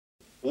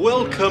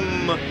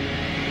Welcome to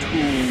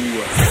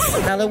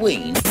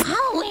Halloween.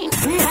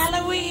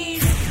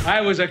 I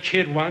was a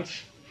kid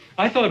once.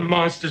 I thought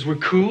monsters were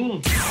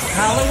cool.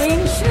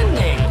 Halloween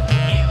shindig.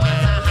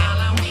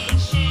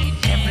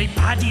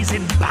 Everybody's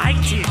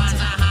invited.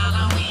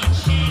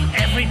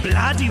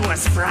 Everybody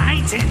was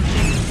frightened.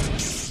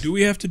 Do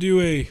we have to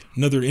do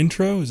another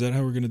intro? Is that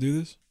how we're going to do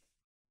this?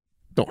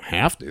 Don't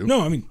have to.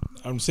 No, I mean,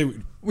 I'm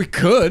saying we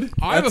could.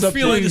 I have a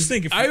feeling. Just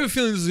think I have a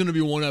feeling this is going to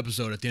be one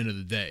episode at the end of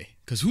the day.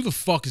 Because who the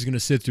fuck is going to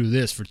sit through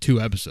this for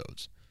 2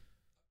 episodes?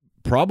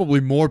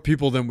 Probably more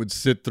people than would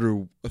sit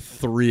through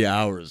 3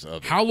 hours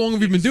of it. How long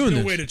have you been doing no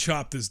this? way to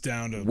chop this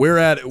down to. We're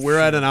at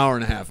an hour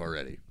and a half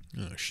already.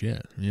 Oh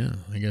shit! Yeah,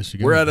 I guess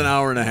we're at an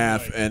hour and a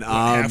half, and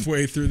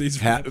halfway through these.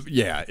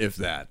 Yeah, if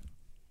that.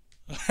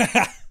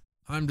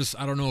 I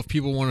don't know if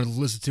people want to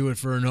listen to it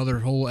for another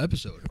whole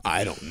episode.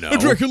 I don't know.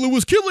 Dracula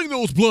was killing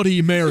those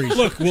Bloody Marys.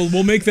 Look,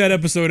 we'll make that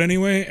episode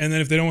anyway, and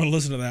then if they don't want to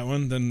listen to that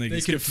one, then they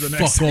can skip to the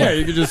next. Fuck off. Yeah,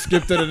 you can just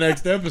skip to the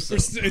next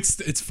episode.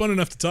 It's fun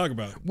enough to talk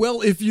about.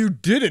 Well, if you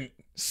didn't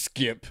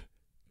skip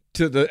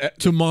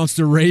to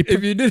monster rape,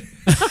 if you did,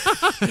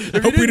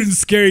 Hope we didn't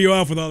scare you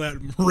off with all that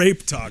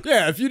rape talk.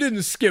 Yeah, if you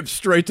didn't skip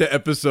straight to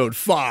episode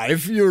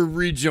 5, you're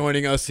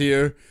rejoining us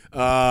here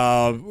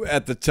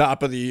at the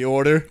top of the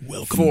order.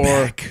 Welcome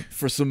back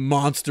for some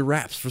monster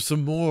raps, for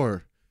some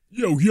more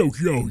yo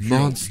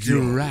monster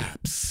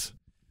raps.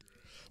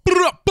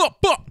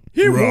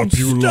 He won't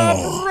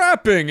stop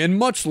rapping, and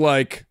much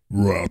like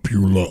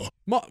Rapula.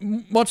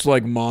 Much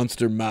like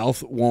Monster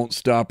Mouth won't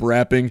stop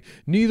rapping,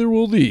 neither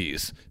will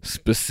these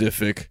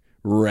specific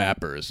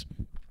rappers.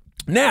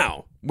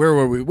 Now, where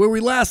were we? Where we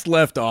last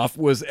left off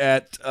was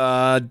at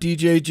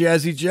DJ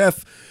Jazzy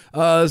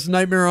Jeff's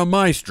Nightmare on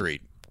My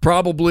Street.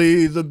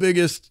 Probably the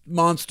biggest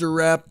monster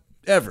rap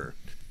ever.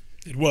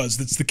 It was.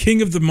 It's the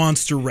king of the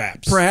monster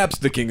raps. Perhaps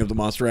the king of the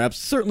monster raps.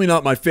 Certainly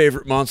not my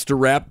favorite monster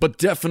rap, but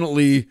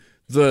definitely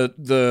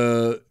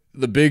the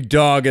big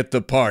dog at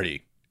the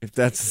party. If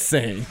that's a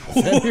saying.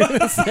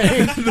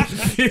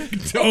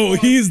 Oh,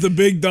 he's the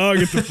big dog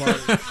at the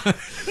party.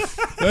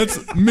 That's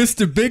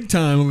Mr. Big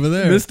Time over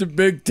there. Mr.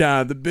 Big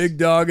Time, the big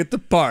dog at the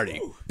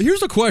party.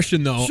 Here's a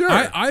question, though. Sure.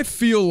 I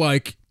feel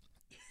like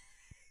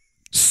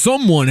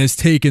someone has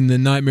taken the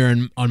Nightmare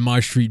on My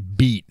Street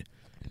beat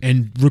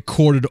and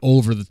recorded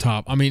over the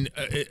top. I mean,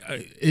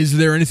 is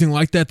there anything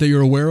like that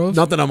you're aware of?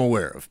 Not that I'm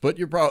aware of, but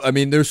you're probably. I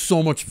mean, there's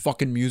so much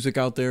fucking music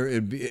out there.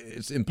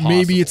 It's impossible.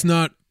 Maybe it's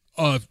not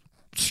a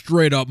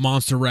straight up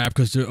monster rap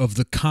because of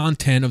the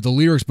content of the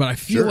lyrics, but I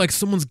feel like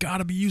someone's got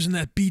to be using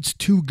that beats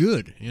too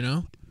good. You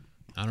know,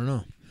 I don't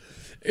know.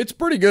 It's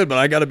pretty good, but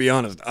I got to be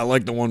honest. I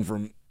like the one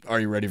from Are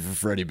You Ready for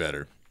Freddy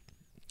better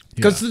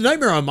because the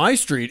Nightmare on My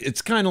Street.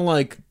 It's kind of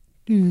like.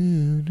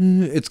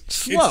 It's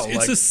slow.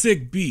 It's a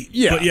sick beat.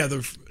 Yeah, but yeah,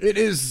 it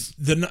is.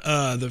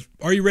 The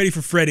Are You Ready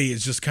for Freddy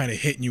is just kind of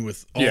hitting you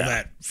with all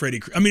that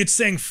Freddy. I mean, it's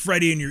saying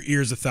Freddy in your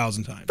ears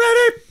 1,000 times.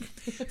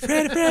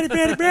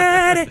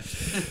 Freddy.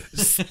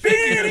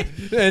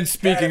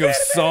 Speaking of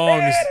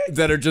songs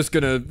that are just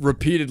gonna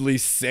repeatedly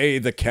say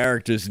the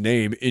character's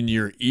name in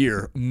your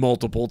ear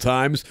multiple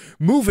times.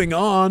 Moving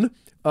on,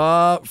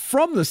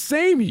 from the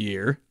same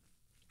year,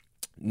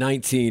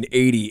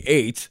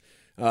 1988.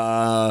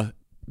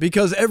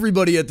 Because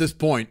everybody at this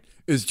point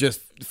is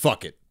just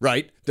fuck it,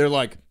 right? They're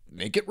like,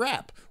 make it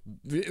rap.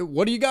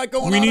 What do you got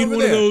going on? We need over one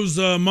there? of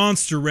those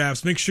monster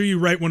raps. Make sure you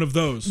write one of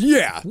those.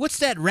 Yeah. What's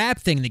that rap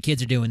thing the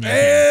kids are doing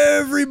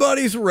there?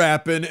 Everybody's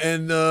rapping,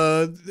 and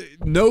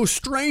no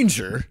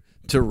stranger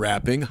to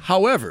rapping.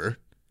 However,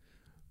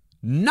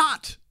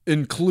 not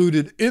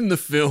included in the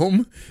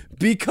film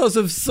because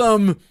of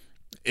some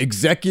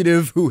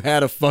executive who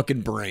had a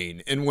fucking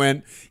brain and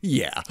went,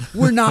 yeah,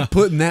 we're not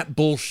putting that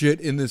bullshit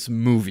in this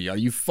movie. Are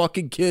you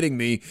fucking kidding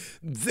me?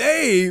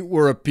 They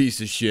were a piece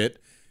of shit.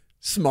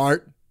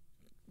 Smart,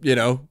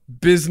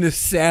 business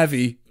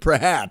savvy,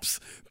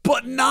 perhaps,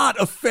 but not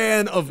a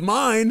fan of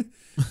mine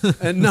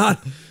and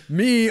not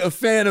me a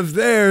fan of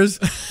theirs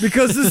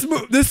because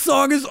this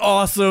song is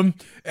awesome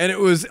and it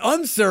was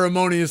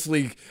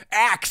unceremoniously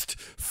axed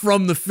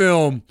from the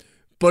film,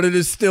 but it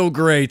is still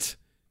great.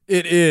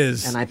 It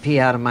is. And I pee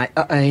out of my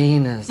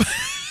anus.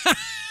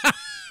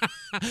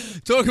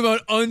 Talk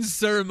about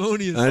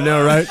unceremonious. I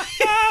know, right?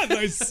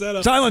 Nice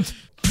setup. Silence.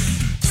 I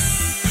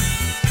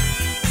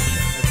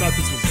thought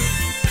this was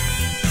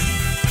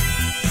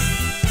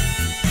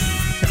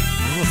I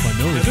don't know if I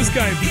know it. this. This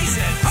guy. He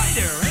said, "Hi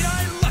there, ain't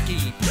I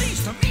lucky?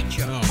 Pleased to meet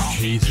you." Oh,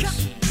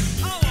 Jesus.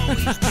 I'll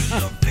always be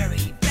your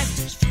very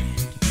bestest friend.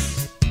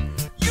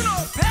 You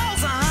know,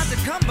 pals are hard to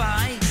come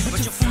by,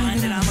 but you'll find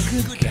that I'm a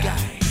good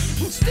guy.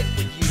 We'll stick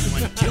with you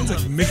until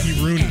Sounds like Mickey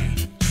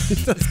Rooney.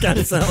 That's kind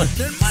of sound like.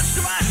 Then much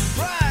to my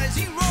surprise,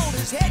 he rolled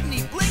his head and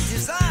he blinked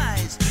his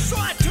eyes. So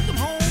I took him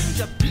home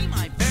to be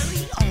my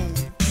very own.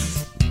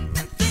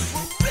 And things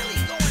were really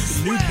going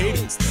New swell.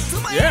 cadence.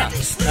 Till my Yeah, auntie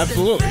slipped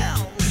absolutely. And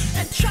fell.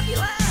 And Chucky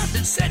laughed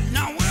and said,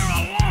 "Now we're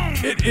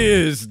alone." It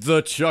is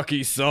the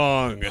Chucky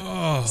song.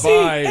 By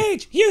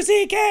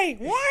C-H-U-C-K.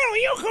 Why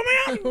don't you come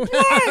out and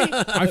play?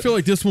 I feel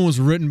like this one was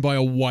written by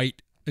a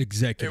white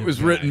executive. It was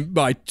guy. written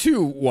by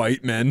two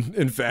white men,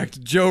 in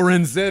fact. Joe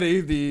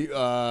Renzetti,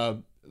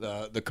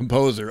 the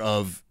composer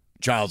of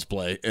Child's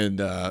Play, and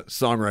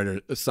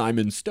songwriter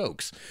Simon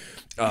Stokes.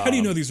 How do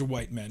you know these are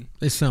white men?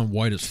 They sound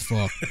white as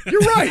fuck.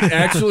 You're right,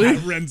 actually.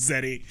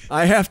 Renzetti.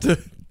 I have to.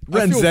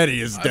 Renzetti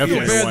is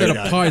definitely bad a that white a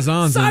guy.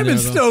 Paisan's in Simon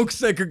there, though. Stokes,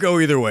 they could go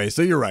either way.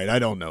 So you're right. I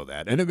don't know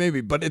that, and it may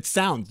be, but it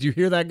sounds. Do you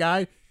hear that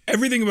guy?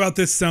 Everything about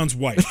this sounds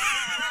white.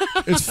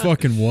 It's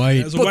fucking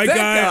white. As a But white that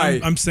guy,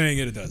 guy- I'm saying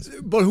it does.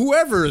 But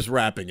whoever is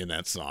rapping in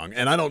that song,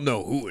 and I don't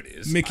know who it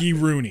is. Mickey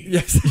Rooney.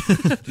 Yes.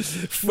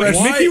 Wait,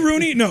 Why- Mickey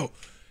Rooney? No.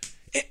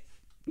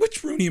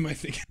 Which Rooney am I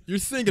thinking? You're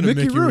thinking of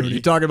Mickey Rooney.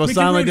 You talking about Mickey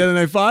Silent Rooney.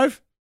 Night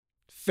 5?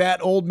 Fat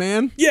old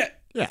man? Yeah.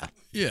 Yeah.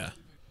 Yeah.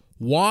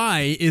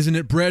 Why isn't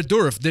it Brad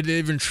Dourif? Did they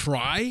even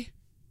try?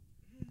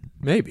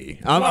 Maybe.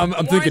 I'm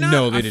Why thinking not?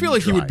 no, they I didn't feel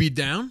like he try. would be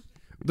down.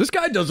 This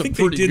guy does I a think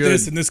they pretty did good.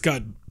 this and this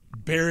got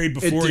buried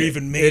before did. it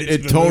even made it. It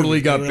to the totally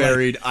movie. got They were like,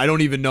 buried. I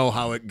don't even know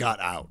how it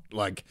got out.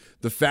 Like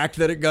the fact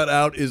that it got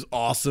out is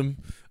awesome.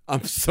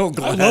 I'm so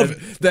glad love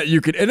it. that you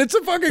could. And it's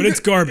a fucking. But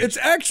it's garbage. It's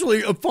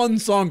actually a fun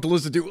song to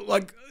listen to.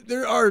 Like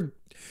there are,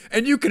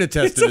 and you can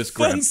attest It's to a this.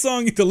 fun Graham.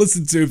 song to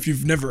listen to if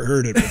you've never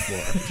heard it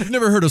before. I've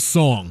never heard a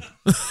song.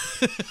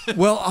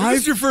 Well,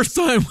 This is your first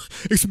time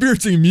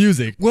experiencing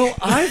music.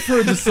 I've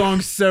heard the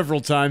song several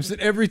times, and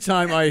every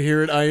time I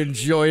hear it, I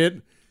enjoy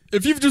it.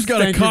 If you've just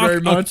got Thank you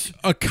very much.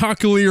 a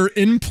cochlear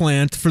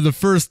implant for the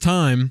first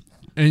time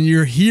and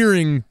you're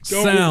hearing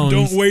sounds.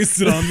 Don't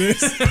waste it on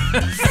this.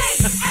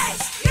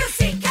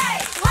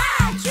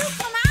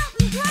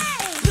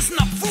 Listen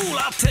up, fool,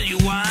 I'll tell you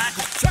why.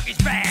 'Cause Chucky's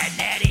bad,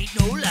 that ain't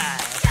no lie.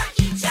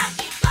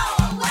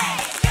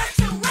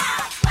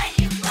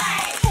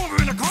 Over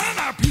in the corner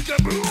now,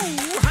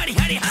 peekaboo. Honey,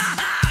 honey, ha,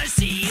 ha, I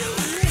see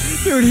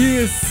you. Dude, he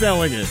is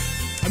selling it.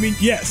 I mean,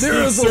 yes. There he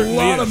is a certainly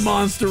lot is. of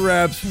monster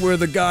raps where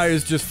the guy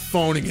is just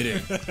phoning it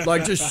in.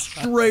 Like just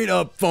straight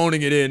up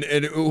phoning it in.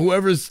 And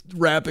whoever's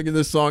rapping in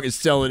this song is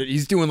selling it.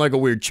 He's doing like a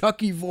weird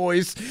Chucky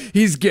voice.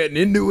 He's getting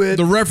into it.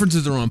 The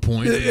references are on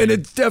point. And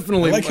it's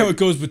definitely I like how it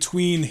goes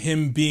between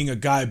him being a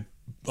guy,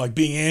 like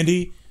being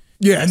Andy,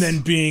 Yes. and then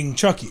being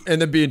Chucky. and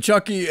then being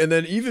Chucky, and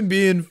then even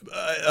being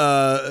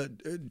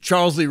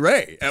Charles Lee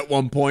Ray at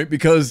one point,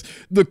 because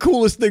the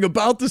coolest thing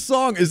about the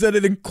song is that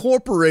it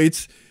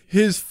incorporates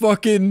his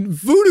fucking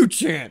voodoo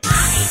chant.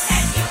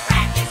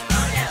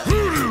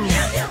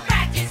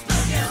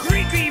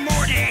 Ricky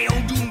Morty,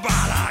 oh,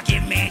 Doombala,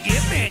 give me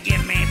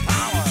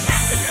power.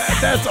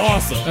 That's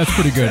awesome. That's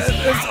pretty good.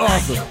 That's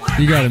awesome.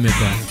 You got to admit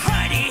that.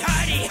 Heidi,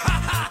 Heidi, ha,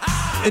 ha,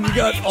 ha. And you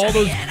got all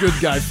those good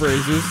guy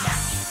phrases.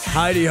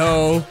 Heidi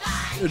ho.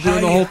 They're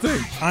doing the whole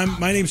thing.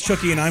 My name's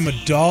Chucky and I'm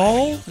a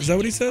doll. Is that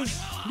what he says?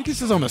 I think he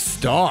says I'm a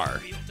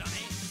star.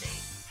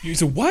 He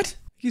said what?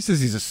 He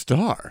says he's a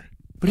star.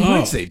 But he Oh.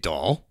 might say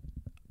doll.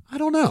 I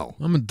don't know.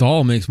 I'm a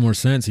doll makes more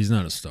sense. He's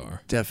not a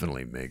star.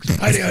 Definitely makes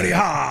Hidey, hidey,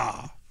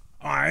 ha!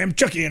 I am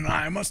Chucky and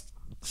I'm a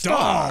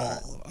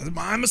doll.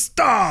 I'm a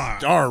star.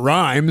 Star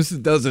rhymes.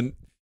 It doesn't.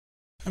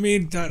 I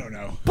mean, I don't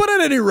know. But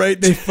at any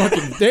rate, they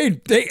fucking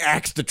they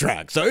axed the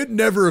track, so it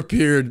never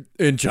appeared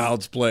in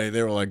Child's Play.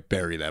 They were like,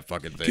 bury that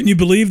fucking thing. Can you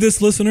believe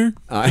this, listener?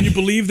 Can you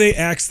believe they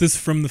axed this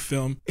from the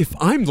film? If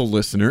I'm the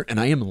listener and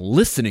I am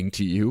listening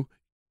to you,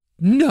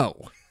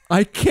 no,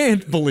 I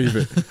can't believe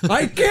it.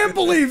 I can't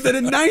believe that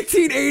in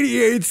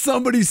 1988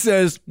 somebody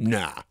says,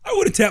 nah. I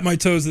would have tapped my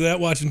toes to that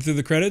watching through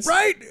the credits.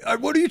 Right?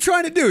 What are you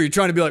trying to do? You're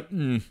trying to be like,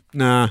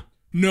 nah.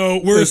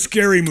 No, we're a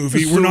scary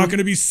movie. We're not assume- going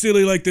to be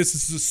silly like this.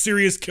 This is a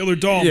serious killer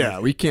doll. Yeah,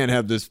 we can't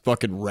have this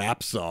fucking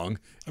rap song.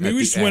 I mean,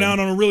 we just went out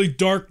on a really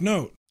dark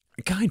note.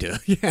 Kinda,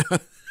 yeah.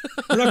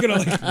 We're not going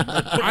to like.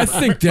 I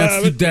think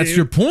that's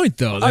your point,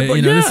 though. That,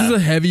 but this yeah. is a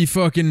heavy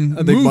fucking I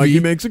think movie. Mikey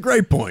makes a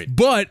great point.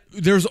 But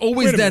there's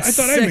always Wait a minute. that I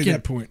thought second. I made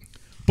that point.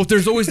 But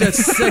there's always that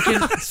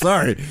second.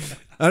 Sorry.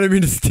 I didn't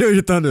mean to steal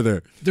your thunder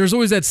there. There's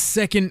always that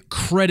second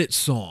credit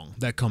song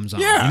that comes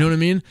on. Yeah. You know what I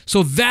mean?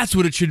 So that's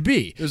what it should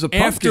be. There's a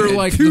after Pumpkinhead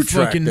like 2 the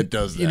track fucking that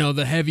does that. you know,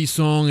 the heavy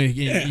song. And,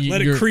 Yeah,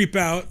 let it creep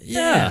out.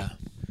 Yeah.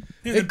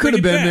 Yeah, It then could bring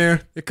have been back.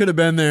 there. It could have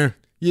been there.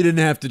 You didn't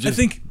have to just.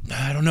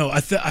 I don't know.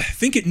 I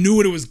think it knew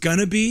what it was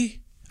gonna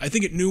be. I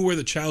think it knew where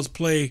the Child's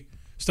Play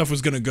stuff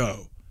was gonna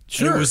go.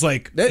 Sure. And it was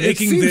like It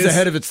making seems this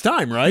ahead of its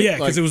time, right? Yeah,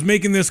 because Like, it was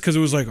making this because it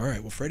was like, all right,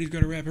 well, Freddy's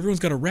got a rap. Everyone's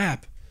got a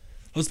rap.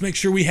 Let's make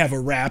sure we have a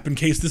rap in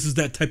case this is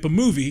that type of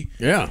movie.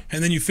 Yeah.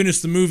 And then you finish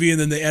the movie, and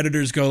then the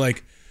editors go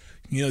like,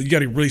 you know, you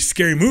got a really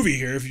scary movie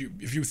here.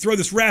 If you throw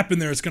this rap in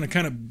there, it's gonna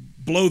kind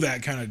of blow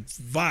that kind of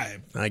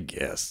vibe. I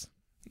guess.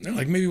 They're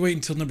like, maybe wait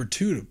until number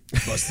 2 to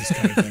bust this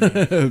kind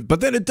of thing.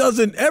 But then it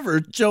doesn't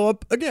ever show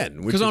up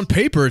again. Because on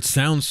paper it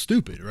sounds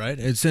stupid, right?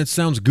 It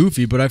sounds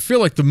goofy, but I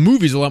feel like the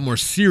movie's a lot more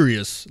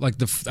serious. Like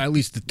at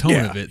least the tone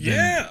Yeah. of it.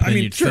 Yeah, than I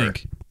mean, you'd sure.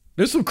 think.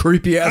 There's some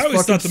creepy ass I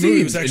always fucking thought the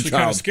movie was scenes in actually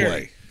kind of Child's scary.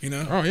 Play. You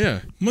know? Oh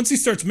yeah. Once he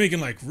starts making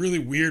like really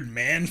weird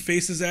man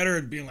faces at her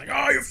and being like,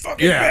 "Oh, you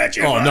fucking Yeah.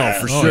 bitch!" Oh, no,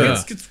 for sure.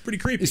 It gets pretty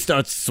creepy. He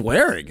starts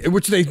swearing,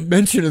 which they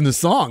mention in the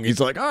song. He's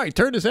like, "Oh, he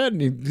turned his head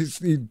and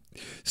he's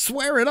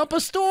swearing up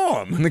a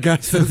storm." And the guy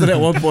says it at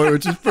one point,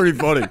 which is pretty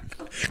funny.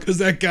 Because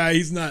that guy,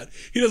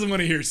 he doesn't want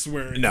to hear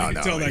swearing. No, you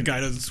can tell that guy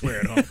doesn't swear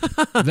at all.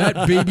 That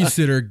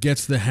babysitter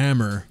gets the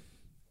hammer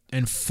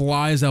and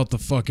flies out the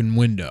fucking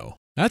window.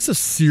 That's a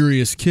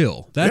serious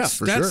kill. That's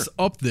for sure.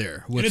 up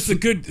there. And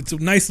it's a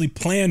nicely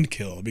planned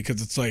kill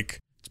because it's like,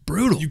 it's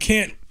brutal. you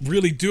can't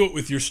really do it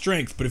with your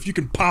strength, but if you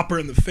can pop her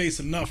in the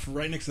face enough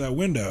right next to that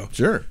window,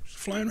 Sure. she's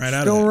flying right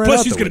out going of it. right Plus,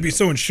 out she's the going to be window.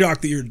 so in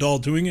shock that you're a doll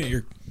doing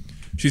it,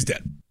 she's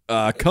dead.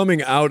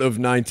 Coming out of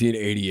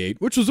 1988,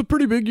 which was a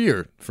pretty big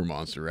year for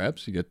Monster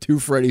Raps. You got 2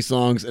 Freddy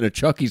songs and a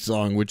Chucky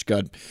song, which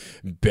got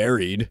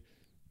buried,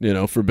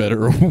 for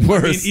better or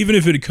worse. I mean, even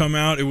if it had come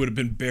out, it would have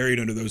been buried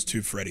under those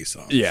 2 Freddy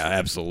songs. Yeah,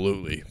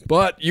 absolutely.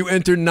 But you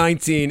enter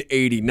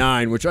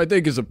 1989, which I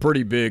think is a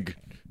pretty big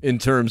in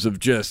terms of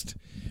just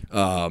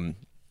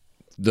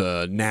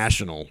the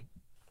national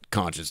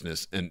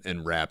consciousness,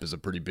 and rap is a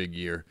pretty big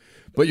year.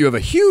 But you have a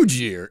huge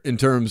year in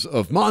terms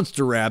of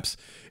Monster Raps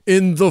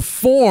in the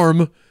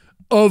form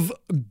of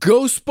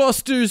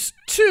Ghostbusters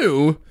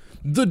 2,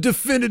 the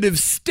definitive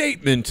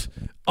statement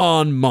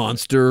on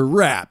Monster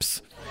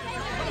Raps.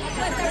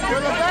 We're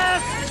the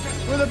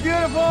best, we're the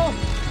beautiful,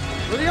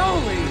 we're the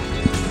only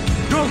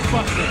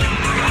Ghostbusters.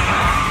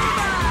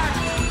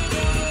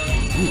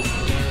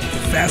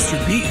 Faster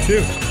beat,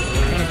 too.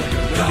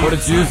 But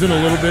it's using a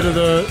little bit of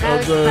the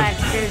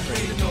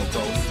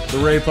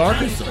Ray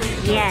Parker song.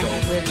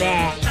 Yes, we're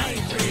back.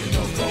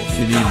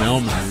 Janine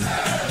Melman.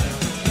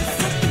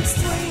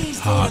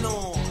 Hot.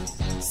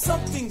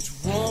 Something's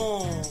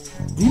wrong.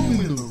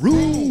 Boom in the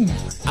room.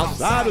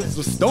 Outside is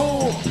the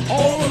storm.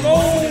 All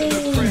alone.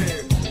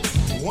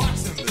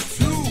 Watching the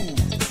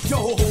tube.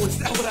 Yo, is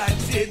that what I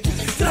did?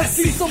 Did I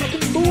see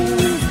something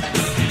move?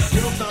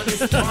 Chills on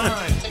your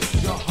spine.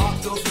 Your heart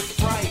fills with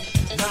fright.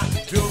 Not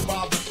filled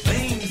by the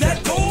things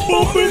that go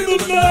Bump in the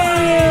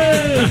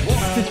night!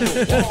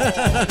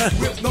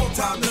 with no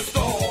time to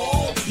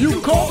stall.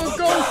 You call the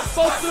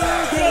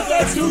Ghostbusters. Because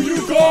that's who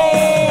you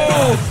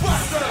call!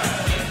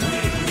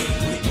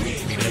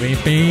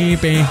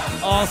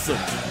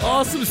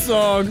 Awesome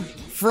song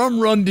from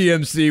Run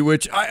DMC,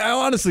 which I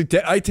honestly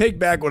I take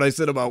back what I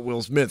said about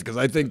Will Smith, because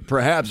I think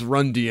perhaps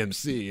Run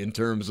DMC in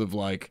terms of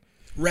like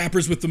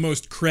Rappers with the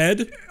most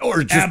cred?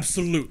 Or just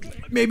absolutely.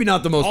 Maybe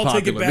not the most I'll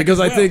take it popular, back because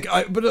as I well.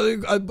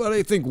 think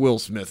I think Will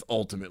Smith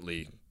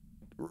ultimately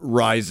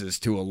rises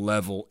to a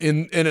level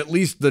in at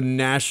least the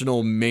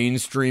national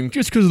mainstream.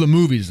 Just because of the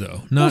movies,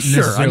 though, not Sure,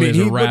 necessarily as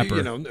a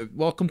rapper.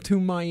 Welcome to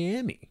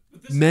Miami,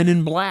 Men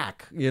in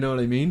Black. You know what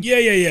I mean? Yeah.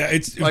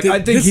 It's Like, I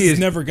think this he is is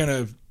never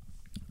gonna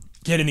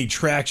get any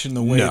traction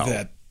the way No.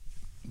 that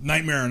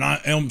Nightmare on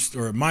Elm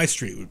or My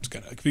Street was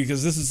gonna,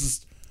 because this is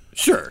just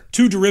Sure.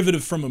 too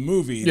derivative from a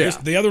movie. Yeah.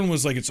 The other one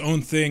was like its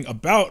own thing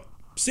about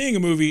seeing a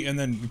movie and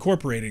then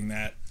incorporating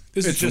that.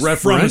 This It's is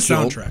just from a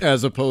referential soundtrack.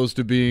 as opposed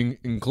to being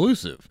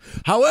inclusive.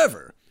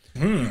 However,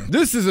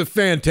 this is a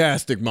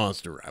fantastic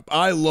monster rap.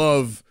 I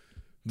love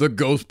the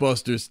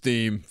Ghostbusters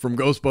theme from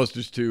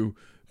Ghostbusters 2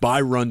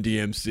 by Run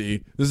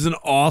DMC. This is an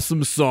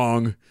awesome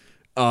song.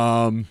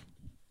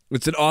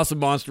 It's an awesome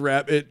monster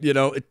rap.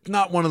 It's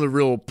not one of the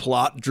real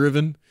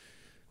plot-driven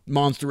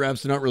monster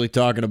raps. They're not really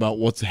talking about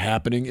what's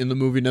happening in the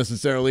movie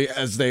necessarily,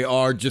 as they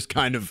are just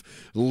kind of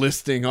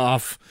listing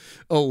off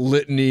a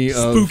litany of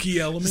Spooky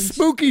elements.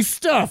 spooky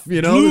stuff.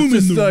 Gloom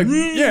There's in just the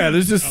room.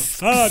 there's just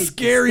Outside is the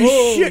scary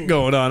storm. shit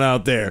going on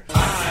out there.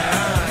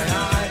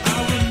 I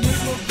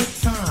remember the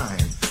time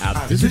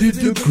I visited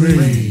the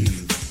grave.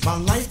 My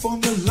life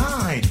on the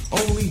line,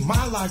 only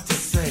my life to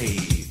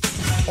save.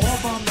 All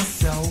by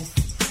myself,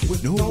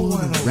 with no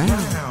one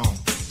around.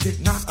 Did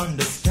not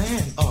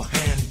understand a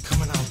hand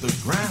coming out the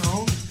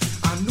ground.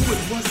 I knew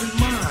it wasn't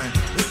mine.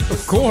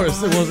 Of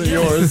course, it wasn't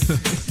yours.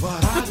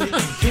 But I didn't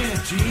care,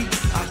 G.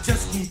 I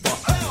just need for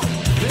help.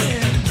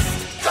 Then,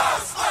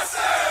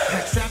 Ghostbusters!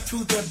 And strapped to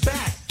the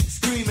back,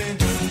 screaming,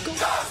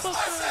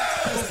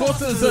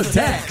 Ghostbusters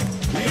attack.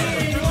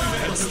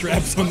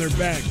 Straps on their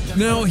back.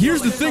 Now,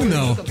 here's the thing,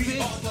 though.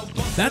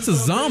 That's a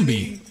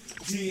zombie.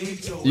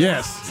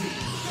 Yes.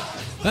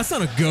 That's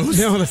not a ghost.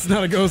 No, that's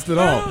not a ghost at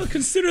all. Well,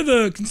 consider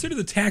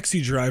the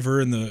taxi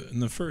driver in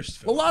the first A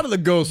film. lot of the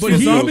ghosts But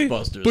from he-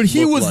 Ghostbusters But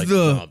he look was like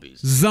the zombies.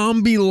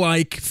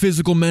 zombie-like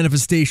physical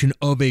manifestation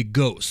of a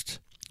ghost.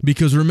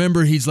 Because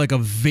remember, he's like a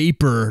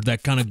vapor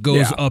that kind of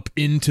goes Yeah. up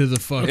into the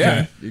fucking...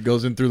 Yeah, he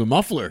goes in through the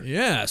muffler.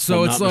 Yeah, if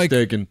so I'm it's not like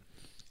mistaken.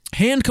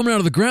 hand coming out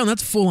of the ground,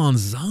 that's full-on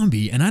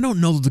zombie. And I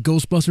don't know that the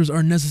Ghostbusters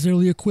are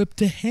necessarily equipped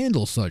to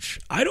handle such.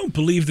 I don't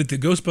believe that the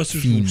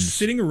Ghostbusters were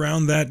sitting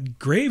around that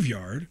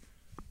graveyard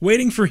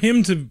waiting for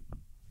him to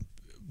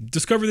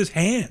discover this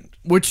hand.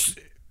 Which,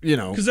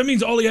 Because that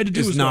means all he had to do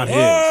It's was not go,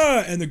 his.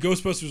 "Ah," and the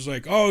Ghostbusters was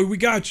like, "Oh, we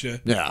got you."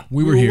 yeah,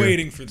 We were here.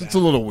 waiting for that. it's a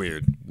little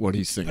weird what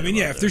he's singing. I mean,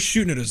 yeah, about if they're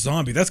shooting at a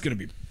zombie, that's going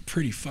to be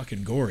pretty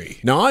fucking gory.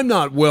 Now, I'm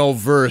not well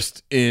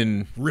versed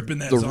in Ripping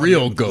that the zombie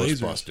real with lasers.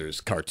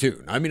 Ghostbusters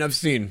cartoon. I mean, I've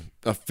seen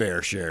a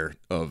fair share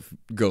of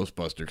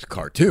Ghostbusters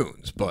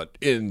cartoons, but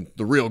in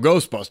the real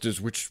Ghostbusters,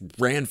 which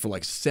ran for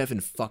like 7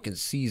 fucking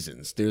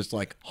seasons, there's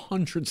like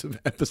hundreds of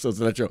episodes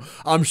of that show.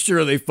 I'm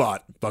sure they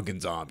fought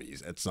fucking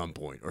zombies at some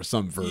point, or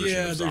some version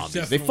Yeah, of there's zombies. They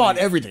definitely- fought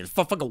everything. They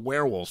fought fucking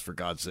werewolves, for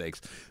God's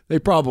sakes. They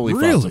probably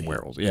fought Really? some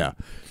werewolves, yeah.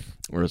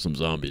 Or some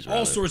zombies, All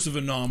rather. sorts of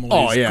anomalies.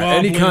 Oh, yeah.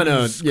 Goblins, Any kind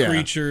of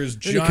creatures,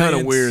 Any giants, kind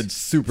of weird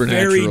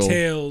supernatural. fairy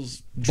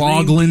tales,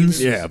 Boglins.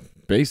 Yeah,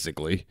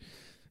 basically.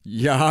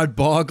 Yard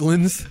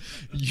boglins.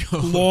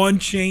 Lon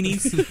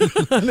Chaney's.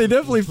 They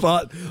definitely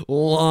fought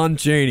Lon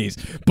Chaney's.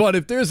 But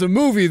if there's a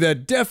movie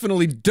that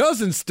definitely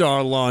doesn't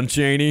star Lon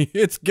Chaney,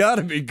 it's got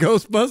to be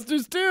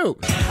Ghostbusters 2.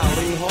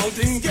 Howling,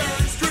 haunting,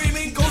 garage,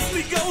 screaming,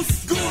 ghostly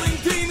ghosts, ghouling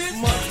demons,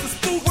 monsters,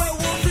 spook,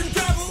 werewolves, and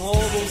devils. All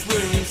those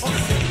rings.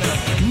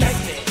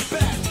 Nightmare,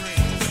 bat,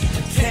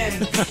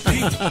 10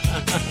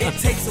 feet. It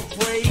takes a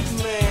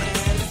brave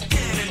man to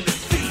get in the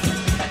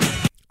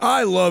feet.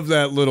 I love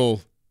that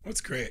little. That's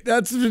great.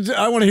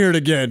 I want to hear it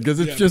again because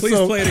it's Yeah, just please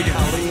so. play it again.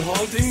 Howling,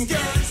 haunting,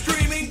 garage,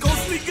 screaming,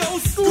 ghostly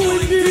ghosts,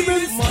 ghouling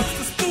demons,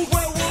 monsters, spook,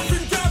 werewolves,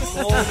 and devils.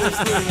 All those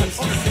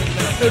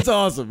rings. It's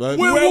awesome.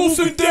 Werewolves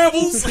and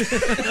devils.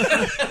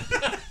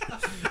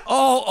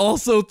 All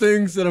also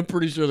things that I'm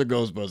pretty sure the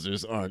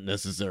Ghostbusters aren't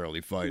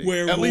necessarily fighting.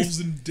 Werewolves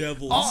and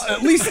devils.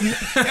 At least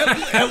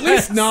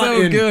not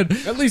So in good.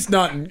 At least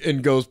not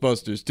in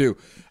Ghostbusters 2.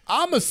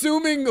 I'm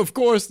assuming, of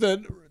course, that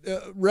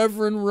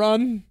Reverend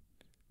Run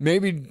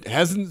maybe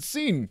hasn't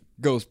seen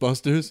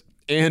Ghostbusters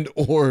and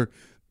or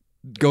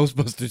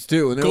Ghostbusters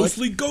 2, and they're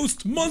Ghostly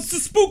ghost monster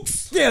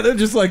spooks. like, yeah, they're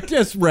just like,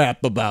 just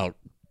rap about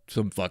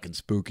some fucking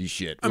spooky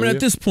shit. I will mean, you? at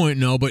this point,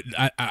 no, but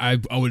I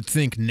would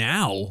think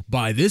now,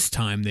 by this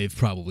time, they've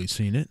probably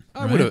seen it.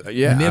 I right? would've-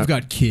 yeah, And they've I-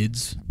 got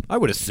kids. I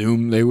would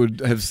assume they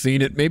would have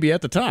seen it maybe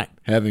at the time,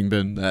 having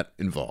been that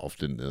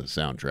involved in the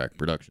soundtrack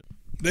production.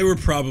 They were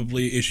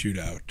probably issued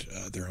out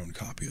their own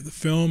copy of the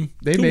film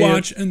They to may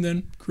watch and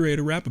then create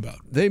a rap about.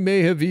 They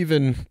may have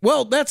even.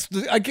 Well, I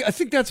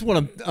think that's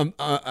what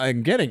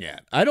I'm getting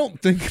at. I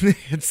don't think they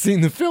had seen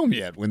the film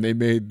yet when they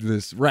made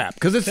this rap,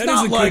 because it's That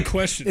not is a good like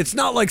question. It's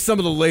not like some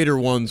of the later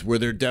ones where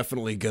they're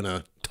definitely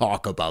gonna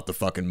talk about the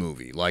fucking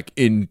movie like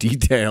in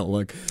detail.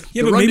 Like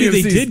Yeah, the but Run maybe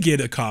they DMC's did get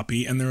a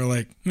copy and they were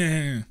like,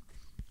 nah,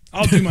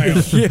 I'll do my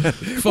own. Fuck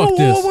this.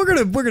 Well, we're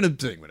gonna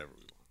sing whatever.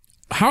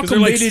 How Because they're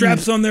come like they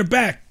straps didn't? on their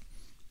back.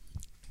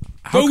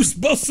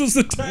 Ghostbusters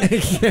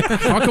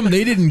attack. How come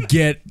they didn't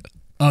get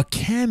a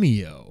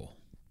cameo?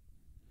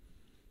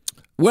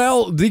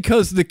 Well,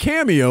 because the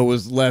cameo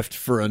was left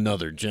for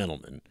another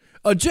gentleman.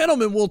 A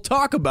gentleman we'll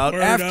talk about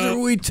Word after up.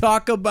 we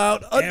talk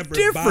about a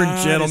Everybody different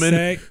gentleman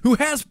say- who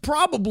has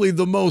probably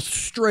the most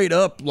straight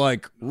up,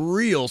 like,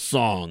 real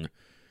song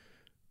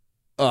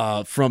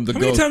from the How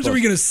many times are we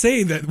Ghostbusters. going to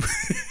say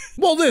that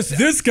Well,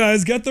 this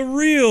guy's got the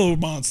real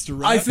monster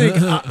rap? I think,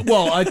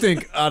 I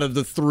think out of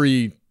the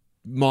 3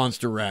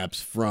 monster raps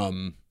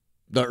from,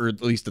 or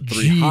at least the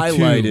 3 G2.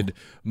 highlighted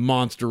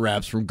monster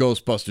raps from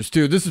Ghostbusters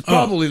 2, this is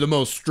probably the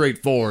most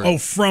straightforward. Oh,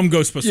 from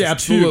Ghostbusters 2. Yeah,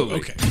 absolutely.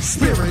 Okay.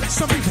 Spirit,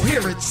 some people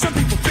hear it, some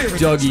people fear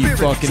it. Dougie Spirit,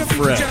 fucking some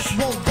people Fresh. just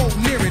won't go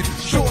near it.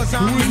 Sure as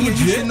I'm me and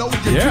you should know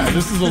you Yeah, do.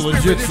 this is a The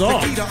legit spirit is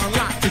song. the key to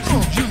unlock the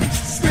true juice.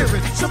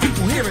 Spirit, some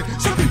people hear it,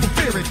 some people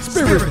fear it.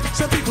 Spirit,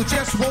 some people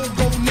just won't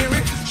go near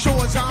it.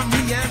 Sure as I'm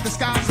me and the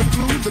skies are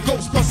blue. The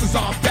Ghostbusters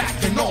are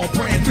back and all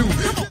brand new.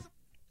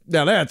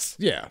 Now that's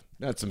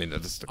I mean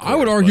that's the I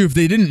would chorus, argue but- if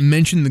they didn't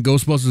mention the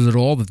Ghostbusters at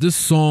all, that this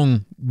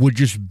song would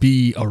just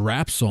be a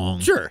rap song.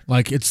 Sure.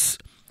 Like it's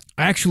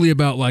actually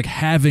about like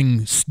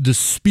having the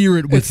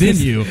spirit within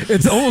you.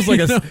 It's almost like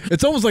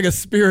it's almost like a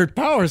spirit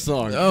power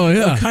song. Oh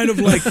yeah. Kind of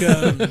like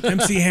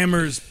MC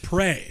Hammer's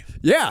Pray.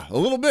 Yeah, a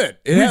little bit.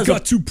 It We has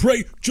got to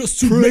pray just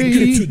to Pray. make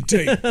it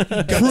today. Got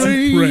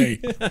to pray.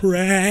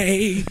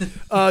 Pray.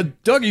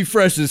 Dougie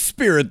Fresh's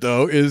Spirit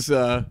though is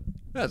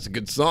that's a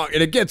good song,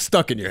 and it gets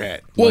stuck in your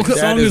head. Well, Like, as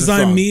that long is as a I'm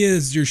song. me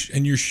as your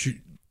and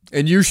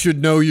you should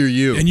know you're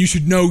you, and you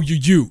should know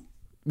you.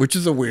 which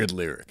is a weird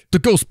lyric. The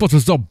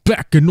Ghostbusters are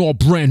back and all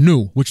brand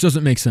new, which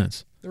doesn't make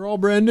sense. They're all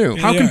brand new.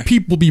 Yeah. How they can are.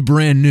 people be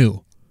brand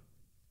new?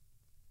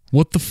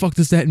 What the fuck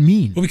does that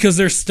mean? Well, because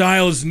their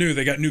style is new.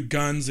 They got new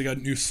guns. They got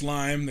new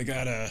slime. They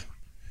got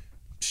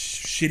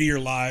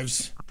shittier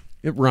lives.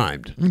 It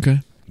rhymed, Okay.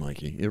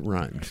 Mikey. It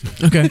rhymed.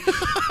 Okay.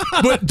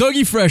 But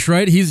Dougie Fresh,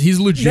 right? He's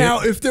legit. Now,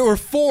 if there were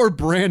 4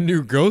 brand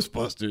new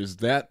Ghostbusters,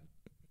 that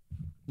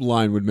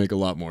line would make a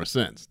lot more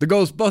sense. The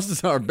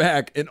Ghostbusters are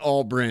back and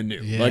all brand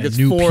new. Yeah, like it's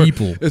new 4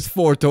 people. It's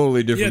 4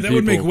 totally different. Yeah, that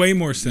would make people way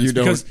more sense you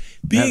don't because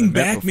being haven't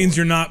met back before. means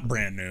you're not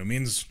brand new. It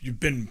means you've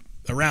been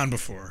around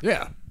before.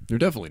 Yeah, they're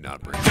definitely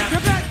not brand new.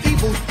 Prevent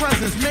evil's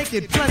presence, make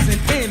it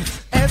pleasant in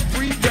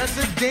every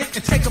resident,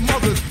 and take a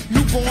mother's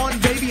newborn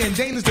baby and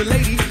Dana's the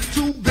lady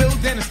to build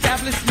an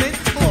establishment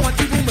for an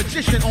evil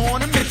magician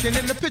on a mission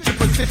in the picture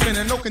position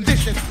and no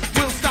condition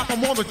will stop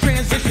him on the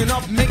transition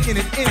of making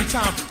it in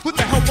time with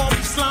the help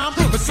of slime.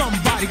 But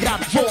somebody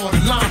got to draw the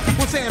line.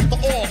 Once and for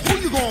all, who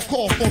you gonna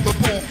call for the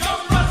ball?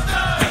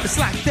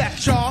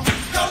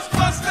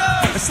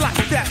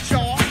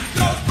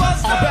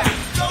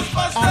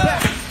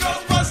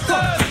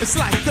 It's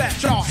like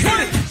that, y'all.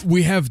 Hit it.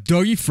 We have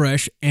Dougie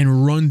Fresh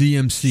and Run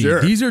DMC.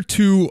 Sure. These are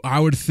two, I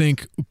would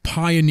think,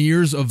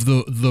 pioneers of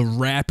the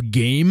rap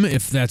game.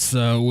 If that's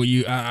what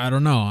you, I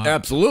don't know.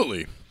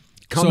 Absolutely.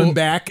 Coming So-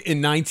 back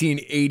in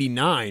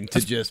 1989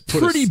 to just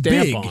put a pretty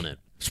stamp big on it.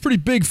 It's pretty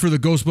big for the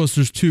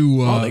Ghostbusters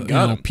 2 they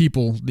got 'em.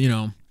 people.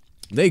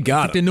 They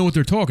got They it. know what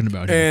they're talking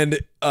about here. And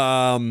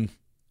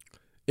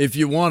if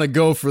you want to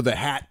go for the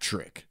hat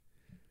trick,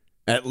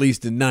 at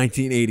least in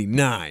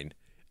 1989,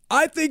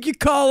 I think you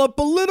call up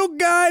a little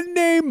guy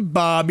named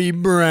Bobby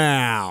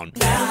Brown.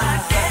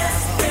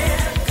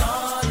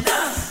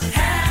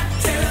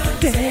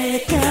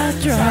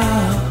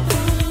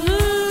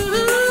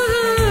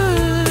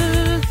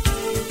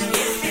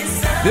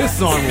 This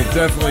song will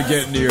definitely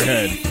get into your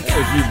head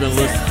if you've been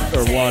listening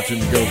or watching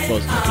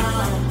Ghostbusters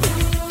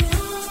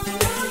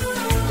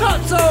 2.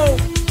 Not so.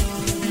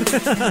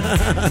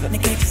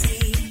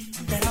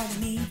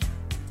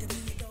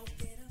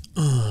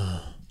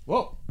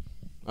 Whoa.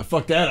 I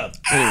fucked that up.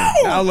 Anyway,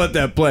 I'll let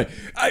that play.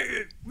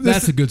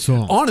 That's a good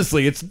song.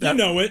 Honestly, it's that,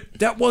 know it.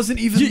 That wasn't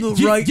even You-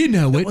 the you- right. you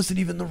know that it. wasn't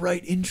even the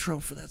right intro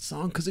for that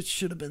song because it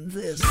should have been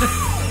this.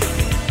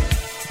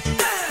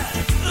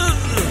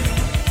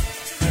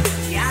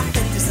 Yeah, I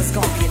think this is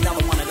gonna be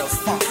another one of those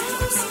funk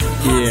ones.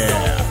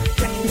 Yeah.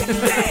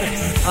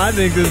 I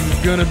think this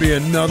is gonna be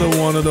another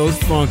one of those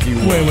funky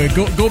ones. Wait,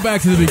 go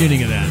back to the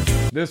beginning of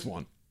that. This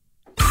one.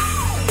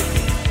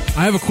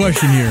 I have a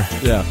question here.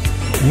 Yeah.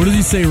 What does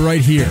he say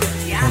right here?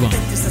 Yeah, Hold I on.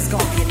 think this is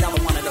gonna be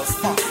another one of those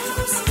funk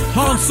ones.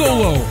 Han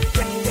Solo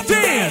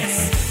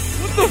dance.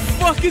 What the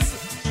fuck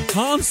is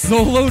Han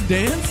Solo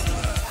dance?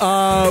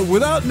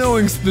 Without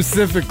knowing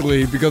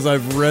specifically, because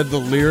I've read the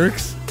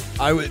lyrics,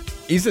 I would.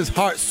 He says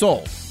heart,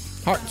 soul,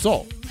 heart, and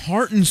soul,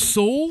 Heart and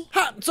soul.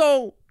 heart, and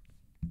soul,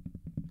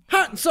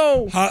 heart, and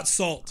soul. Hot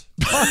salt.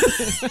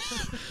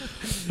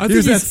 I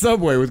Here's think that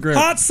Subway with Graham.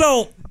 Hot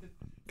salt.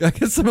 Can I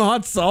get some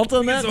hot salt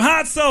on that? Some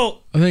hot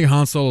salt. I think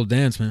Han Solo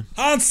dance, man.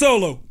 Han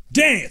Solo.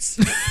 Dance.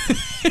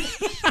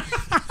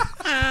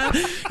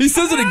 He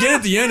says it again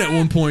at the end at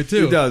one point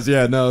too. He does,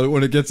 yeah. No,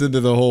 when it gets into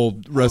the whole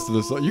rest of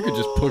the song, you could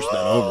just push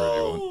that over if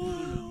you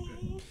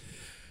want.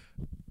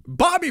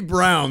 Bobby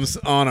Brown's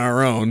On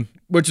Our Own,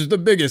 which is the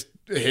biggest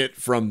hit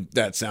from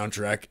that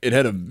soundtrack. It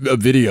had a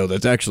video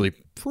that's actually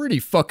pretty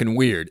fucking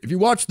weird. If you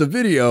watch the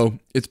video,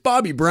 it's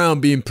Bobby Brown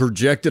being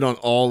projected on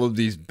all of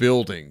these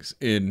buildings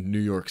in New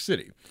York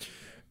City.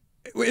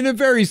 In a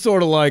very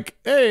sort of like,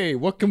 hey,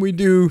 what can we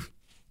do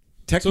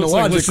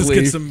technologically let's just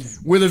get some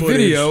with a footage.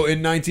 video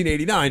in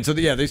 1989? So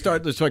yeah, they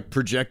start just like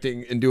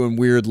projecting and doing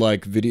weird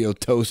like video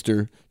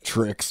toaster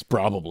tricks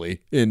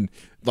probably in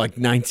like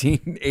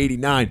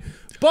 1989.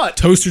 But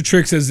Toaster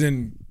tricks as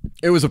in.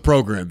 it was a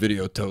program,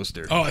 video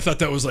toaster. Oh, I thought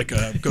that was like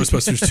a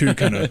Ghostbusters 2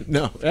 kind of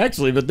No,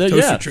 actually, but then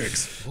toaster yeah.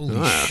 tricks.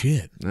 Holy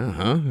shit.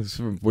 There's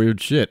some weird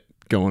shit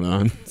going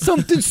on.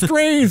 Something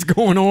strange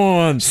going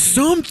on.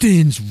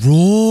 Something's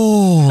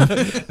wrong.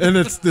 And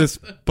it's this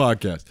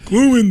podcast.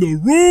 Glue in the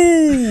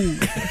room.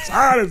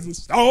 Side of the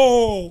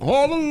stall.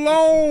 All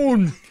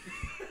alone.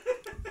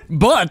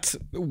 But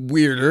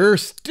weirder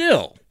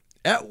still,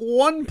 at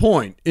one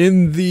point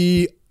in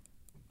the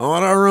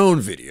On Our Own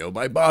video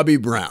by Bobby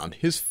Brown,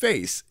 his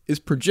face is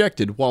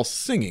projected while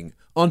singing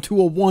onto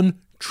a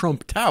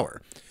one-Trump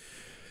tower,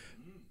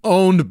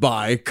 owned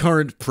by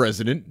current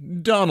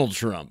President Donald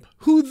Trump,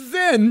 who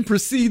then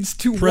proceeds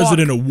to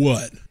President of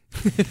what?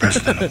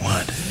 President of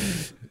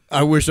what?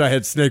 I wish I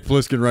had Snake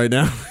Plissken right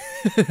now.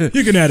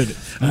 You can edit it.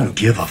 I don't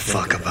give a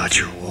fuck about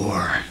your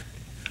war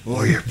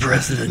or your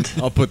president.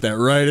 I'll put that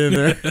right in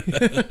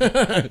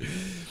there.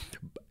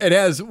 It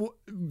has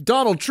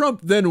Donald Trump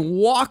then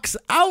walks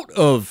out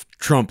of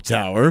Trump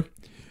Tower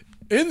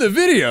in the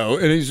video,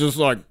 and he's just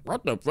like,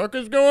 what the fuck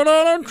is going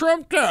on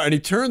Trump Tower? And he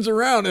turns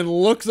around and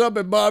looks up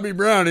at Bobby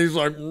Brown. He's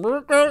like, I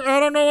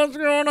don't know what's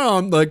going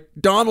on. Like,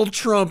 Donald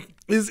Trump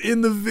is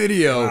in the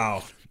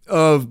video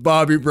of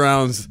Bobby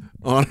Brown's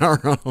On Our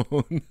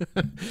Own.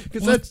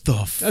 That's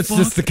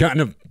just the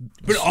kind of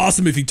But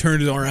awesome if he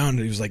turned it around and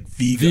he was like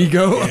Vigo.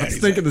 Vigo. Yeah, I was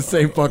he's thinking the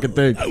same fucking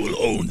thing. I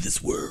will own this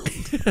world.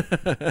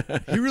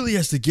 He really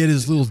has to get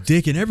his little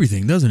dick in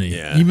everything, doesn't he?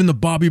 Yeah. Even the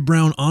Bobby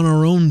Brown On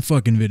Our Own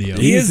fucking video.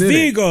 He is in it.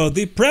 Vigo,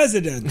 the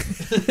president.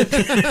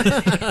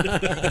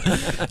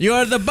 You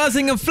are the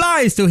buzzing of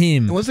flies to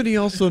him. Wasn't he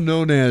also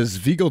known as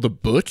Vigo the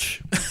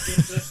Butch?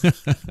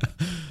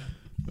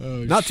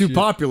 Not too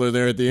popular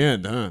there at the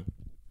end, huh?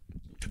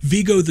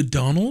 Vigo the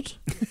Donald?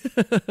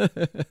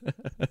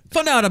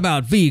 Find out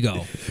about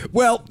Vigo.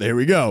 Well, there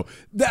we go.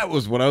 That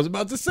was what I was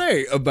about to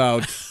say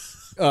about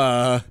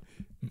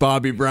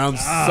Bobby Brown's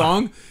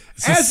song.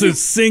 It's a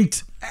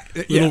succinct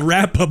little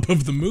wrap-up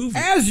of the movie.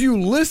 As you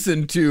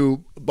listen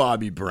to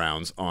Bobby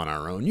Brown's On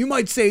Our Own, you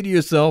might say to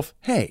yourself,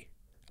 hey,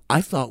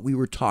 I thought we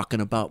were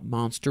talking about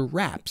monster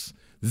raps.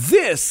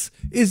 This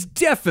is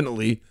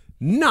definitely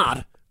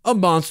not a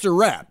monster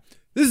rap.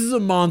 This is a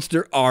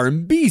monster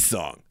R&B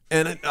song.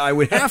 And I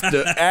would have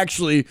to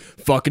actually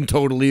fucking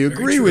totally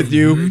agree with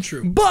you. very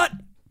true. But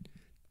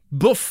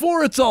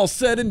before it's all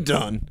said and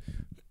done,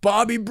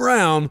 Bobby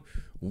Brown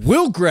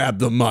we'll grab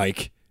the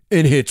mic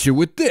and hit you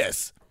with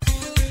this. Too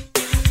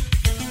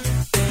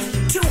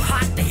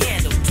hot to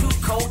handle, too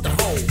cold to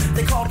hold.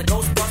 They called the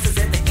Ghostbusters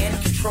and they're in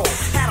control.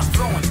 Had a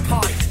throwing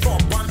party for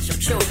a bunch of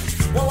children.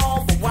 Well,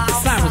 all the while,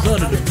 Sign was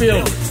under the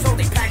building. So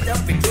they packed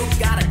up and grew,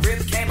 got a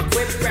grip, came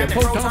equipped, grabbed The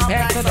proton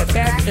pack for the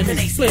back and then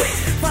they they split.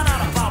 Found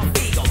out about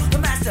Vigo, the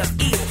master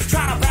of evil.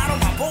 Try to battle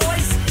my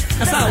boys.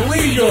 That's not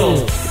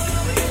legal.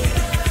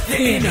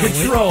 In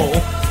control.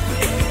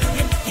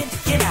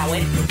 You know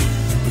it.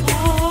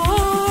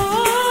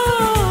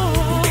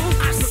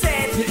 I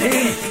said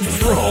In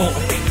control.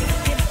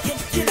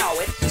 You know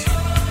it.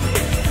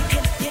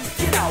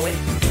 You know it.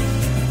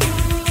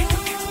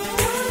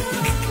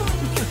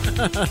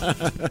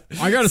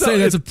 I gotta say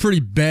that's a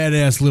pretty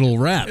badass little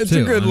rap. It's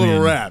too. a good I little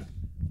mean, rap.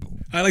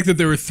 I like that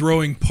they were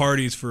throwing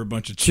parties for a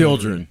bunch of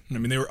children. I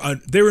mean, they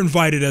were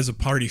invited as a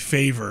party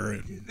favor.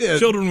 Yeah.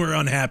 Children were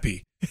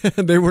unhappy.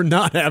 They were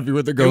not happy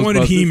with the They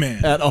wanted Ghostbusters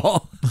He-Man. at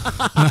all.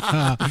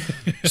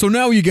 So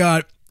now you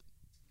got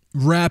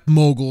rap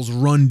moguls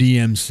Run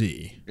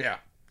DMC, Yeah.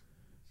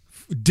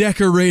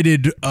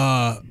 decorated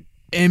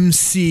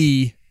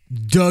MC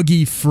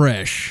Dougie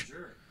Fresh,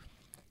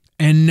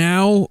 and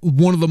now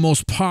one of the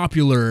most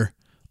popular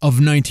of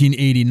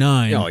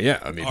 1989. Oh yeah,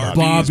 I mean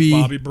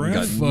Bobby Brown.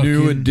 got fucking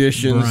new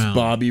additions. Brown.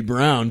 Bobby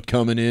Brown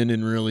coming in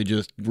and really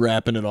just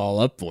wrapping it all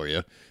up for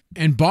you.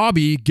 And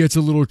Bobby gets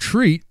a little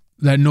treat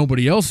that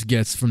nobody else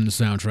gets from the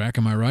soundtrack.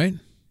 Am I right?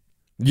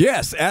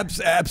 Yes,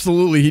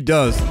 absolutely, he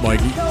does,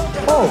 Mikey.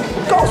 Oh,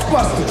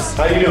 Ghostbusters!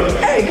 How you doing?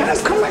 Hey,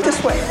 guys, come right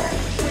this way.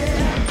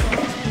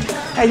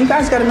 Hey, you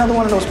guys got another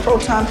one of those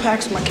proton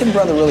packs? My kid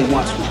brother really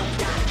wants one.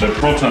 The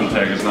proton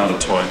pack is not a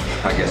toy.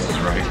 I guess that's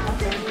right.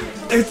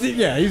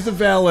 Yeah, he's the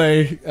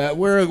valet.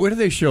 Where do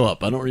they show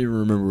up? I don't even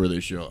remember where they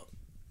show up.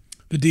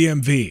 The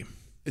DMV.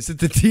 Is it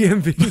the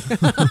DMV?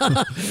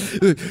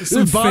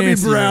 Some Bobby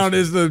fancy Brown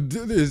is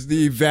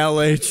the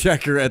valet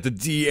checker at the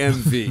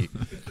DMV.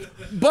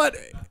 But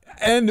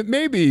and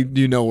maybe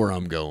you know where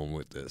I'm going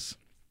with this.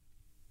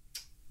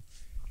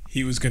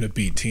 He was going to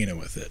beat Tina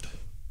with it.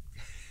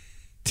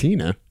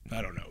 Tina.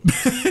 I don't know.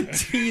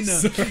 Tina.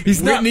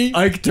 He's Whitney?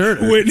 not Ike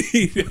Turner.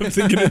 Whitney. I'm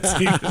thinking of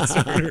Tina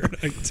Turner. and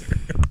Ike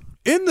Turner.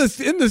 In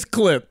this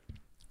clip,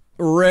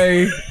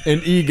 Ray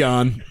and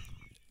Egon,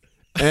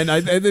 and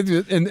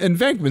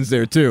Venkman's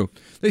there too.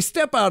 They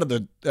step out of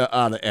Ecto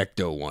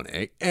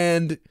 1A,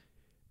 and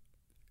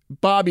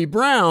Bobby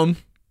Brown,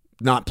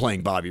 not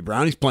playing Bobby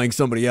Brown, he's playing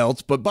somebody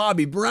else, but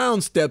Bobby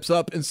Brown steps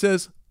up and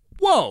says,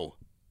 "Whoa,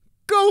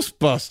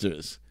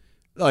 Ghostbusters!"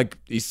 Like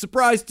he's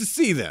surprised to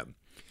see them.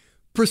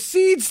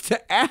 Proceeds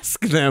to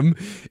ask them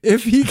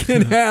if he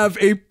can have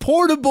a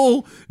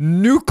portable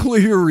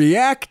nuclear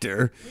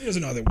reactor He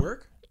doesn't know how they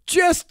work.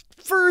 just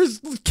for his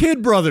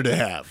kid brother to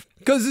have.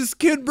 Because his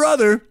kid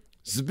brother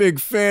is a big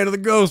fan of the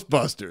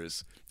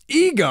Ghostbusters.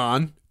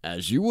 Egon,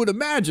 as you would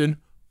imagine,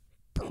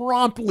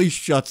 promptly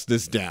shuts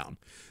this down.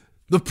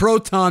 The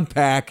proton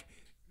pack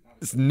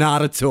is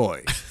not a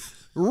toy.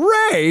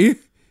 Ray,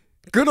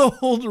 good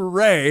old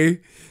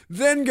Ray,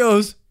 then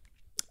goes,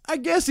 I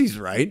guess he's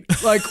right.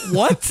 Like,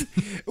 what?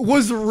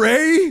 Was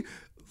Ray,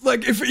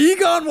 like, if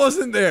Egon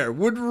wasn't there,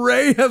 would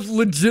Ray have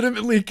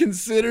legitimately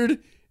considered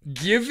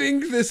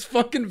giving this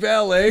fucking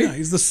valet? Yeah,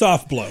 he's the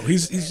soft blow.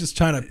 He's just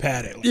trying to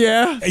pat it.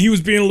 Yeah. He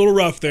was being a little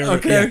rough there. but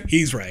Okay. yeah,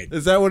 he's right.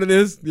 Is that what it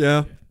is?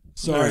 Yeah.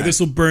 Sorry, All right. this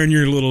will burn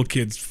your little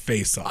kid's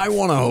face off. I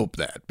want to hope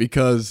that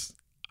because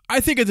I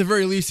think at the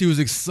very least he was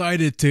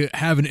excited to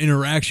have an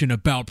interaction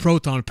about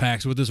proton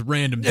packs with this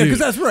random dude. 'cause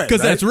that's Ray, Because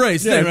right? that's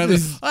Ray's Yeah, thing, right?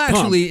 he's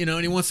Actually,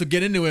 and he wants to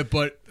get into it,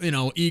 but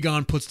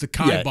Egon puts the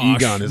yeah, kibosh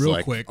Egon is real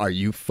like, quick. are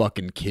you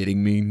fucking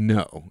kidding me?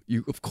 No.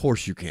 Of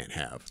course you can't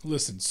have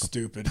Listen,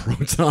 stupid.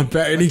 proton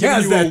pack. And I'm he giving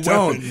has you that a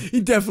tone. weapon. He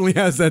definitely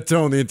has that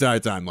tone the entire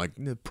time. Like,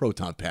 the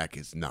proton pack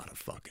is not a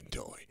fucking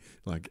toy.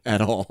 Like,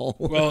 at all.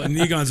 Well, in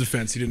Egon's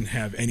offense, he didn't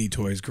have any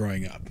toys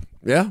growing up.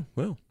 Yeah,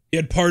 well. He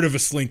had part of a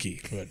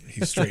Slinky, but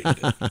he straightened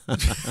it.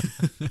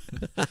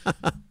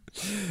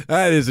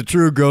 That is a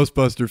true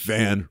Ghostbuster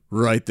fan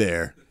right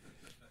there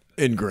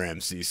in Graham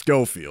C.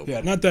 Schofield.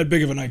 Yeah, not that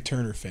big of an Ike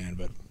Turner fan,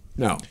 but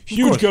No.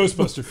 huge Of course.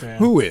 Ghostbuster fan.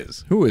 Who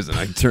is? Who is an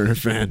Ike Turner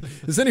fan?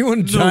 Is anyone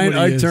a giant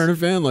Nobody Ike is. Turner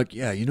fan? Like,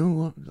 yeah, you know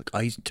what?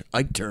 Like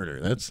Ike Turner.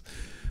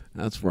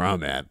 That's where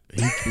I'm at.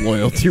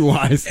 Loyalty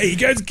wise. Hey, you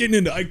guys getting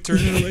into Ike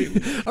Turner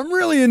lately? I'm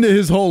really into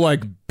his whole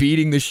like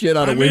beating the shit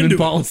out of I'm women into it.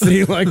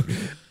 policy. Like,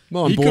 I'm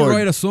on He board. could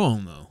write a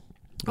song though.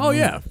 Oh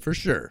yeah, for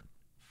sure.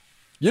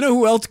 You know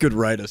who else could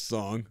write a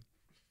song?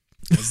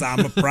 'Cause I'm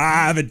a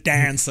private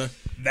dancer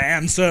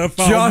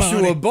for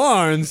Joshua money.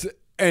 Barnes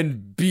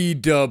and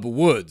B-Dub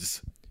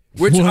Woods,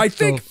 which What I the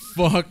think.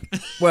 fuck.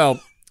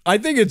 Well, I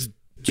think it's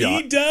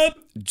B-Dub?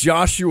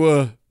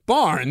 Joshua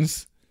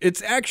Barnes.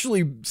 It's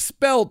actually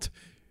spelt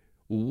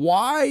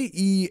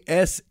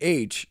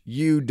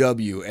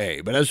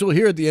Yeshuwa, but as you'll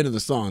hear at the end of the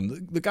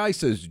song, the guy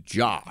says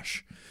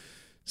Josh.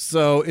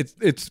 So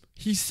it's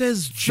He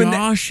says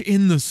Josh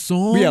in the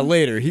song. yeah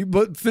later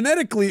but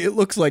phonetically it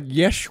looks like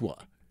Yeshua.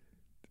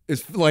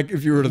 It's like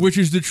if you were to. Which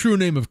is the true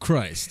name of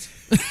Christ.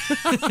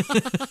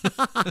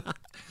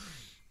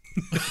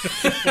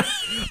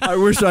 I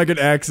wish I could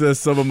access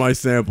some of my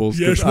samples. 'Cause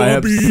Yes, I I'll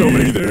have be so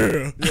many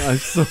there. Yeah, I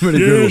have so many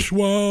good Yes,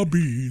 ones. I'll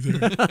be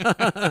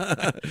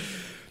there.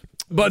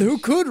 But who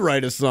could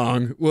write a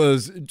song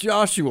was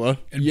Joshua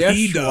And Yeshua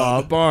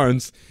P-Dub.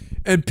 Barnes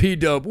and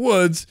P-Dub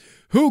Woods,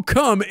 who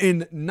come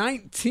in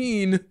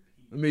 19.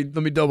 Let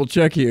me double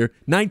check here.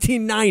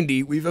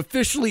 1990. We've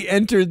officially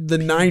entered the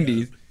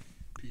 90s.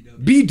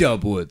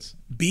 B-Dub Woods.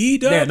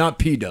 B-Dub? Yeah, not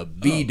P-Dub.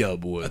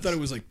 B-Dub Woods. I thought it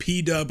was like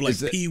P-Dub, like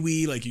Is it-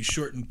 Pee-wee, like you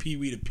shorten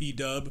Pee-wee to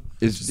P-Dub.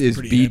 Is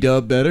pretty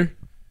B-Dub better?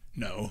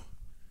 No.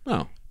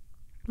 Oh,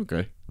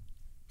 okay.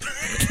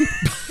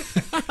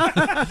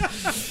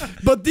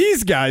 But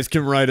these guys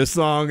can write a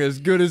song as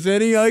good as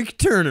any Ike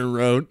Turner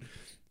wrote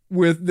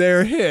with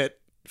their hit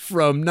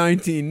from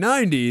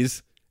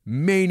 1990s,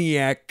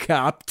 Maniac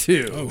Cop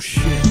 2. Oh,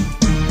 shit.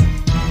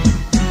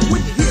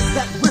 When you hear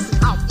that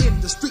whistle out in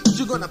the street,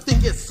 you're gonna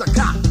think it's a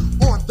cop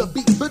on the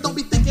beat. But don't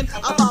be thinking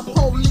about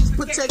police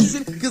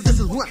protection, cause this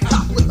is one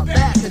cop with a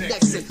bad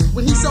connection.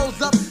 When he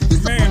shows up,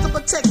 he's supposed to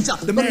protect ya.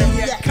 The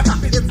maniac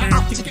cop is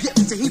out to get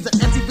you. He's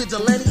an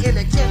anti-vigilante and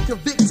they can't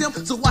convict him.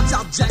 So watch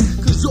out, Jack,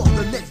 cause you're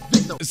the next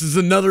victim. This is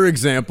another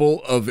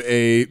example of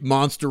a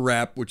monster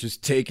rap which is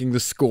taking the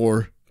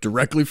score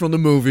directly from the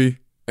movie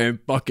and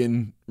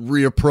fucking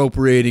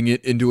reappropriating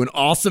it into an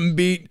awesome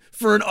beat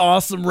for an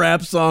awesome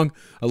rap song.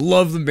 I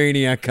love the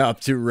Maniac Cop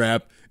 2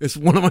 rap. It's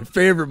one of my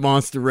favorite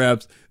monster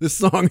raps. This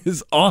song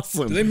is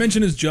awesome. Did they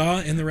mention his jaw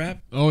in the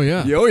rap? Oh,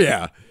 yeah. Oh,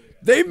 yeah.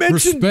 They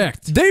mentioned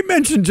Respect. They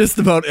mentioned just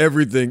about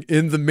everything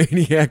in the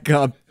Maniac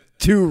Cop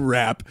 2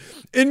 rap,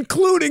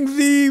 including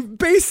the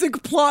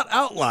basic plot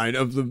outline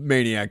of the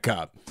Maniac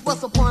Cop.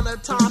 Once upon a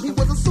time, he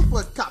was a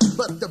super cop,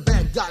 but the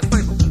bad guys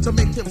framed him to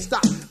make him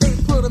stop. They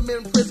put him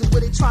in prison where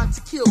they tried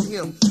to kill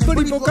him. But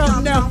he broke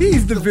out, now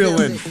he's the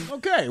villain.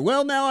 Okay,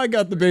 well, now I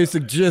got the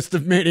basic gist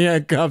of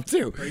Maniac Cop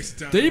 2.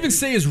 They even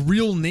say his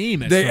real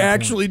name. At They some point.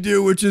 actually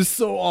do, which is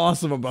so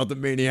awesome about the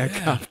Maniac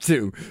Cop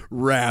 2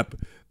 rap.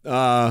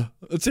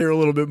 Let's hear a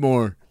little bit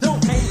more.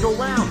 Don't hang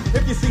around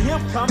if you see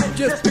him coming.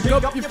 Just pick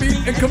up your feet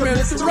and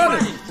commence to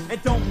running.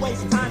 And don't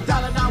waste time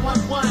dialing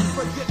 911.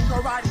 Forget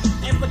karate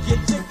and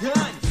forget your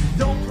gun.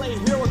 Don't play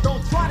hero,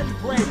 don't try to be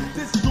brave.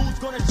 This dude's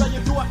gonna turn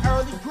you to an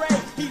early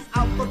grave. He's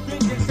out for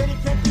vengeance and he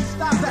can't be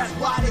stopped. That's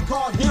why they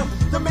call him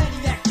the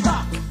Maniac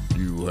Cop.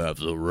 You have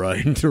the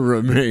right to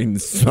remain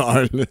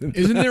silent.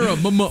 Isn't there a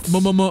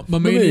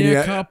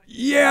Maniac Cop?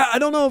 Yeah, I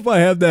don't know if I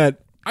have that.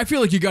 I feel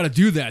like you got to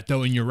do that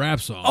though in your rap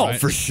song. Oh, right?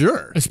 for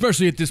sure.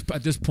 Especially at this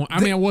point. I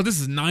mean, well, this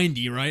is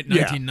 90, right?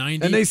 1990.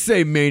 Yeah. And they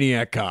say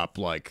Maniac Cop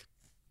like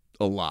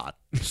a lot.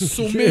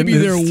 So maybe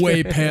they're this-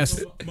 way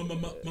past.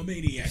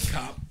 Maniac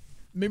Cop.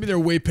 Maybe they're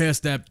way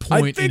past that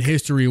point in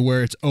history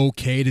where it's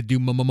okay to do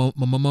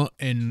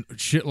and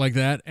shit like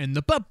that, and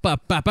the ba ba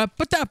ba ba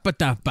ba da ba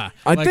da ba.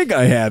 I think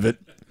I have it.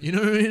 You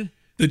know what I mean?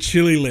 The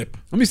chili lip.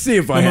 Let me see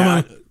if I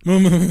have it.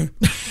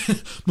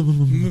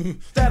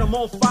 Set him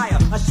on fire,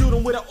 I shoot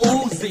him with an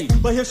Uzi.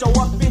 But he'll show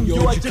up in your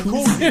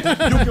jacuzzi. You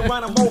can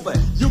run him over,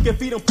 you can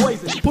feed him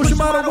poison. Push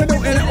him out a window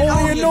and it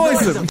only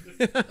annoys him.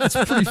 That's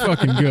pretty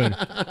fucking good.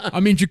 I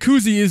mean,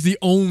 jacuzzi is the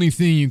only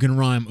thing you can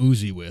rhyme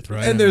Uzi with,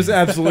 right? And there's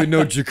absolutely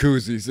no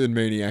jacuzzis in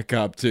Maniac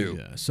Cop 2.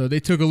 Yeah, so they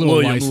took a little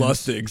William license.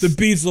 Lustig's. The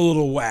beat's a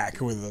little whack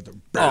with the.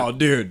 Oh,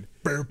 dude.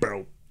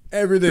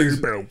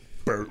 Everything's.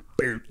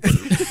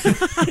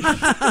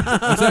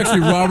 It's actually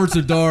Robert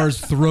Zadar's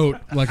throat,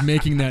 like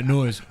making that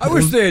noise. I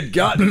wish they had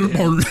gotten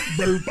him.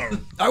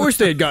 I wish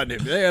they had gotten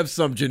him. They have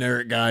some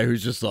generic guy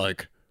who's just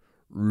like,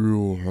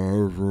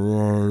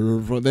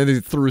 then they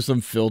threw some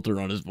filter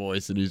on his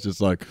voice and he's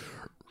just like,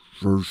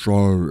 but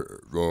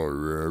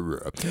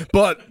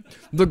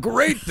the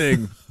great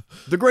thing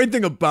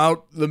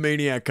about the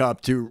Maniac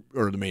Cop 2,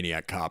 or the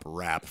Maniac Cop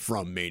rap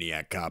from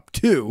Maniac Cop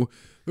 2,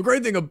 the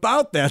great thing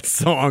about that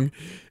song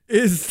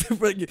is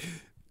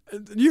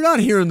you're not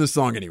hearing the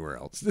song anywhere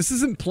else. This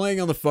isn't playing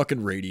on the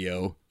fucking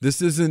radio.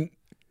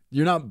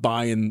 You're not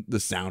buying the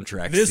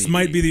soundtrack. This CD.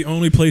 might be the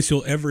only place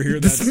you'll ever hear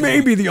that This song. may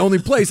be the only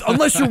place,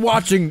 unless you're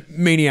watching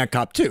Maniac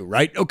Cop 2,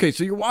 right? Okay,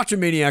 so you're watching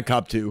Maniac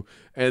Cop 2,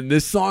 and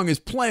this song is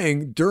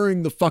playing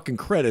during the fucking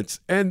credits,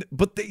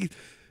 but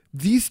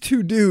these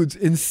two dudes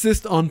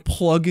insist on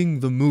plugging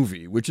the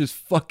movie, which is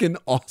fucking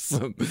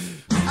awesome.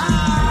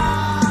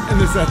 And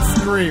there's that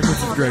scream, which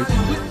is great.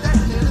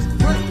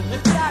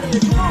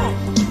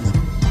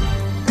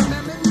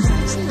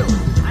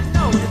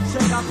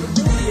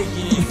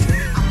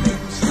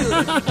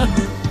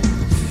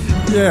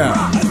 Yeah.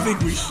 I think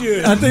we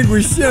should. I think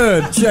we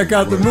should check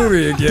out the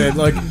movie again.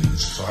 Like,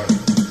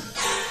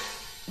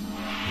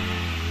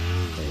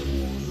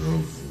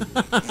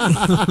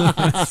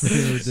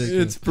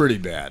 it's pretty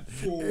bad.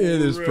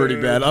 It is pretty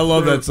bad. I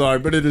love that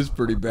song, but it is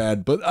pretty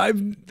bad. But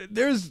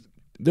there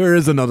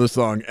is another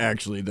song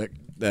actually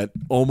that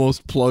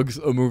almost plugs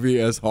a movie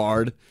as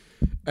hard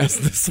as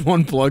this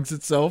one plugs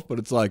itself, but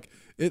it's like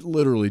it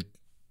literally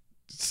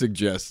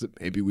suggests that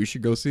maybe we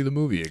should go see the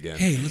movie again.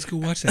 Hey, let's go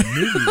watch that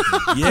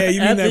movie. Yeah, you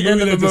mean At that the end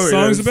movie of that the the movie,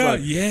 song's it's about?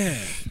 like- Yeah.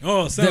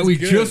 Oh, sounds That we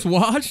good. just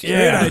watched?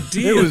 Yeah, Great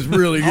idea. it was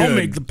really I'll good.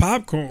 make the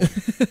popcorn.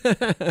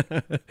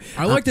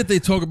 I like that they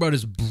talk about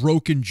his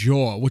broken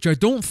jaw, which I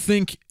don't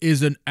think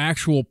is an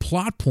actual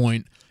plot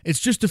point. It's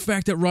just the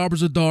fact that Robert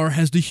Zadar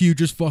has the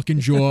hugest fucking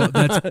jaw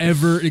that's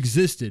ever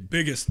existed.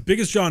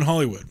 biggest jaw in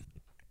Hollywood.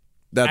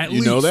 That At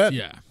you know least, that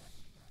Yeah.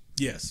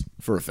 Yes.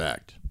 for a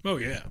fact. Oh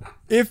yeah.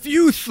 If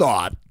you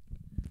thought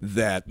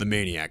that the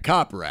Maniac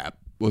Cop rap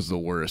was the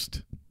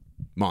worst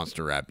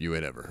monster rap you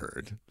had ever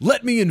heard,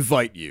 let me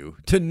invite you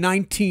to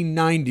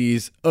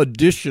 1990's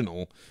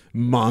additional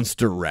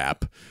monster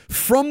rap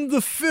from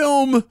the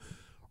film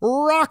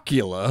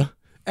Rockula,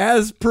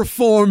 as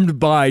performed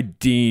by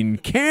Dean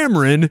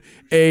Cameron,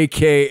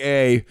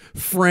 a.k.a.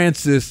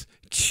 Francis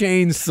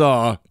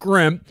Chainsaw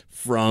Gremp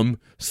from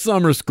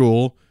Summer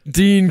School.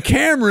 Dean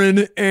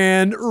Cameron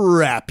and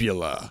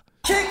Rapula.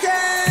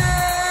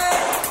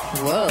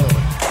 Whoa.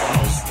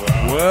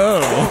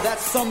 Whoa.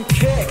 That's some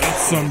kick.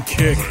 Some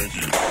kick.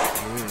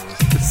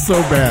 It's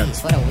so bad.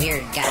 What a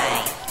weird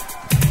guy.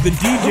 The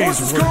There was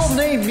DJ's this girl worse.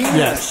 named Mina.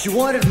 Yes. She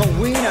wanted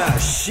Moena.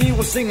 She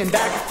was singing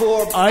back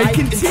for Ike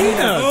and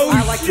Tina. Oh,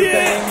 I like her shit.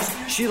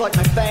 bangs. She liked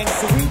my fangs.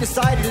 So we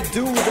decided to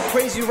do the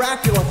crazy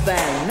Rapula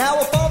thing. Now,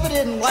 her father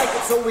didn't like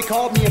it, so he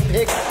called me a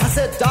pig. I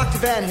said, Dr.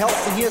 Van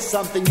Helsing, here's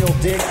something you'll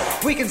dig.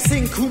 We can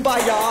sing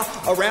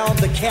Kumbaya around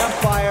the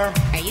campfire.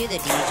 Are you the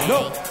DJ?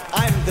 No,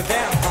 I'm the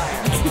vampire.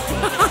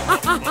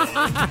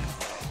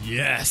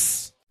 Yes.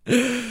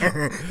 That's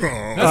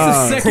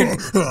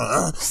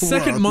the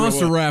second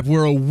monster rap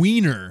where a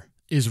wiener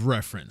is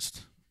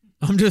referenced.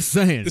 I'm just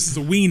saying. This is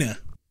a wiener.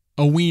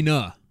 A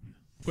wiener.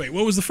 Wait,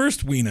 what was the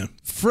first wiener?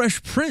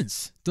 Fresh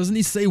Prince. Doesn't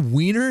he say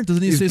wiener?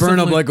 Doesn't he He's say burned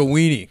something up like a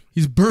weenie.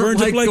 He's burnt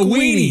Burns like, up like a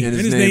weenie. and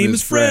his name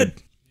is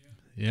Fred.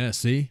 Yeah,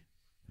 see?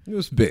 It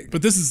was big.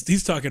 But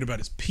he's talking about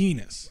his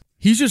penis.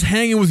 He's just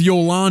hanging with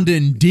Yolanda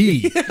and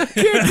D.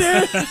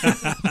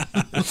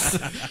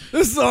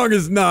 This song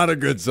is not a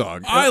good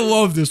song. I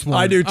love this one.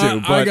 I do too, I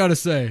but gotta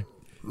say.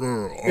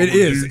 it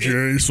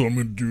is. so I'm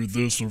gonna do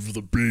this over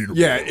the beat.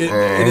 Yeah,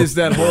 it is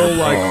that whole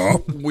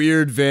like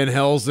weird Van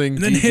Helsing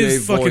And then DJ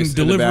his fucking voice in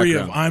the delivery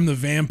of background. "I'm the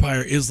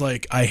vampire" is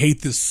like, "I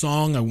hate this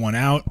song. I want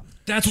out."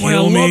 That's why I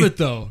Kill love me. it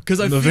though, because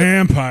I The feel,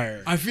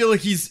 vampire. I feel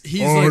like he's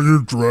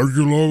like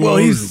Dracula. Well,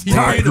 he's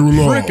tired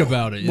of prick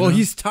about it. You Well, know?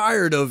 he's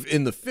tired of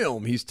in the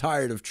film. He's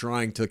tired of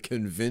trying to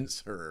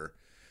convince her.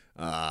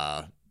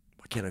 Why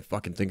can't I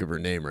fucking think of her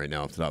name right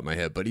now off the top of my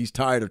head? But he's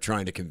tired of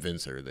trying to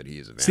convince her that he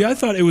is a vampire. See, I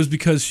thought it was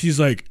because she's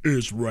like,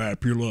 "It's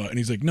Rapula," and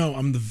he's like, "No,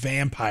 I'm the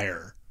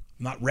vampire,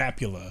 not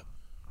Rapula.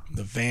 I'm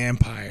the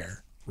vampire."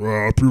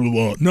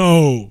 Rapula.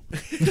 No,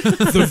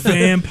 the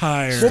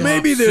vampire. Well,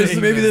 maybe there's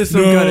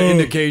some No. kind of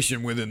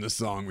indication within the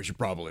song. We should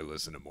probably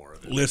listen to more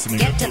of it. Listening.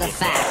 Get to the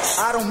facts.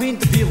 I don't mean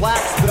to be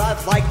lax, but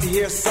I'd like to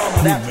hear some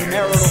of that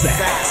premarital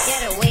sass.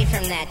 Get away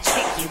from that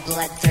chick, you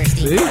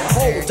bloodthirsty Oh,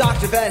 monster.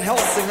 Dr. Van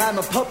Helsing, I'm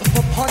a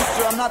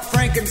punster. I'm not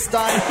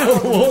Frankenstein or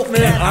the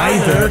Wolfman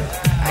either.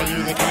 Are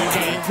you the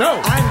DJ?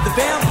 No. I'm the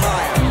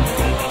vampire.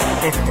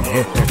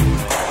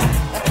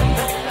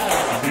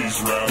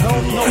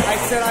 No, I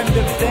said I'm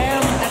the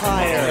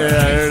vampire. Yeah,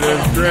 there it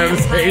is.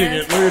 Travis hating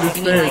it. Look at his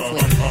You mean like face.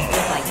 with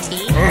like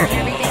teeth and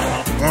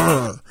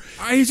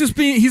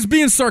everything? he's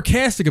being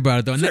sarcastic about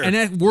it though, and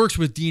that works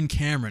with Dean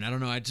Cameron. I don't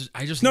know. I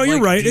just No, like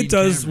you're right. Dean It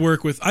does Cameron.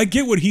 work with. I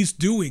get what he's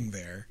doing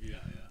there. Yeah.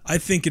 I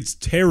think it's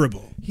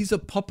terrible. He's a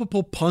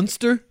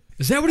punster.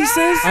 Is that what he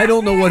says? I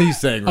don't know what he's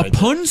saying A right now.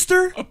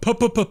 punster? A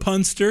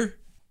punster.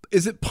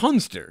 Is it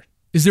punster?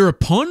 Is there a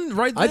pun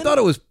right I then? thought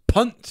it was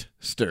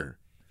puntster.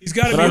 He's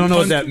got to But be. I a don't know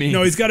what punster. that means.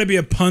 No, he's got to be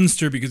a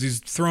punster because he's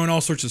throwing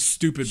all sorts of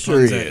stupid Sure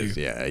puns he at is.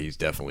 you. Yeah, he's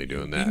definitely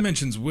doing He that.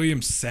 mentions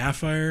William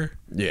Sapphire.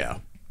 Yeah.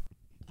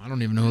 I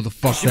don't even know who the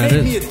fuck She that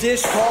made me is. a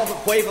dish called the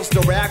Huevos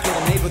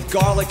Dracula, made with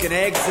garlic and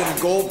eggs and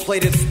a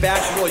gold-plated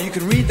spatula. You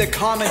can read the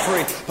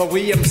commentary by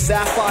William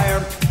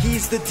Sapphire.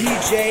 He's the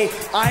DJ.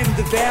 I'm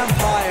the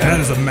vampire. That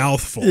is a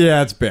mouthful.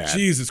 Yeah, it's bad.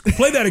 Jesus,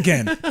 play that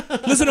again.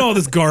 Listen to all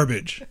this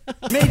garbage.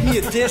 Made me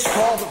a dish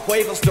called the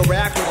Huevos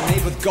Dracula,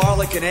 made with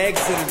garlic and eggs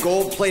and a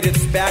gold-plated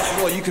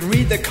spatula. You can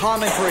read the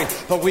commentary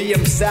by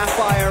William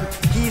Sapphire.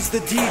 He's the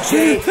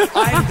DJ.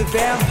 I'm the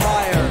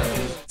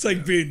vampire. It's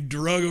like being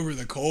drug over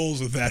the coals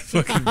with that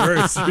fucking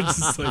verse. You're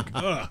just like,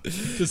 ugh.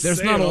 Just There's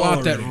say not it a all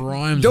lot that already.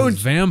 rhymes Don't- with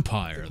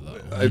vampire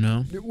though. You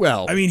know?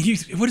 Well, I mean,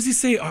 what does he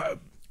say?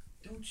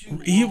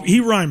 He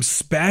rhymes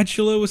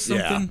spatula with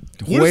something.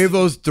 yeah.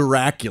 Huevos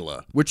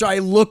Dracula, which I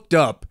looked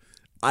up.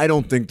 I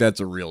don't think that's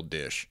a real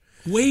dish.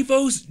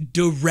 Huevos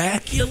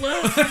Dracula?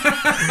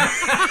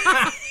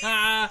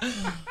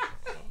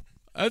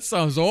 That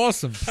sounds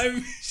awesome.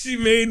 She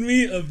made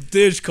me a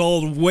dish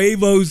called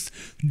Huevos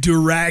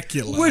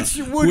Dracula. Which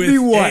would with be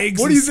what? eggs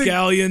What do you and think-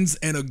 scallions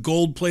and a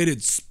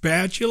gold-plated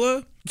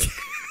spatula?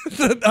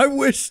 I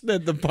wish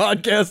that the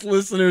podcast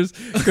listeners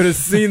could have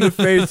seen the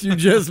face you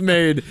just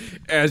made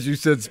as you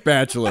said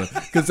spatula,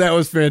 because that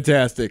was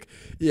fantastic.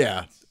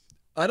 Yeah.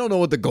 I don't know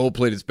what the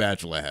gold-plated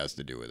spatula has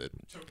to do with it.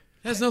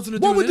 Has nothing to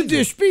do What with would the anything.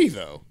 dish be,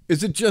 though?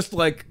 Is it just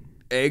like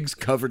eggs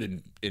covered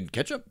in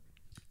ketchup?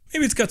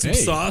 Maybe it's got some Hey.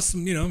 sauce,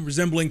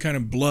 resembling kind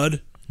of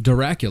blood.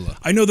 Dracula.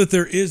 I know that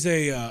there is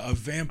a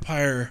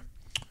vampire.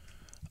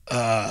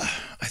 I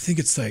think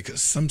it's like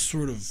some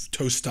sort of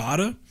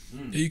tostada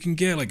that you can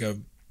get, like a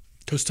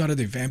tostada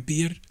de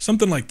vampire,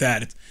 something like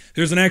that.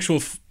 There's an actual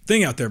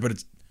thing out there,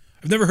 but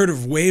I've never heard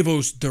of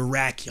huevos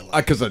Dracula.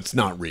 Because it's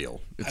not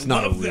real. It's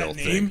not a love real that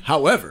thing. name.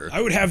 However,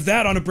 I would have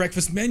that on a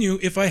breakfast menu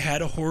if I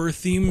had a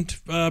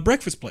horror-themed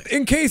breakfast place.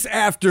 in case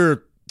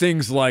after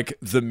things like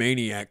the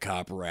Maniac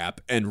Cop rap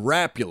and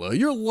Rapula,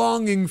 you're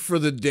longing for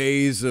the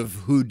days of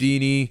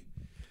Houdini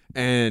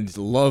and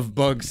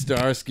Lovebug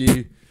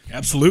Starsky.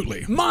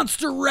 Absolutely.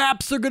 Monster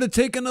raps are going to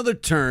take another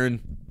turn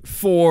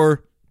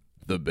for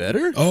the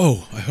better.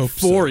 Oh, I hope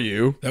for so.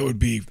 you. That would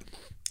be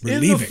In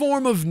relieving. the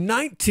form of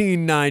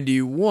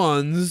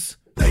 1991's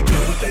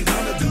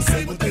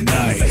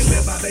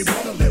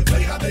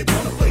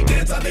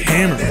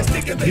Hammer.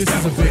 This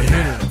is a big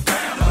hitter.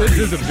 This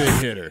is a big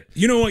hitter.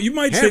 You know what? You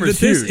might say Hammer's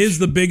that this huge. is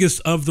the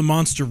biggest of the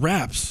monster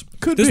raps.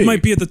 Could this be.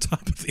 might be at the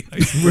top of the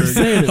iceberg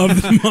saying it.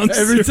 of the monster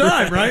Every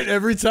time, rap. right?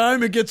 Every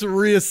time it gets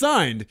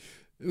reassigned.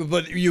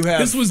 But you have...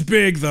 This was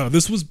big, though.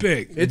 This was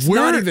big. It's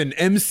not even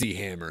MC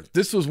Hammer.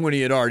 This was when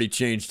he had already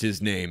changed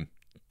his name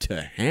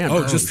to Hammer.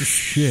 Oh, just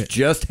shit.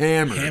 Just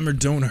Hammer. Hammer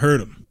don't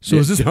hurt him. So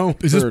Yeah, is don't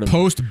this hurt him.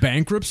 post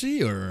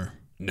bankruptcy or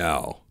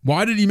No.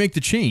 why did he make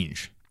the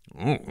change?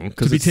 To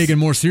Because be taken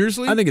more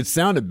seriously? I think it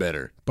sounded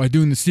better. By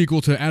doing the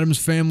sequel to Addams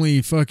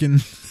Family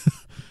fucking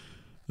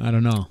I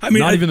don't know. I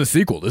mean, Not even the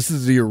sequel. This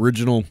is the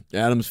original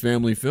Addams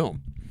Family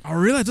film. Oh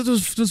really? I thought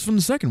this was from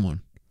the second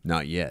one.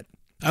 Not yet.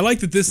 I like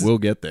that this We'll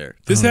get there.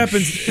 this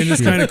happens, and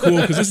it's kind of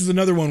cool because this is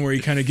another one where he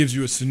kind of gives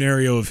you a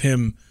scenario of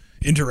him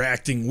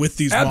interacting with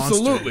these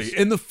Absolutely. monsters.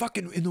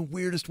 In the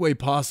weirdest way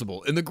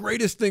possible. And the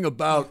greatest thing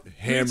about It's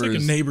Hammer's like a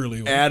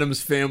neighborly way.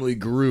 Addams Family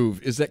groove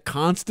is that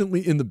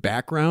constantly in the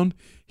background,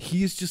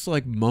 he's just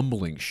like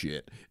mumbling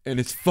shit. And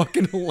it's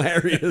fucking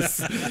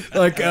hilarious.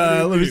 Like,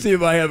 let me see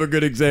if I have a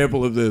good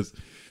example of this.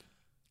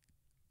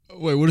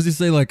 Wait, what does he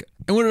say? Like,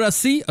 and what did I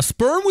see? A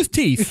sperm with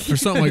teeth or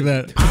something like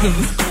that.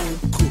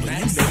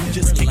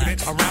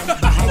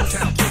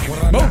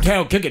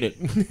 Motown kicking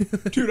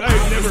it. Dude, I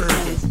had never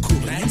heard this.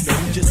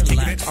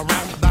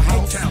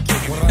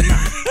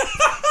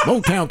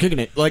 Motown kicking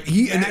it. Like and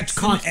it's Maxin'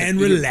 constant. and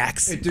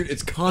relaxing. Dude,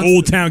 it's constant.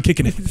 Old Town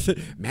kicking it.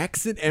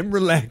 Maxing and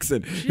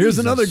relaxing. Here's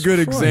another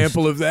good Christ.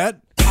 example of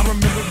that. I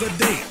remember the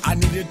day I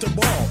needed to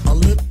borrow a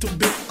little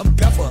bit of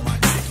pepper.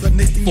 The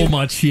next thing For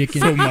my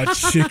chicken. So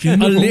much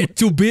chicken. A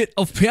little bit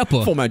of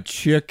pepper. For my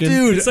chicken.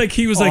 Dude, it's like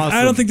he was like, I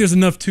Awesome. don't think there's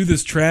enough to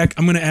this track.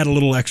 I'm going to add a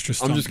little extra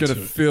stuff. I'm just going to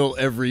fill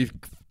every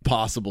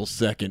possible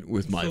second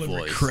with my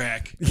voice.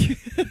 crack.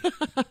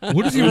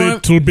 What does he A rhyme?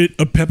 little bit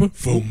of pepper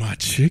for my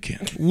chicken.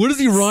 What does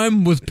he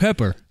rhyme with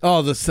pepper?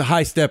 Oh, the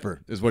high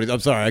stepper is what I'm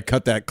sorry, I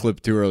cut that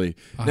clip too early.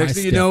 A Next high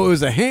thing you know, stepper. it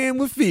was a hand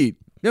with feet.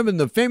 Remember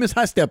the famous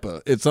high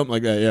stepper? It's something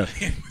like that, yeah.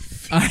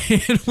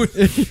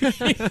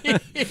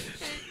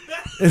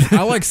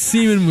 I like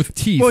semen with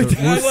teeth. Well, Or-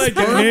 I like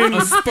a hand a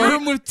with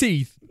sperm with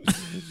teeth.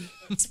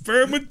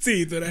 sperm with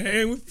teeth and a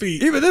hand with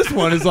feet. Even this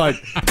one is like,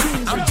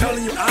 I'm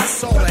telling you, I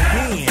saw the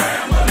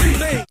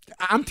hand.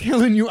 I'm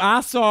telling you,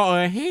 I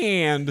saw a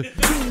hand.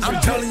 I'm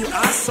telling you,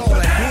 I saw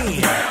the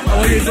hand.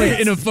 Oh, he's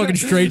like in a fucking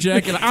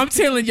straitjacket. I'm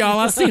telling y'all,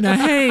 I seen a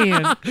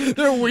hand.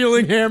 They're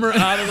wheeling Hammer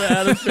out of the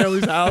Addams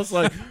family's house.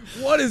 Like,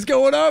 what is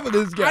going on with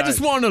this guy? I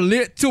just want a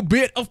little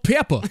bit of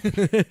pepper.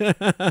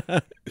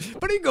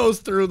 But he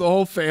goes through the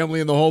whole family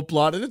and the whole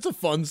plot, and it's a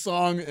fun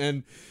song,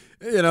 and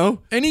you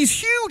know, And he's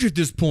huge at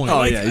this point.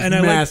 Oh, yeah, he's and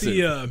I massive. like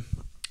the.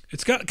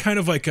 It's got kind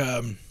of like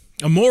a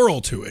moral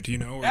to it, you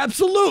know.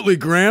 absolutely,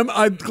 Graham.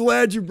 I'm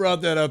glad you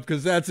brought that up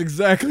because that's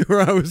exactly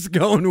where I was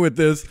going with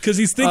this. Because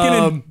he's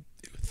thinking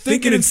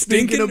and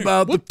thinking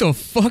about What the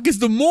fuck is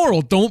the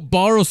moral? Don't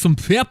borrow some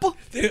pepper?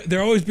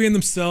 they're always being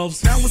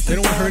themselves. Now it's They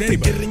the don't time hurt to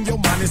anybody. get in your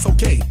mind. It's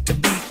okay to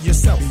be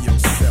yourself.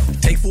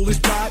 Take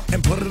foolish pride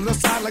and put it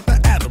aside like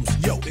the Adams.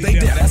 Yo, they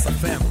did. That's a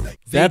family.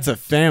 that's a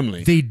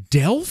family. They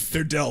delf?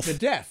 They're Delph. They're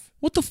deaf.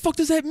 What the fuck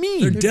does that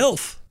mean? They're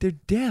Delph. They're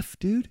deaf,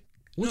 dude.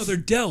 No, they're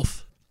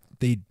Delph.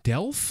 They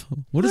delf?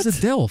 What is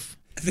a delf?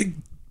 I think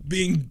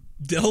being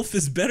Delph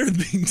is better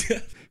than being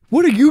deaf.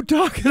 What are you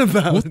talking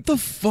about? What the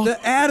fuck?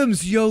 The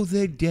Adams, yo,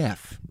 they're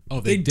deaf.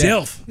 Oh, They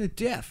Delph. They're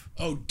deaf.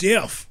 Oh,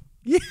 Delph.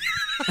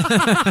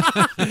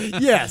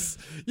 Yes,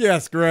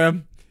 yes,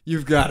 Graham,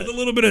 you've got With it. a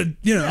little bit of,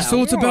 you know.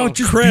 So it's about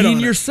just cred being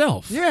on it.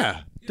 yourself.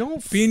 Yeah,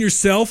 don't Being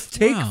yourself.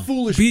 take Wow.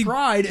 foolish Be-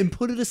 pride and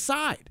put it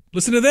aside.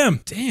 Listen to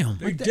them. Damn.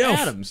 They're The Delph.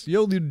 Adams,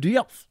 yo, they're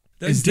deaf.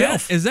 That's Is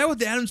Delph. that what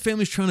the Addams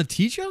Family's trying to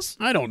teach us?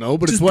 I don't know,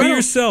 but Just it's what be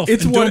yourself.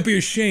 It's and what don't be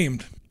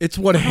ashamed. it's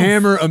what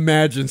Hammer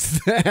imagines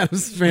the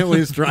Adams family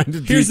is trying to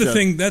do. Here's the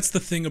thing. That's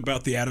the thing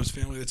about the Addams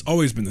Family. That's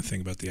always been the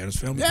thing about the Addams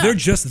Family. Yeah. They're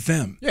just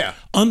them. Yeah.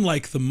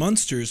 Unlike the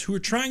Munsters, who are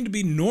trying to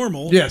be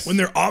normal Yes. when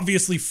they're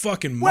obviously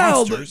fucking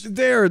Well, monsters.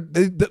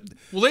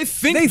 Well, they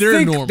think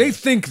they're normal. They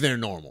think they're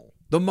normal.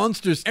 The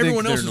Munsters think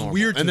Everyone they're else is normal.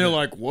 weird to and they're them.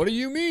 like, "What do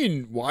you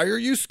mean? Why are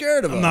you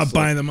scared of us?" I'm not Like,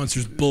 buying the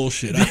Munsters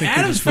bullshit. I The think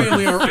Addams they're just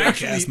family are fucking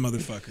actually fake-ass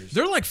motherfuckers.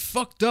 They're like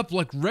fucked up,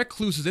 like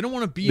recluses. They don't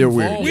want to be They're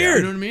involved. weird.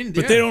 You know what I mean?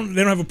 But Yeah. they don't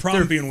have a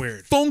problem being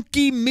weird.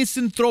 Funky,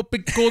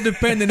 misanthropic,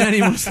 codependent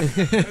animals.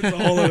 That's a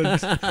whole other,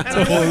 that's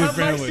a whole other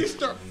family.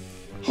 sister,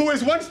 who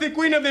is once the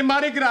queen of the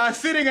Mardi Gras,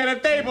 sitting at a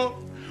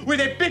table with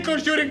a pickle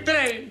shooting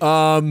tray.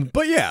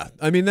 But yeah,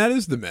 I mean that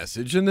is the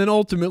message, and then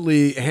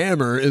ultimately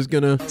Hammer is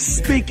gonna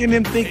Speaking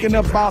and thinking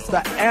about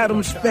the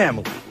Addams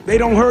family. They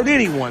don't hurt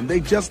anyone. They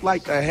just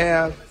like to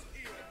have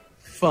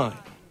fun.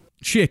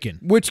 Chicken.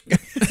 Which,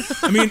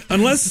 I mean,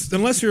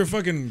 unless you're a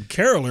fucking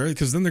caroler,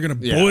 because then they're gonna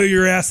Yeah. boil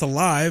your ass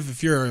alive.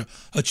 If you're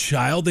a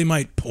child, they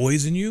might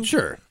poison you.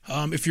 Sure.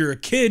 If you're a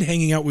kid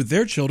hanging out with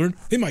their children,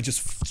 they might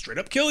just straight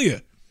up kill you.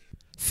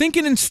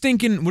 Thinking and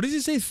stinking. What did he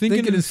say?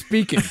 thinking and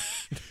speaking.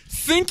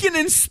 Thinking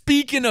and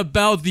speaking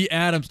about the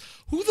Addams.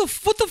 What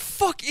the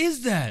fuck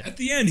is that? At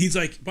the end, he's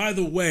like, by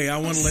the way, I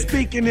want to let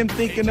Speaking and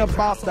thinking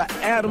about the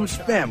Addams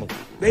family.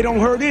 They don't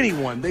hurt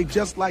anyone. They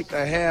just like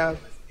to have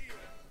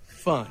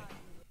fun.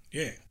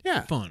 Yeah.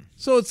 Yeah, fun.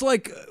 So it's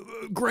like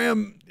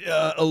Graham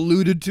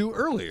alluded to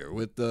earlier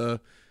with the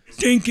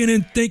stinking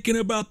and thinking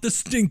about the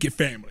Stinky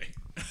family.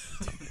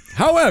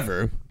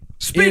 However,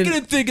 Speaking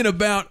and thinking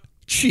about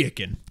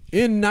chicken.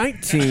 in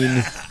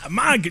 19,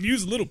 Mine could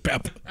use a little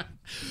pepper.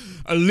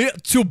 A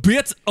little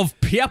bit of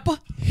pepper.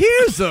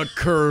 here's a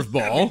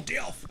curveball.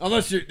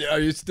 Unless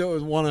you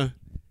still want to.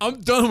 I'm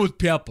done with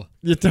pepper.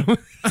 You don't.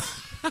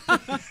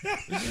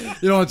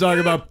 You don't want to talk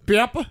about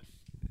pepper.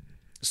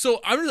 So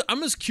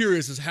I'm just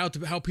curious as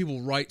how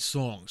people write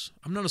songs.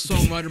 I'm not a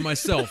songwriter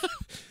myself.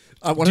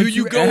 Why don't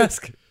you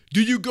ask?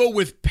 Do you go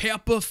with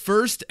pepper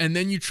first and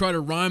then you try to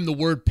rhyme the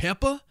word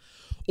pepper,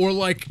 or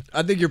like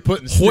I think you're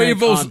putting stank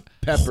huevos on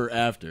pepper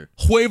after.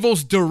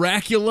 huevos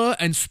Dracula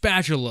and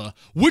spatula?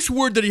 Which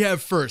word did he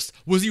have first?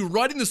 Was he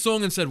writing the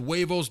song and said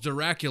huevos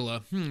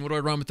Dracula? What do I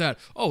rhyme with that?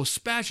 Oh,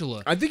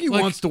 spatula. I think he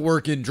Like- wants to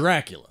work in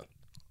Dracula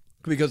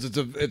because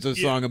it's a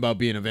song about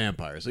being a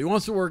vampire. So he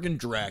wants to work in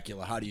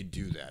Dracula. How do you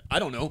do that? I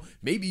don't know.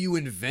 Maybe you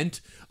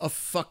invent a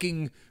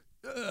fucking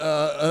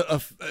a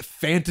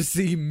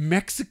fantasy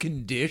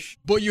Mexican dish.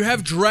 But you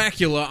have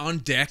Dracula on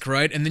deck,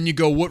 right? And then you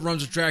go, what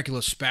rhymes with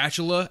Dracula?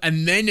 Spatula.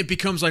 And then it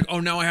becomes like, oh,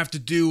 now I have to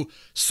do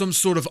some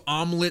sort of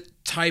omelet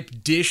type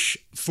dish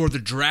for the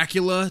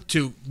Dracula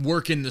to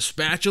work in the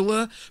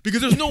spatula.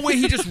 Because there's no way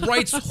he just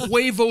writes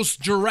huevos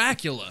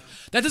Dracula.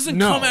 That doesn't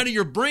No. come out of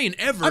your brain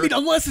ever. I mean,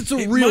 unless it's a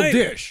It real might.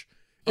 dish.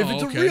 If Oh,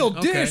 it's okay. a real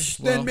Okay. dish,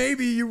 Well. then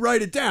maybe you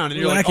write it down and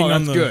You're you're like, lacking oh,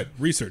 on that's the good.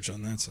 research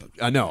on that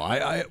subject. I know.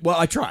 Well,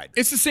 I tried.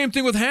 It's the same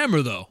thing with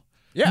Hammer, though.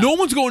 Yeah. No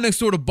one's going next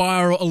door to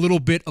borrow a little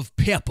bit of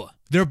pepper.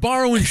 They're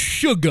borrowing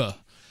sugar.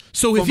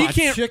 So if For he my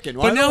can't, chicken.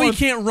 Well, but I now don't he want-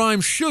 can't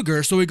rhyme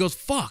sugar, so he goes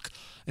fuck,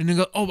 and then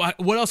go,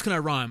 what else can I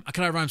rhyme?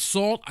 Can I rhyme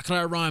salt? Can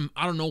I rhyme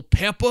I don't know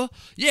pepper?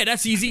 Yeah,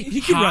 that's easy. He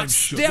can Hot rhyme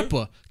sugar.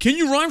 stepper. Can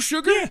you rhyme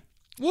sugar? Yeah.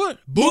 What?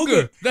 Booger.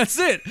 Booger. That's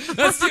it.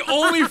 That's the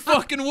only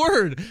fucking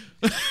word.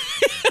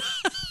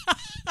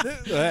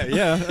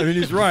 Yeah, I mean,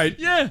 he's right.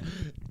 Yeah,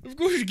 of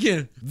course you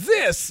can.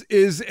 This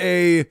is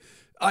I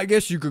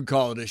guess you could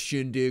call it a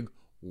Shindig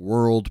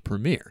world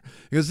premiere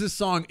because this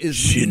song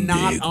is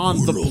not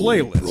on the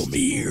playlist.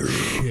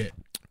 Shit.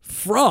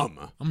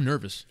 I'm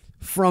nervous.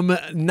 From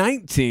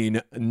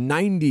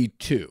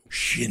 1992.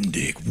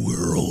 Shindig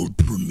world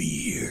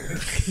premiere.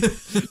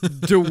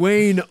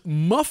 Dwayne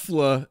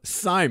Muffler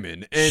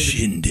Simon and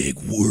Shindig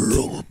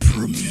world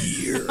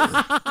premiere.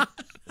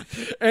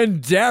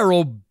 and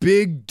Daryl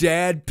Big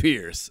Dad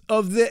Pierce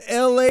of the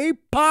LA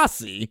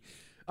Posse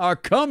are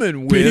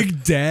coming with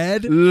Big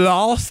Dad?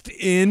 Lost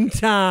in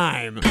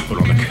Time. But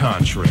on the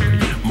contrary,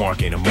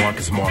 Mark ain't a Mark,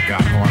 cause Mark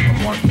got heart,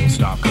 but Mark won't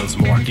stop, cause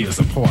Mark is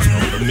a part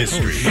of the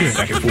mystery.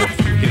 Back and forth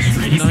through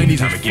history, he's seen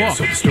time again,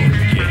 so the story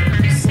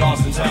begins.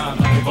 Lost in time,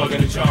 like a bug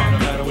in a jar, no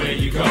matter where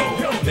you go,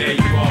 there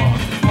you are.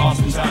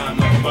 Lost in time,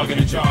 like a bug in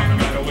a jar, no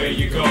matter where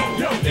you go,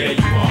 there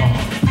you are.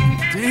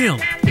 Damn.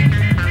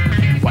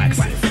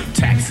 Waxworth,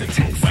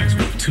 Taxworth,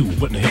 Waxworth 2.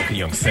 What in the hell can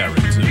young Sarah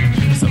do?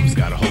 Something's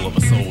got a hold of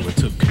a soul and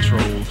took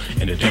control,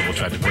 and the devil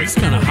tried to break. It's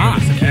kind of hot.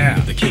 Yeah.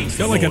 The king's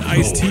Got like an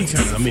iced tea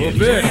kind of man,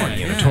 bit.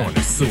 in a torn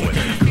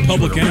suing.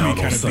 Public Enemy on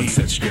kind of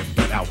Sunset Strip,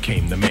 but out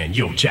came the man,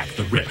 yo, Jack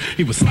the Rip.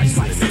 He was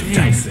slicing and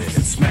dicing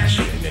and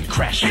smashing and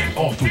crashing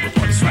all through the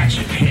party,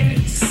 slashing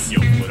heads. Yo,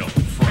 what up,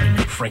 Frank?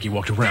 Frankie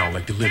walked around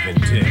like the living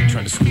dead,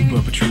 trying to scoop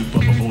up a troop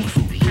up a bowl of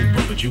fruit loop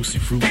up a juicy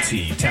fruit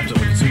tea. Tapped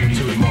over the tube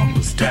till the mark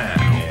was down.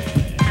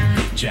 Yeah.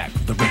 Jack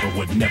the Ripper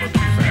would never be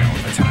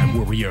found. A time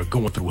warrior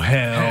going through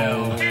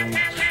hell.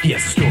 He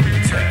has a story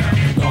to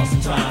tell. Lost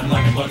in time,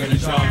 like a bug in a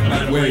jar, no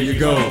matter Where you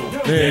go,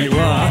 there you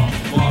are.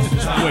 Lost in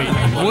time.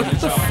 Wait, what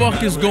the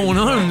fuck is going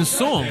on in this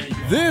song?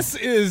 This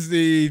is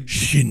the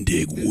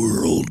Shindig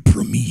world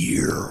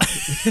premiere.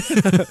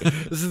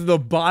 This is the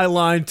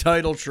byline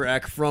title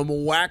track from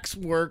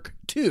Waxwork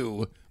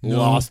 2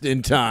 Lost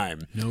in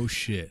Time. No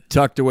shit.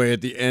 Tucked away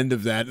at the end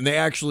of that, and they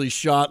actually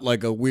shot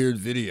like a weird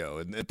video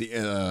at the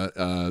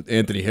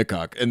Anthony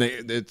Hickok, and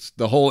it's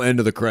the whole end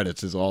of the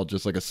credits is all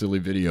just like a silly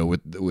video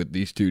with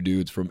these two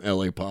dudes from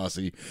LA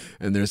Posse,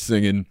 and they're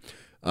singing,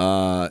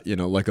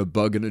 like a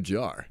bug in a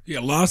jar. Yeah,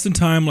 Lost in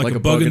Time, like a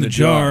bug in the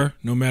jar.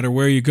 No matter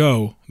where you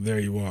go, there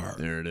you are.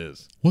 There it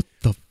is. What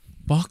the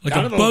fuck? Like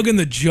a bug in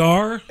the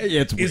jar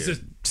it's is weird.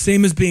 the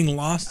same as being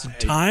lost in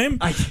time.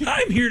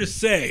 I'm here to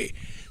say,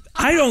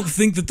 I don't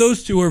think that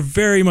those two are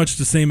very much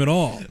the same at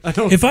all.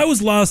 If I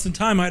was lost in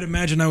time, I'd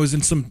imagine I was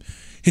in some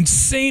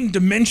insane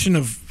dimension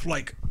of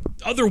like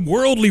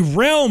otherworldly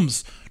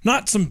realms,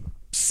 not some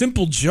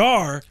simple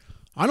jar.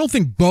 I don't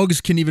think bugs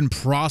can even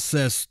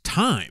process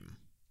time.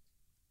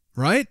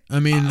 Right? I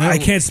mean, I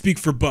can't speak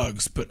for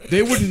bugs, but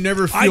they would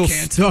never feel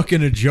stuck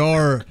in a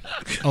jar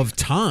of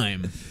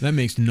time. That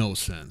makes no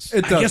sense.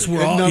 I guess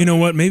we're all, you know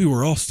what? Maybe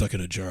we're all stuck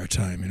in a jar of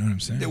time. You know what I'm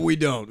saying? We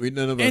don't.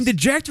 None of us. And did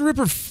Jack the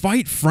Ripper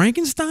fight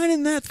Frankenstein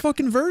in that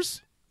fucking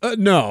verse?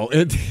 No.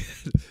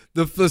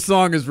 The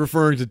song is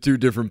referring to two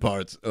different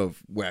parts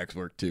of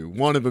Waxwork 2.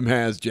 One of them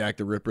has Jack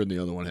the Ripper, and the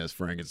other one has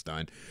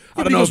Frankenstein.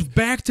 I don't know. It goes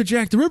back to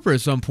Jack the Ripper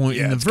at some point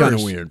in the verse. It's kind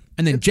of weird.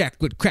 And then Jack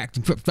would crack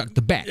and fuck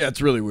the back. Yeah,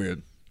 it's really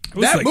weird.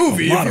 That That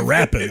movie, a lot of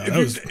rapping.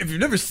 if you've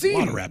never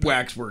seen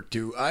Waxwork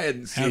 2, I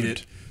hadn't seen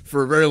it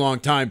for a very long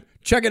time.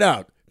 Check it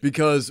out,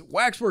 because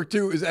Waxwork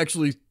 2 is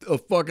actually a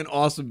fucking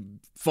awesome,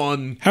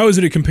 fun. How is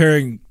it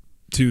comparing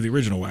to the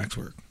original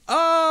Waxwork?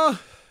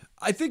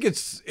 I think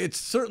it's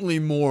certainly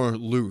more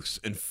loose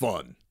and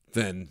fun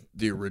than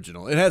the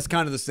original. It has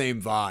kind of the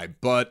same vibe,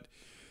 but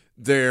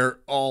they're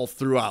all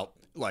throughout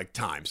like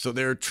time. So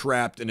they're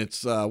trapped, and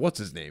it's what's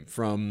his name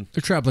from?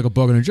 They're trapped like a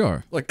bug in a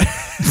jar. Like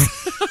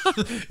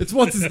it's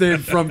what's his name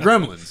from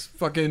Gremlins?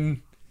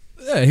 Fucking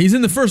yeah, he's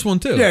in the first one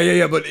too.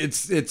 Yeah. But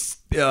it's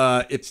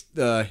why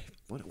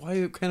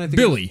can't I think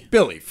Billy.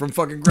 Billy from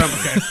fucking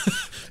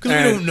Gremlins.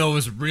 Because we don't know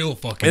his real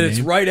fucking and name. it's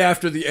right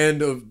after the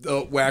end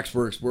of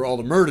Waxworks, where all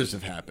the murders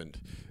have happened.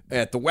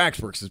 At the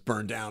Waxworks is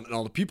burned down, and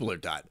all the people have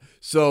died.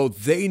 So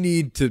they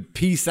need to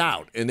peace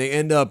out, and they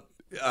end up.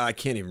 I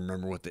can't even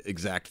remember what the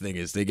exact thing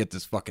is. They get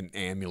this fucking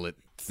amulet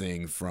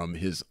thing from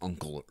his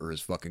uncle or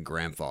his fucking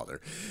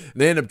grandfather.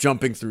 They end up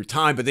jumping through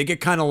time, but they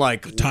get kind of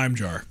like a time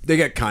jar. They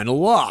get kind of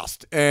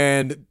lost,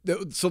 and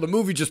so the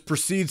movie just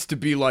proceeds to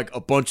be like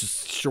a bunch of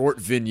short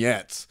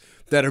vignettes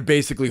that are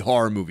basically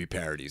horror movie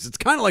parodies. It's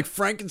kind of like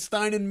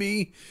Frankenstein and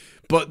Me,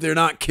 but they're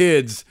not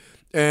kids.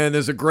 And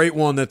there's a great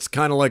one that's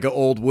kind of like an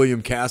old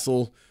William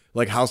Castle,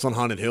 like House on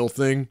Haunted Hill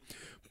thing,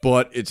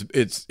 but it's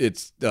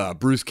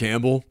Bruce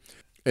Campbell.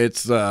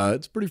 It's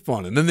pretty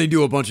fun. And then they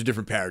do a bunch of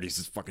different parodies.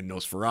 It's fucking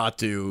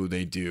Nosferatu.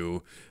 They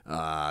do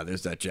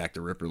there's that Jack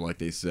the Ripper, like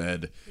they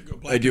said.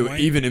 They do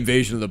even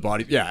Invasion of the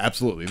Body. Yeah,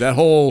 absolutely. That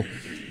whole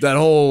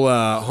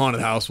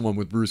haunted house one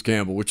with Bruce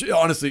Campbell, which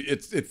honestly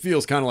it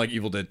feels kind of like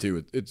Evil Dead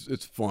 2.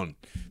 It's fun.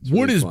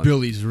 What is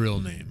Billy's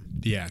real name?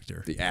 The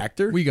actor. The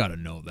actor? We got to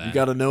know that. You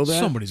got to know that?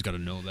 Somebody's got to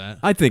know that.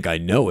 I think I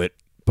know it,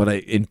 but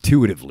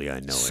intuitively I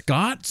know it.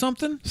 Scott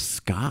something?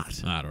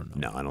 Scott? I don't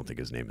know. No, I don't think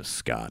his name is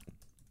Scott.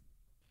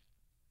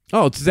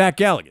 Oh, it's Zach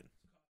Galligan.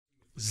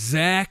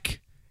 Zach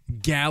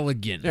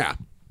Galligan. Yeah.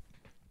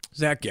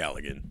 Zach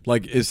Galligan.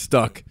 Like, is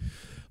stuck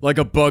like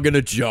a bug in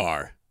a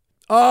jar.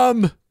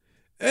 And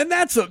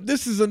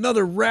this is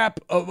another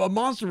a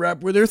monster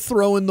rap where they're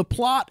throwing the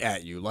plot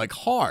at you, like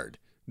hard.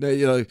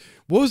 What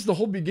was the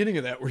whole beginning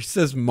of that where he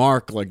says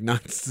Mark, like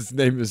not his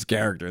name, his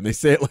character, and they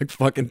say it like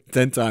fucking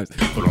 10 times.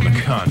 But on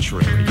the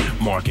contrary,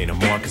 Mark ain't a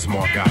Mark, cause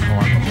Mark got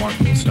hard, but Mark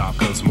won't stop,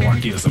 cause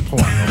Mark is a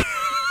part.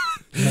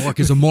 Mark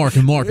is a Mark,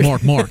 and Mark.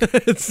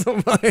 It's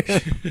somebody.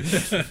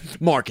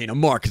 Mark ain't a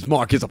Mark, cause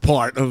Mark is a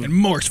part of. And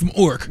Mark's from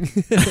Orc.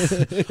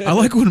 I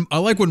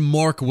like when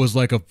Mark was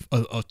like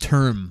a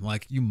term,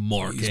 like you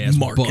Mark ass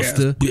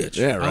buster. Bitch.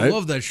 Yeah, right. I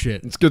love that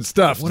shit. It's good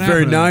stuff. What It's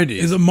very happened? 90s.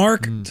 Is a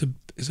mark?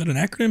 Is that an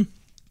acronym?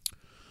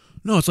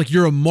 No, it's like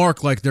you're a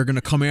mark, like they're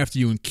gonna come after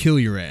you and kill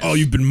your ass. Oh,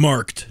 you've been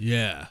marked.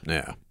 Yeah.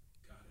 Yeah.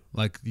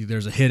 Like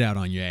there's a hit out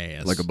on your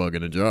ass. Like a bug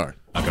in a jar.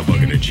 Like a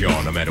bug in a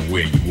jar, no matter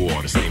where you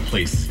are, the same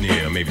place is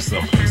near, maybe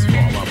someplace far.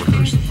 I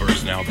rehearse the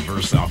verse, now the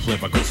verse I'll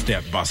flip. I go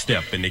step by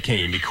step, and they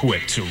came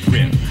equipped to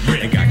rip.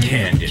 And got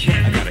candid.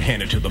 I gotta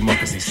hand it to the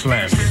monk as he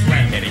slammed it.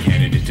 And he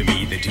handed it to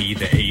me, the T,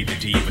 the A, the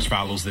D, which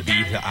follows the B,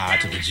 the I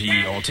to the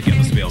G, all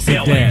together spells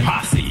L.A.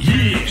 Posse.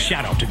 Yeah.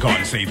 Shout out to God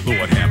and say,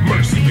 Lord have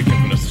mercy, for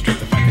giving us the strength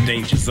to fight the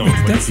danger zone.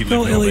 But if you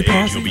live in the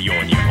edge, you'll be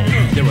on your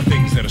own. There are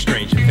things that are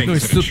strange and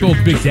things that are true.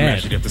 Big Dad.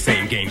 Imagine if the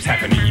same games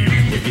happen to you.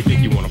 If you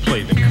think you want to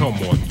play, then come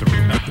on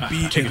through.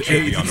 Take a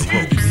trip on the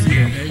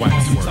ropes.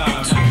 Waxwork.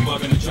 Like a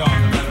bug in a jar,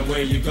 no matter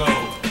where you go,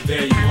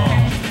 there you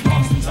are.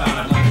 Lost in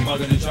time, like a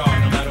bug in a jar,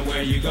 no matter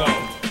where you go,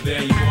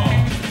 there you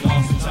are.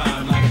 Lost in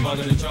time, like a bug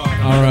in a jar,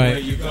 no matter where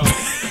you go,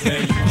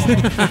 there you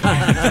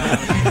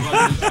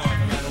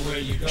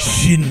are.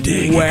 Shit.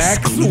 Shindig.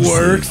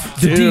 Waxworks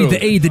The D, 2.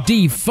 the A, the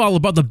D,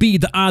 followed by the B,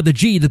 the I, the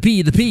G, the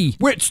P, the P.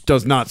 Which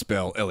does not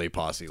spell LA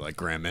Posse like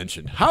Graham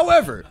mentioned.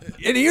 However,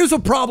 and here's a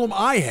problem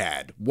I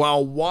had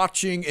while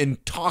watching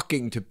and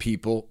talking to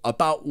people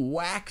about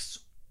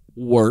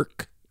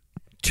Waxwork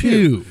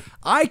 2.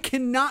 I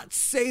cannot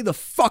say the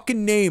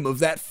fucking name of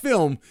that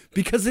film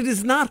because it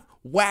is not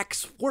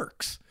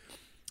Waxworks.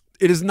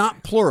 It is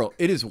not plural.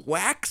 It is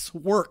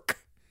Waxwork.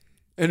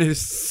 And it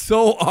is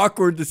so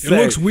awkward to say. It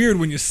looks weird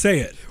when you say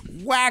it.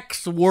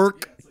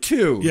 Waxwork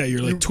 2. Yeah,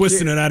 you're like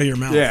twisting it out of your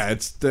mouth. Yeah,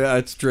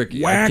 it's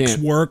tricky.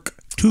 Waxwork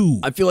 2.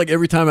 I feel like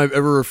every time I've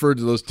ever referred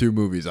to those two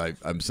movies,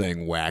 I'm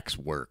saying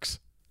Waxworks.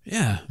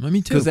 Yeah,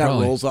 me too. Because that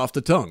probably. rolls off the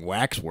tongue.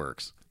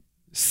 Waxworks.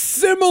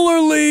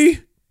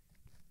 Similarly,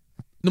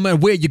 no matter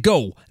where you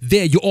go,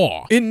 there you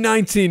are. In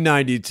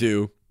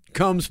 1992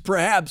 comes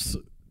perhaps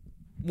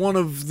one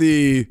of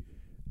the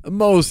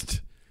most...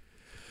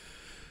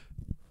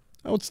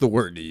 What's the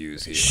word to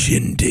use here?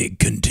 Shindig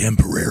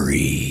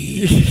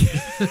contemporary.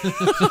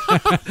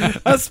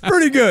 That's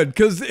pretty good,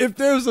 because if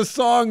there's a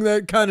song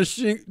that kind of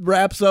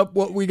wraps up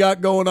what we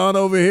got going on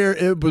over here,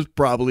 it would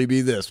probably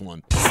be this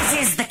one. This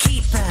is the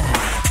keeper,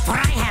 for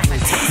I have a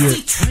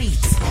tasty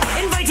treat,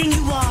 inviting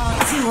you all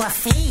to a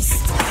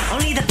feast.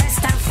 Only the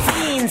best of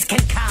fiends can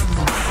come.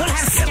 We'll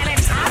have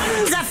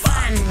skeletons of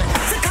fun.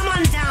 So come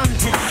on down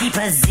to the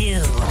Keeper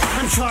Zoo.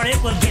 I'm sure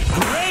it will get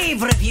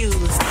rave reviews.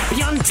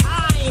 Be on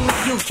time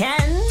if you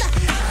can.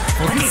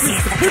 This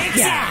is the Big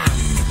Jam.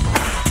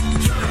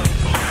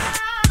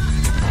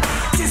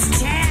 Just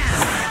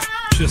jam.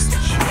 Just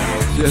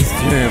jam. Just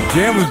jam.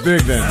 Jam was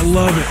big then. I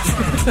love it.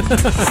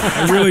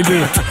 I really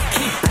do.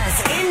 Keepers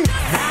in the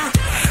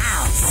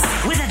house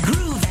with a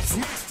groove that's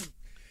nasty.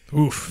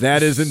 Oof.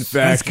 That is, in fact,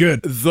 That's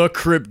good. the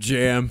Crypt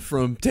Jam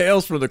from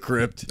Tales from the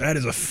Crypt. That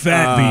is a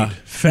fat beat.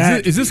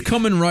 Fat. Is this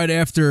coming right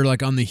after,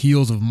 like, on the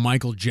heels of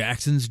Michael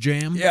Jackson's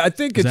Jam? Yeah, I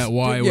think Is it's... that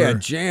why Yeah, we're...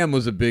 jam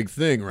was a big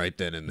thing right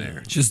then and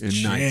there. Just in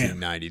jam.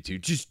 1992.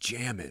 Just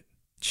jam it.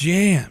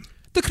 Jam.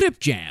 The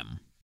Crypt Jam.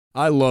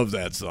 I love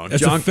that song.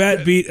 That's a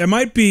fat beat. It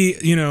might be,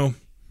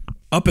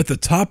 up at the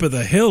top of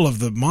the hill of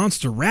the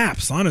monster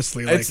raps,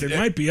 honestly. Like, it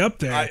might be up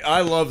there. I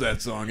love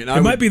that song. And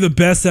it might be the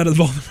best out of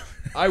all.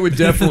 I would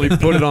definitely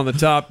put it on the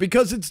top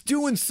because it's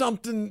doing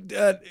something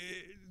that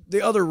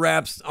the other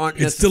raps aren't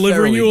It's necessarily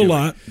delivering you a doing.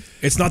 lot.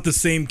 It's not the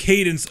same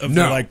cadence of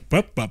No. the like.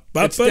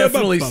 It's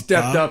definitely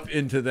stepped up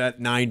into that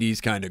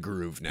 90s kind of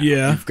groove now.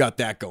 Yeah. You've got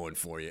that going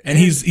for you. And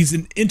he's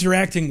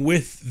interacting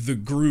with the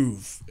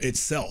groove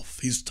itself.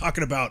 He's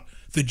talking about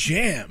the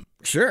jam.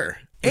 Sure.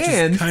 Which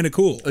And is kind of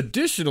cool.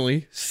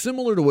 Additionally,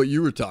 similar to what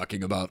you were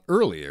talking about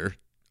earlier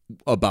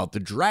about the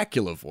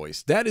Dracula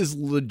voice, that is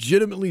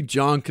legitimately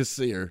John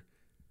Kassir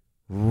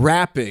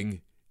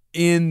rapping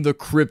in the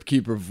Crypt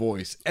Keeper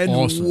voice and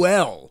Awesome.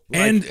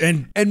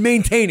 and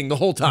maintaining the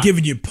whole time,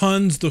 giving you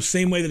puns the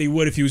same way that he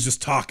would if he was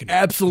just talking.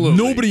 Absolutely.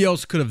 Nobody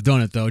else could have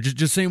done it, though.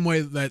 Just same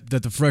way that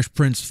the Fresh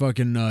Prince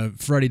fucking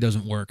Freddy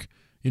doesn't work.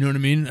 You know what I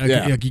mean?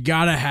 Like, you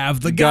gotta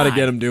have the You guy. gotta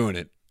get him doing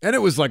it. And it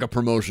was like a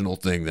promotional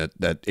thing that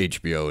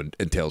HBO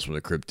and Tales from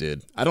the Crypt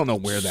did. I don't know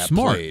where that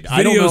Smart. played.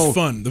 I don't Video's know.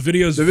 fun. The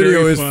video is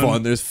fun.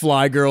 fun. There's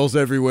fly girls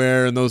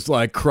everywhere and those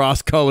like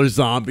cross-color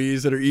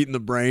zombies that are eating the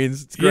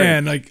brains. It's great. Yeah,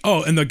 and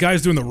and the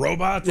guy's doing the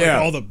robots, like Yeah.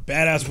 all the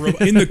badass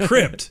robots in the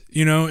crypt,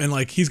 and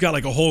like he's got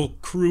like a whole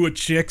crew of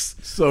chicks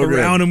So good.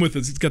 around him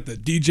he's got the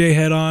DJ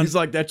head on. He's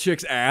like, that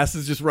chick's ass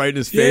is just right in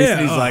his face, Yeah,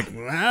 and he's oh.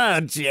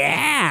 like,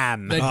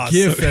 jam. That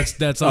GIF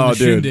that's on the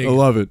dude, shindig. I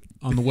love it.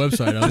 On the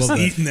website. I Just love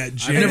that. eating that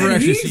jam. I've never And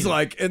actually he's seen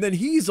like, and then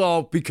he's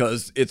all,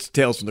 because it's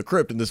Tales from the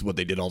Crypt, and this is what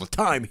they did all the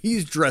time.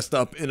 He's dressed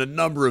up in a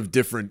number of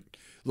different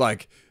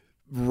like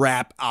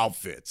rap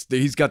outfits.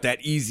 He's got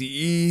that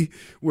Eazy-E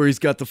where he's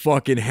got the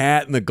fucking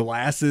hat and the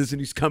glasses, and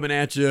he's coming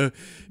at you.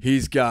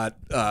 He's got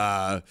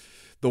the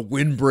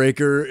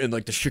windbreaker and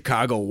like the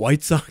Chicago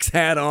White Sox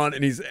hat on,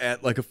 and he's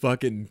at like a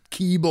fucking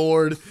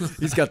keyboard.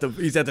 He's at the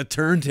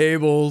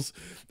turntables.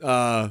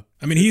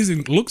 I mean, he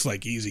looks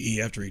like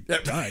Eazy-E after he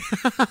died.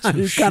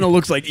 He kind of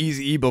looks like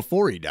Eazy-E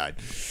before he died.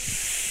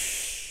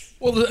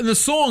 Well, the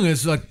song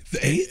is like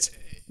the AIDS.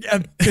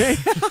 Yeah.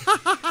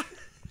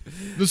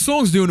 The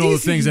song's doing all the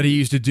things that he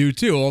used to do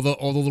too. All the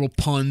little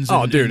puns.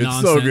 And, Oh, dude, and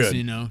it's nonsense, so good.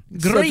 You know,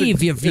 It's such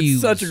a-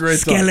 it's such a great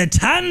song.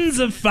 Skeletons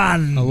of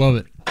fun. I love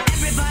it.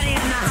 Everybody in the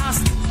house,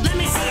 let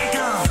me see you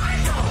go.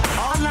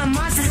 All the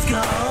monsters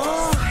go.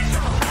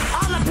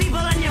 All the people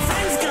and your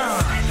friends go.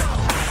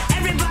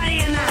 Everybody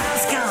in the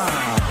house go.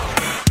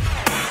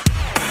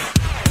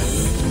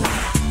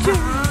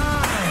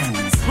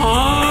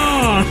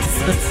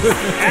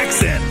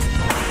 Accent.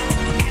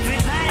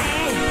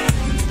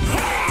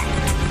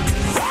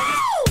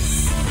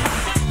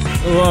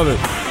 I love it.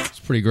 It's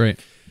pretty great.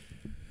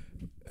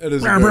 It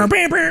is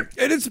great.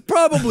 And it's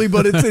probably,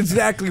 but it's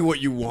exactly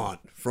what you want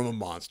from a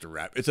monster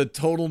rap. It's a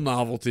total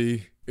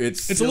novelty.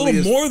 It's a silly little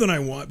as- more than I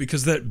want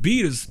because that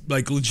beat is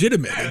like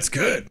legitimate. It's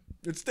good.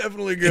 It's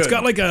definitely good. It's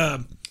got like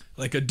a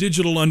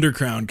digital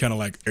underground kind of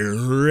like Yeah,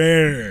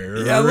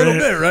 a little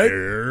bit,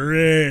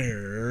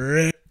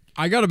 right?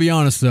 I got to be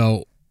honest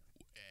though.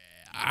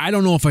 I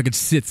don't know if I could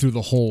sit through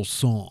the whole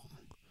song.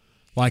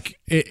 Like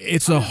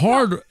it's a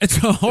hard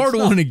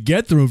one to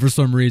get through for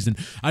some reason.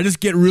 I just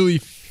get really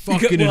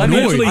fucking annoyed.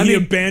 Eventually he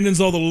abandons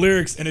all the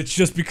lyrics and it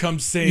just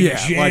becomes saying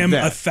jam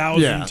like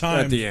 1,000 times.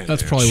 At the end,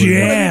 that's probably what it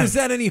is. Is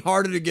that any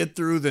harder to get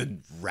through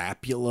than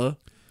Rapula?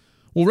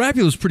 Well,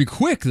 Rapula's pretty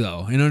quick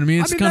though. You know what I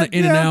mean? It's kind of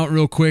in and out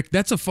real quick.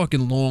 That's a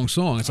fucking long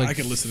song. It's like I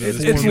can listen to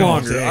this. It's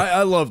longer.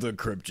 I love the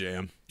Crip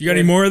Jam. You got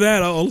any more of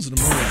that? I'll listen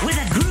to more of that. With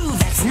a groove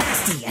that's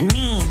nasty and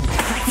mean,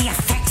 like the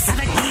effects of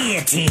a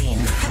guillotine.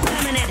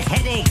 Permanent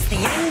headaches, the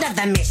end of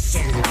the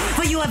mission.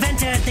 For you have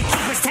entered the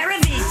Keeper's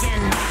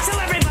TerraVision. So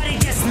everybody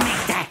just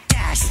make that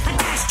dash. A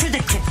dash to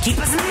the Crypt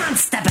Keeper's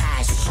Monster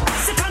Bash.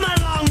 So come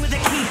along with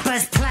the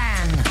Keeper's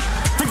plan.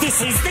 For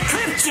this is the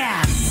Crypt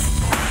Jam.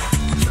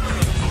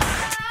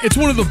 It's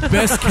one of the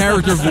best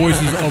character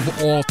voices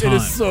of all time. It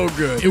is so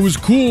good. It was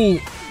cool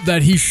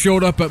that he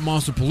showed up at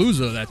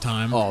Monsterpalooza that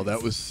time. Oh,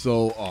 that was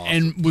so awesome.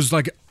 And was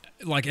like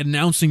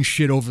announcing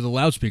shit over the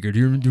loudspeaker. Do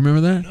you remember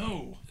that?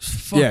 No.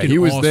 Yeah, he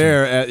was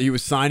there. He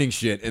was signing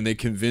shit, and they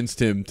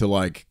convinced him to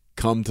like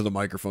come to the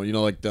microphone. You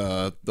know, like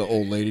the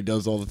old lady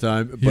does all the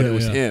time. But it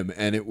was him,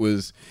 and he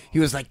was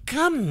like,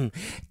 "Come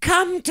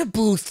to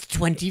booth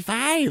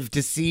 25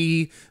 to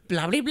see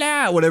blah blah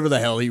blah," whatever the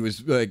hell he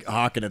was like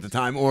hawking at the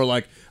time, or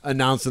like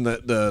announcing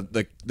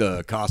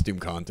the costume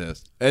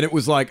contest. And it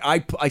was like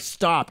I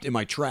stopped in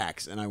my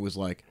tracks, and I was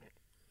like,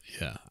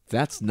 "Yeah,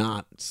 that's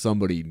not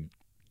somebody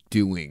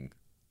doing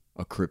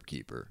a Crypt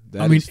Keeper."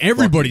 I mean,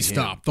 everybody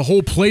stopped. The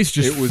whole place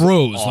just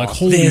froze. Awesome. Like,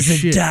 holy There's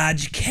shit. a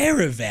Dodge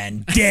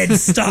Caravan dead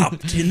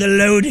stopped in the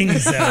loading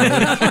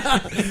zone.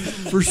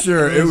 For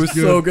sure. It was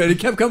so good. He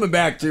kept coming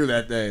back, too,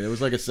 that day. It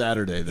was like a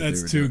Saturday.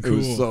 That's too cool. It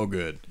was so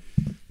good.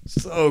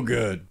 So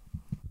good.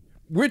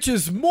 Which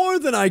is more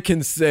than I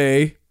can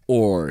say,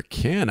 or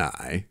can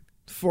I,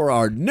 for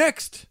our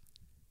next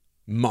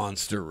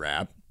monster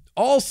rap.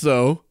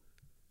 Also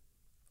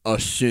a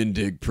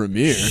Shindig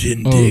premiere.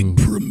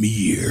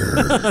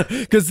 Premiere.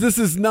 Because this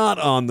is not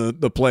on the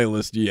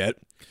playlist yet.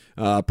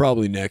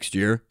 Probably next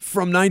year.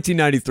 From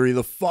 1993,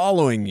 the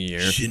following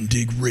year.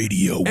 Shindig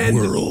Radio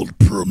World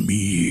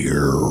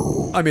Premiere.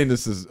 I mean,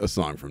 this is a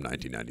song from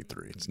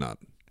 1993. It's not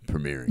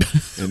premiering.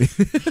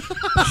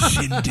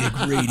 Shindig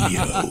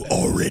Radio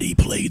already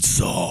played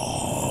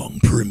song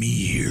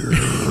premiere.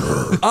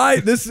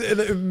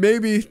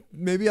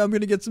 Maybe I'm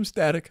going to get some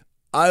static.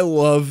 I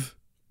love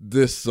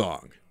this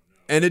song.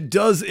 And it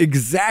does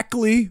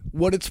exactly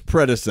what its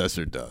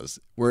predecessor does,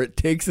 where it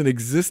takes an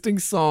existing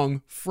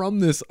song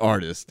from this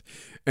artist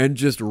and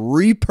just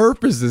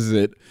repurposes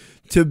it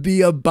to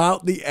be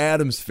about the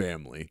Addams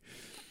Family.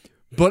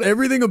 But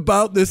everything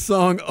about this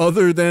song,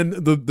 other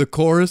than the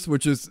chorus,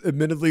 which is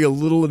admittedly a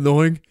little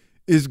annoying,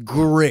 is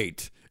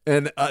great.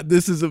 And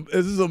this is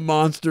a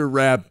monster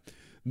rap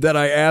that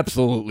I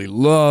absolutely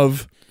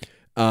love.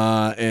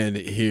 And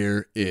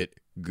here it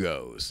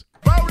goes.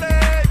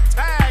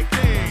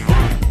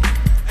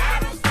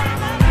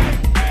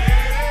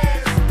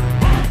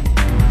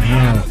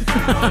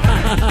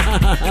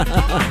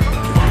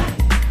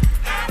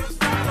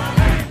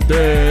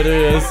 There it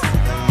is.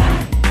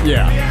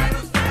 Yeah.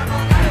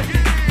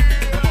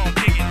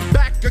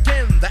 Back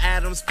again, the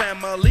Addams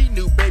Family.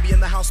 New baby in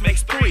the house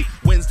makes 3.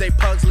 Wednesday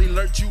Pugsley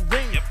alert you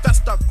ring.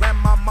 Festa,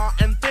 grandmama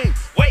and thing.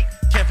 Wait,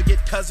 can't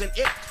forget cousin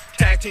It.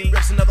 Tag team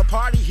rips another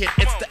party hit.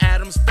 It's the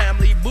Addams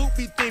Family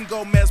movie theme.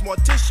 Gomez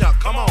Morticia,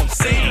 come on,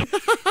 sing.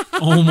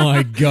 Oh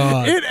my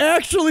God. It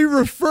actually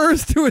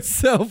refers to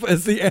itself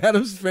as the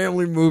Addams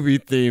Family movie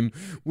theme,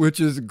 which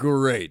is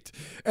great.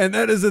 And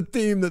that is a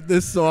theme that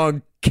this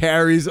song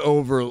carries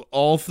over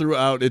all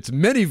throughout its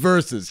many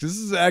verses. This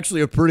is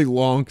actually a pretty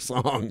long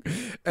song.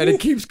 And it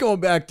keeps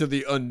going back to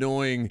the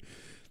annoying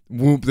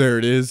whoop, there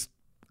it is,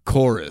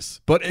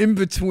 chorus. But in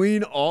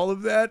between all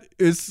of that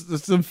is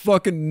some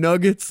fucking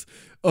nuggets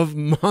of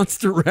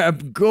monster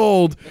rap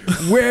gold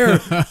where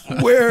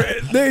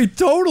they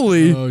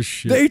totally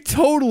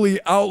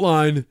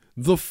outline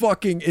the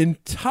fucking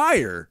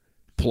entire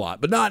plot.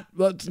 But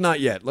let's not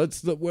yet.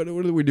 What are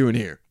we doing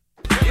here?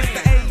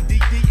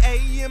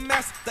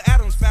 AMS, the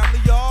Addams Family,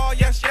 y'all.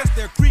 Yes,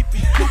 they're creepy.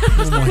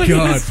 Oh my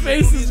God. His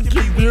face is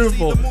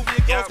beautiful. The movie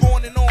it goes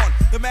on and on.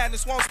 The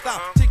madness won't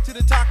stop. Tick to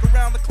the talk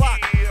around the clock.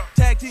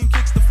 Tag team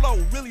kicks the flow.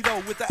 Really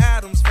though, with the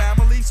Addams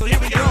Family. So here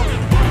we go.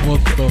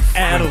 What the fuck?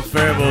 Addams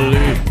Family.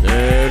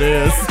 There it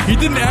is. He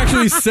didn't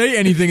actually say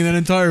anything in that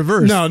entire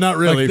verse. No, not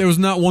really. Like, there was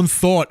not one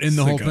thought in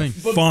the whole thing.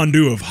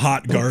 Fondue of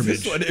hot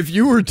garbage. If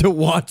you were to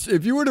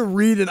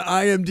read an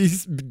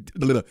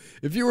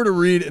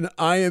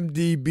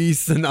IMDb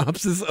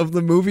synopsis of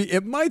the movie,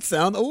 it might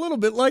sound a little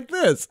bit like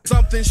this.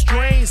 Something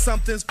strange,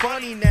 something's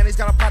funny. Nanny's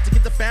got a pot to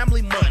get the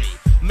family money.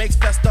 Makes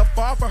Festa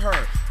fall for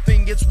her.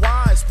 Thing gets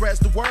wide, spreads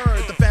the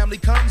word. The family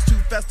comes to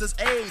Festa's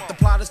aid. The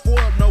plot is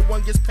foiled, no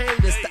one gets paid.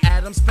 It's the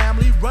Addams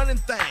Family running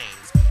things.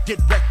 Get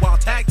wrecked while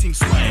tag team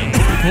swing.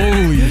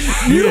 Holy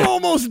shit. You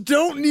almost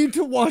don't need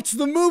to watch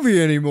the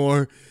movie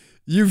anymore.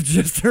 You've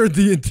just heard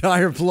the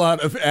entire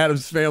plot of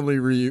Addams Family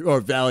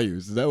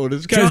Values. Is that what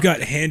it's This guy's called? got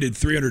handed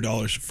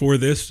 $300 for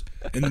this,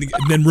 and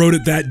then wrote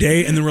it that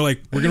day, and then we're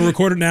like, we're gonna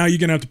record it now. You're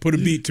gonna have to put a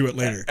beat to it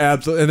later.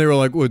 Absolutely. And they were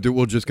like, well, dude,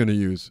 we're just going to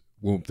use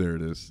Whoop, there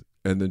it is.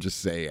 And then just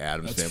say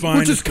Addams That's Family. fine,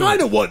 Which is it's cool.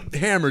 kind of what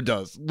Hammer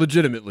does,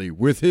 legitimately,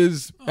 with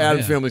his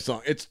Addams yeah. Family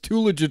song. It's too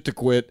legit to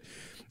quit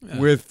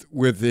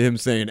with him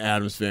saying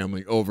Addams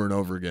Family over and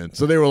over again.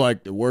 So they were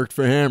like, it worked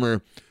for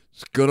Hammer.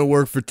 It's going to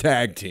work for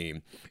Tag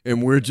Team.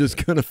 And we're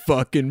just going to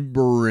fucking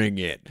bring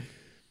it.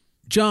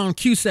 John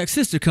Cusack's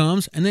sister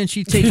comes, and then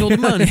she takes all the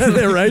money.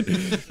 Right?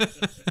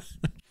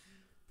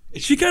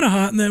 Is she kind of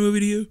hot in that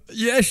movie to you?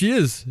 Yeah, she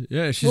is.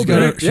 Yeah, she's Well,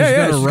 got a, she's she's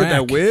got a she's rack.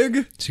 got that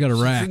wig. She's got a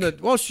rack.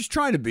 Well, she's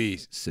trying to be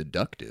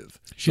seductive.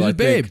 She's So a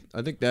babe.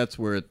 I think that's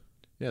where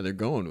they're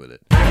going with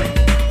it.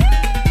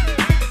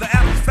 The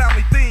Addams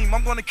Family theme,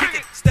 I'm gonna kick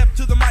it. Step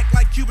to the mic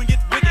like Cuban, get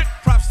wicked.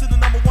 Props to the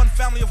 #1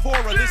 family of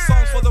horror. This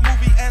song's for the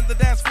movie and the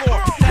dance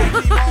floor.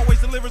 Tag team always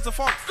delivers a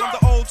funk from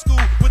the old school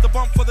with the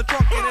bump for the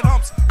trunk and it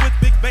humps with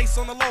big bass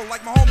on the low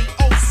like my homie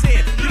O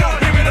said. You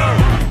don't hear me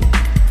though.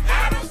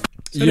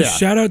 Is that a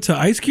shout out to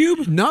Ice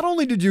Cube? Not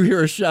only did you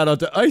hear a shout out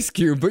to Ice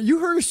Cube, but you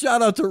heard a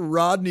shout out to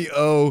Rodney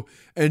O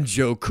and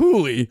Joe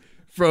Cooley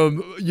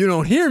from You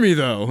Don't Hear Me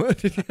Though. And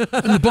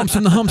the bumps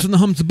and the humps and the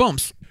humps and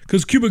bumps.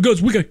 Because Cuba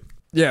goes wicked.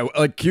 Yeah,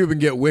 like Cuban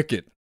get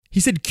wicked. He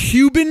said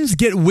Cubans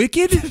get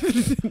wicked?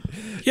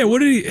 Yeah, what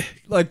did he?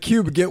 Like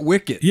Cube get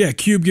wicked. Yeah,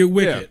 Cube get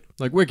wicked. Yeah,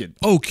 like wicked.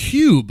 Oh,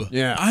 Cube.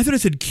 Yeah. I thought it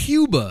said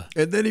Cuba.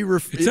 And then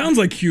It sounds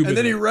like Cuba. And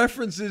then he though.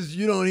 references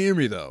You Don't Hear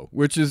Me Though,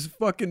 which is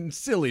fucking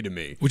silly to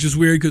me. Which is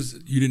weird because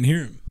you didn't hear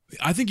him.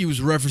 I think he was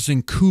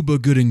referencing Cuba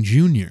Gooding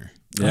Jr.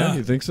 Yeah,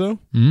 you think so?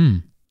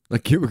 Mm.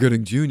 Like Cuba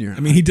Gooding Jr. I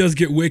mean, he does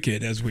get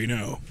wicked, as we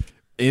know.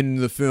 In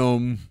the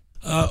film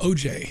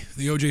OJ,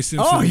 the OJ Simpson.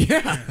 Oh,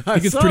 yeah. I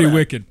He gets saw pretty that.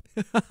 wicked.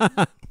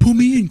 Put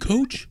me in,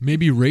 coach.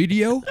 Maybe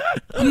radio?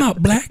 I'm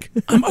not black.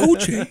 I'm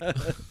OJ.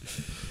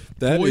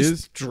 That Boys-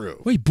 is true.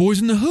 Wait,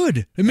 Boys in the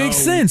Hood. It makes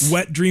sense.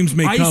 Wet dreams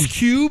may Ice come.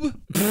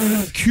 Cube?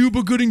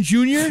 Cuba Gooding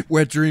Jr.?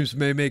 Wet dreams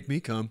may make me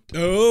come.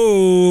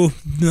 Oh,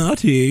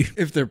 naughty.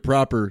 If they're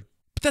proper.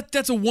 But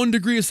that's a 1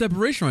 degree of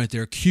separation right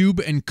there.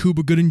 Cube and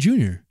Cuba Gooding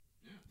Jr.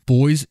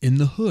 Boys in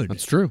the Hood.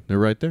 That's true. They're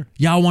right there.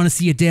 Y'all want to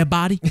see a dead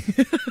body?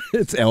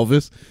 It's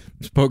Elvis.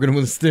 Just poking him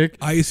with a stick.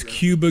 Ice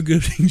Cuba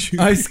Gooding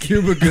Jr. Ice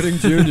Cuba Gooding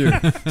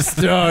Jr.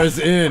 stars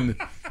in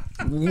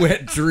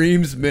Wet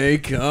Dreams May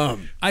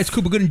Come. Ice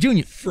Cuba Gooding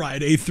Jr.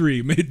 Friday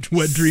 3. Made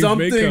Wet dreams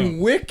may Something come.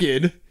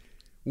 wicked.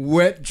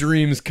 Wet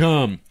Dreams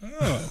Come.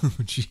 Oh,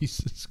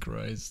 Jesus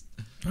Christ.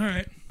 all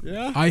right.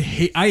 Yeah. I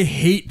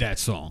hate that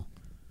song.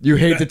 You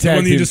hate the The one tag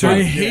that you team just song. heard?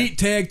 I hate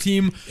Tag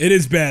Team. It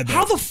is bad, though.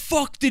 How the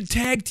fuck did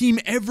Tag Team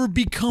ever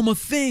become a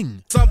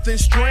thing? Something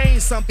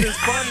strange, something's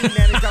funny.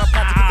 Nanny got a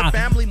pot to get the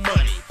family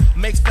money.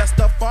 Makes that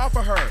stuff fall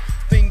for her.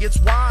 Thing gets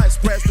wise,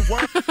 spreads the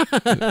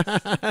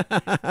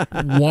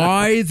word.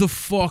 Why the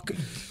fuck?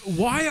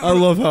 Why I are,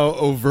 love how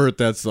overt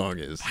that song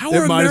is. How it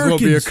are might as well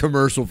be a Americans-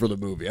 commercial for the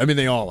movie. I mean,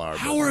 they all are.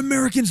 how are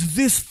Americans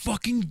this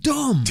fucking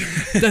dumb?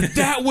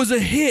 that was a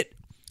hit.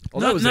 Well,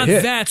 that not was a not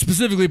hit. that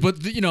specifically,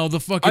 but the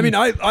fucking. I mean,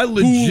 I who let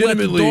the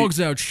legitimately. dogs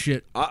out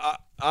shit.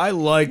 I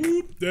like.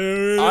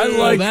 Oh,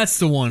 like. that's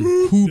the one.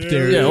 Hoop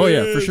there. Yeah, it oh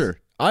is. yeah, for sure.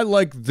 I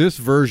like this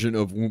version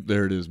of Whoop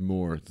There It Is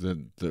more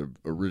than the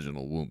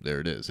original Whoop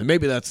There It Is. And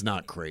maybe that's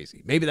not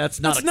crazy. Maybe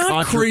that's not That's a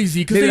not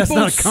crazy, 'cause maybe they that's both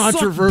not a suck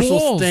controversial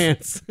balls.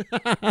 stance.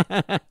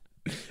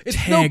 It's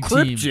Tag no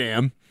Crip team.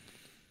 Jam.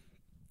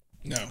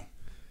 No. Well,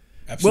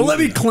 Absolutely let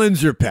me not.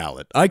 cleanse your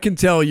palate. I can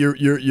tell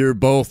you're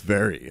both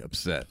very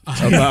upset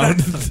about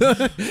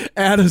the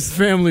Addams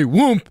Family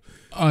Whoop.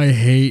 I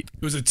hate.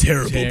 It was a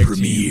terrible Tag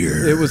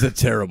premiere. It was a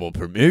terrible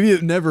premiere. Maybe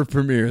it never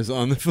premieres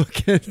on the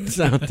fucking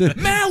sound.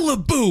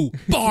 Malibu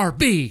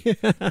Barbie.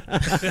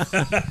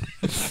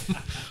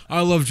 I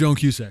love Joan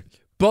Cusack.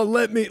 But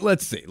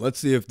let's see. Let's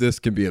see if this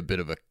can be a bit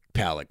of a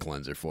palate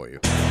cleanser for you.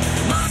 The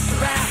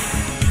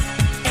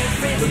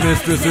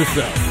mistress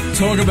herself.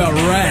 Talk about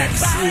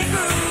racks.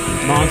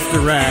 Monster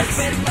Racks.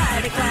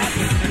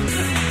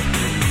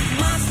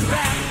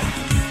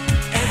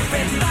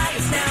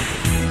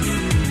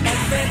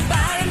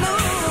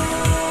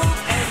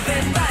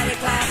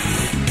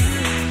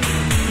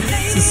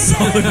 It's a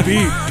solid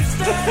beat.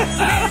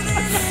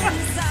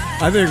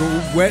 I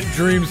think Wet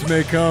Dreams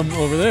May Come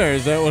over there.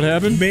 Is that what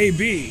happened?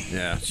 Maybe.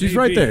 Yeah. She's Maybe.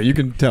 right there. You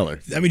can tell her.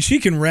 I mean, she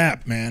can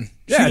rap, man.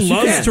 Yeah, she she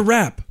loves can. to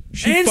rap.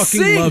 She And fucking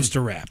sing. loves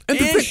to rap. And,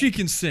 the thing- she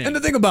can sing. And the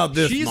thing about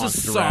this She's a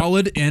monster rap-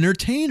 solid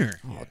entertainer.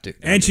 Oh, dude.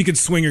 And she can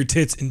swing her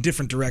tits in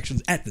different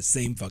directions at the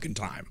same fucking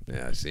time.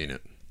 Yeah, I've seen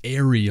it.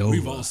 Areola.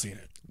 We've all seen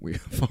it.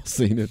 We've all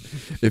seen it.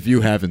 If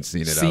you haven't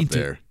seen it Seen out it.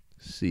 there,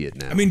 see it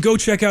now. I mean, go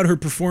check out her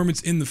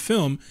performance in the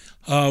film.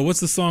 What's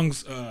the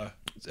song's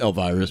it's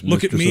Elvira's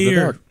Look at Mistress Me of the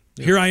or Dark.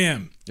 Here I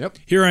Am. Yep.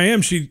 Here I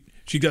Am. She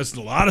does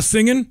a lot of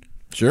singing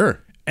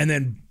Sure. and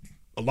then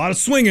a lot of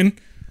swinging.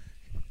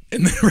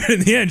 And then right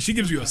in the end, she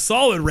gives you a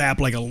solid rap,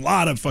 like a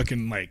lot of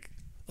fucking like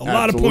a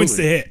lot of points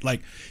to Absolutely. hit.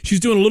 Like she's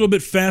doing a little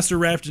bit faster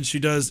rap than she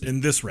does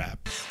in this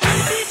rap. So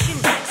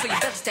you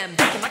better stand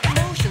back and like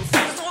emotions.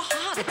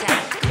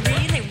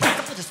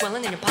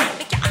 swelling in your pocket,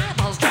 make your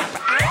eyeballs drop.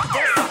 I'm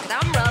this socket,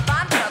 I'm rough,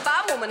 I'm tough,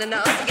 I'm woman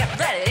enough to get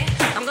ready.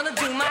 I'm gonna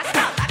do my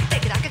stuff. I can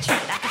take it, I can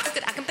check it, I can cook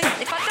it, I can bake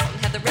it. If I don't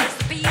have the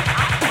recipe,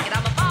 I'll take it.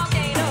 I'm a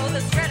volcano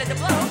that's ready to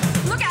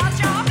blow. Look out,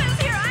 y'all, 'cause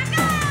here I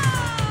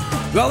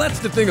go. Well, that's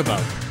the thing about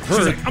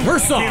her, like, I'm her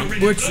fucking song, ready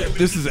to which go.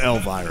 this is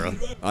Elvira.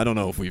 I don't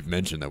know if we've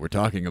mentioned that we're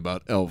talking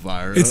about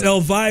Elvira. It's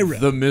Elvira.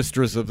 the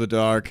mistress of the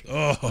dark.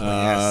 Oh,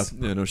 yes.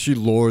 You know, she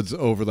lords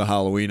over the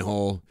Halloween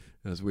hole,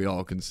 as we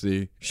all can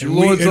see. She And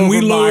lords over my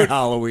lord-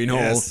 Halloween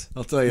Yes.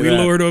 hole. I'll tell you we that.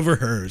 lord over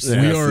hers. Yes,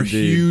 We are indeed.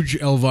 huge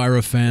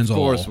Elvira fans. Of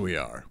course all. we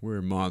are.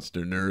 We're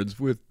monster nerds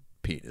with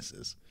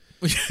penises.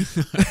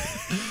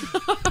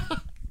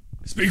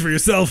 Speak for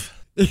yourself.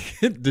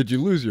 Did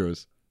you lose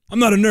yours? I'm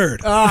not a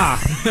nerd.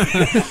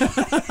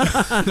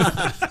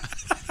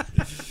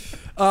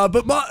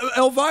 But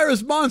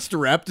Elvira's monster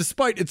rap,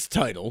 despite its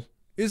title,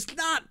 is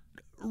not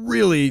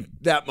really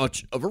that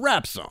much of a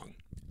rap song.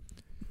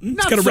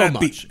 Not got a so rap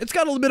much. beat. It's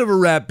got a little bit of a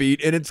rap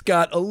beat, and it's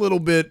got a little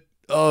bit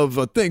of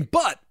a thing.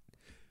 But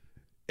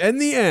in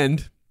the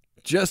end,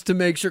 just to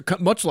make sure,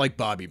 much like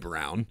Bobby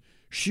Brown,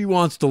 she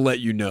wants to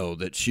let you know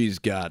that she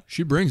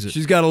brings it.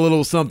 She's got a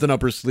little something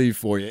up her sleeve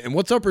for you. And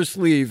what's up her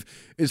sleeve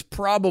is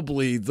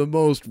probably the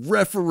most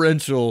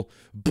referential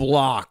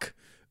block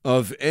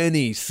of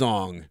any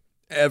song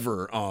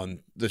ever on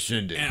the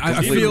Shindig. And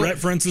I feel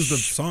references the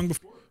song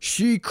before.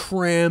 She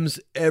crams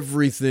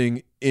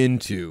everything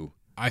into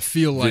I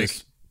feel like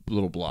this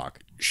little block.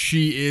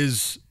 she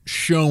is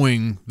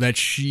showing that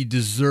she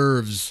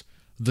deserves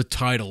the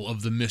title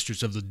of the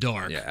Mistress of the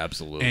Dark. Yeah,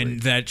 absolutely.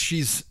 And that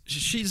she's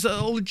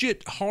a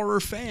legit horror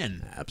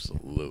fan.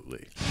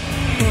 Absolutely.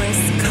 Boris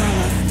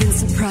Karloff,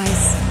 Vincent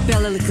Price,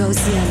 Bela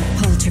Lugosi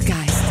and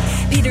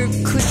Poltergeist, Peter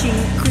Cushing,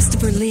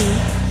 Christopher Lee,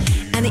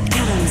 and the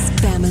Addams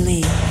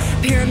Family,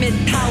 Pyramid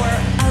Power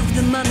of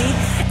the Mummy,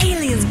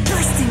 aliens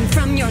bursting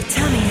from your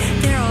tummy.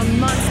 There are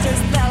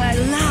monsters that I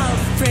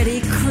love. Freddy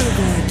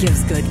Krueger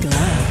gives good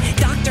glove.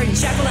 Dr.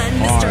 Jekyll and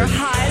Mr.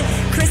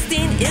 Hyde,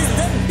 Christine is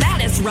the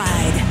baddest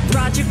ride.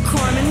 Roger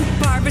Corman,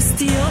 Barbara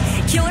Steele,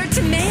 Killer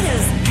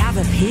Tomatoes have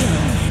appeal.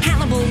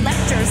 Hannibal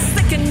Lecter,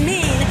 sick and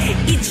mean,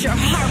 eat your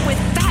heart with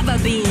fava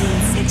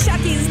beans.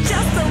 Chucky's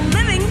just a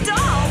living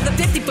doll. The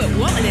 50-foot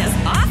woman is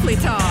awfully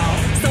tall.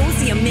 So's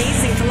the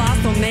amazing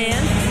colossal man.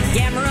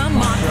 Gamera,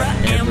 Mothra,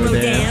 and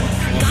Rodan.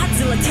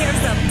 Godzilla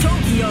tears up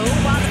Tokyo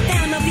while the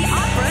Phantom of the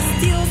Opera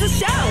steals the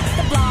show.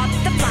 The Blob,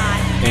 the Fly,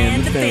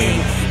 and the Thing.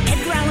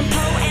 Edgar Allan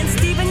Poe and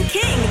Stephen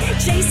King.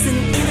 Jason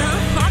in a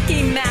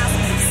hockey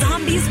mask.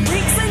 Zombies,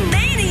 freaks, and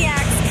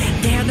maniacs.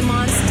 They're the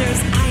monsters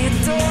I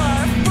adore.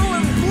 Full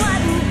of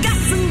blood and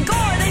guts and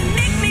gore. They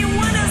make me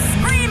want to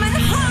scream and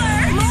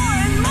holler. More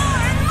and more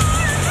and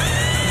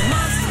more.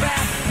 Monster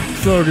rap.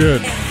 So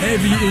good.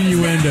 Heavy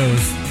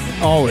innuendos.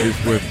 Always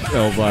with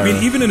Elvira. I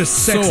mean, even in a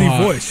sexy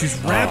hot. voice. She's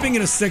rapping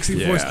in a sexy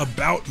yeah. voice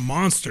about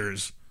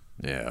monsters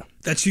Yeah.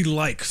 that she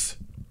likes.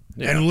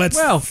 Yeah. And lets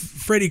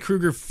Freddy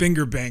Krueger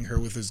finger bang her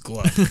with his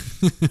glove.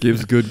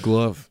 Gives good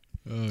glove.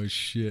 Oh,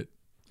 shit.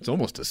 It's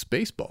almost a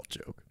Spaceball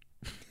joke.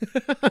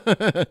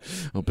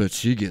 I'll bet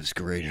she gives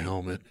great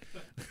helmet.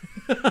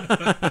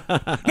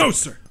 No,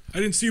 sir. I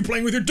didn't see you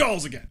playing with your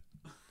dolls again.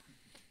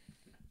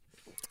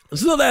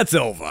 So that's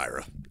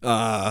Elvira.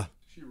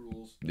 She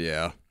rules.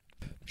 Yeah.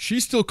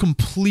 She's still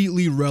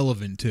completely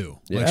relevant too.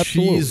 Yeah, like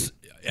absolutely. she's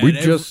We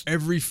at just-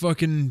 every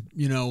fucking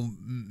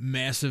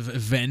massive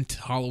event,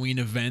 Halloween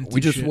event. We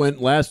and just shit.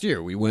 went last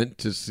year. We went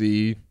to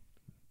see,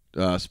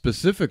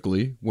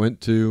 specifically,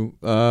 went to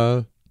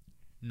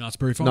Knott's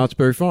Berry Farm. Knott's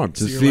Berry Farm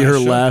to See her see her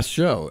last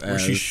show? last show. Where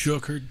she as-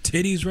 shook her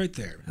titties right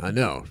there. I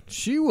know.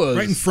 She was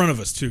Right in front of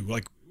us, too.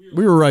 Like,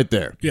 We were right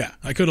there. yeah,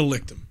 I could have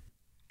licked him.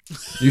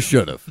 You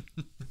should have.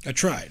 I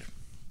tried.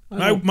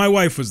 I My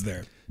wife was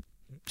there.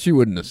 She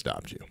wouldn't have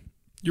stopped you.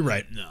 You're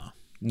right. No.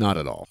 Not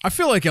at all. I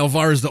feel like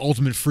Elvira's the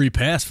ultimate free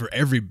pass for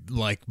every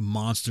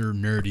monster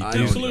nerdy I dude.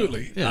 don't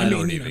Absolutely. even- I I mean,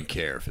 don't you even know.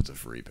 care if it's a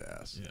free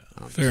pass.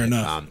 Yeah. Fair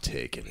enough. I'm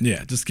taking it.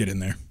 Yeah, just get in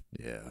there.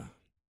 Yeah.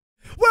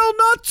 Well,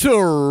 not to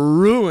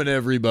ruin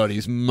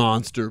everybody's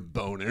monster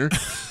boner.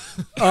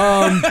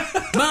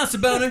 Monster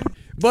boner.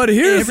 But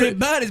here's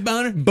Everybody's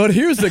boner. But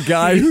here's a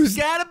guy who's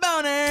Got a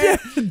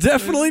boner.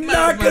 definitely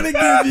not going to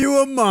give you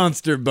a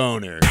monster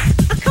boner.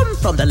 I come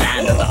from the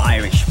land of the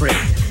Irish Spring.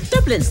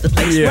 Dublin's the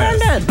place Yes.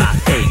 where I learned my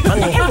thing. From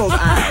the Emerald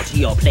Isle to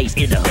your place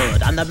in the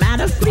hood. I'm the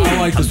man of green. I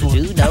like come this to one.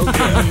 do no good.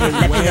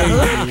 Left in the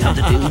hood, come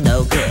to do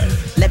no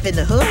good. Left in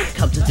the hood,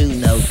 come to do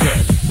no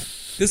good.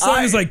 This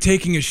song is like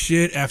taking a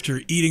shit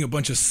after eating a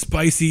bunch of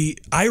spicy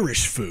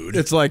Irish food.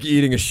 It's like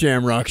eating a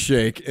Shamrock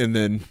Shake and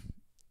then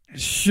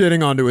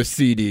shitting onto a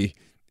CD.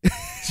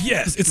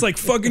 Yes, it's like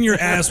fucking your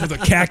ass with a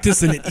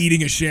cactus and then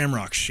eating a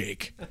Shamrock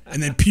Shake.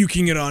 And then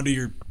puking it onto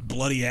your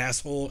bloody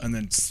asshole and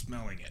then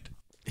smelling it.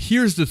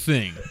 Here's the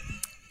thing.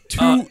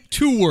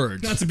 Two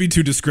words. Not to be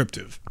too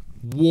descriptive.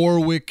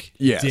 Warwick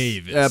Yes,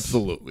 Davis.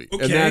 absolutely.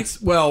 Okay. And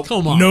that's, well,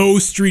 Come on. No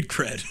street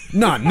cred.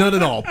 none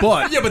at all.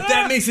 But Yeah, but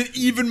that makes it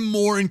even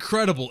more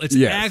incredible. It's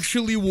Yes.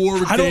 actually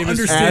Warwick I don't Davis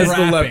understand. as the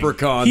rapping.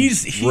 leprechaun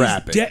He's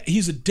rapping.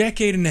 he's a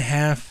decade and a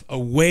half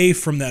away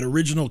from that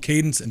original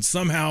cadence, and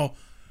somehow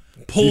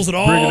pulls it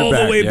bringing it all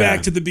back, the way yeah.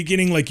 back to the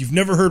beginning, like you've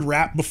never heard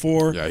rap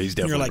before. Yeah, he's And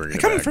definitely you're like, bringing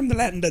it coming back. from the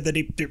Latin, da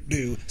deep doop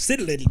doo, sit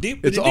a little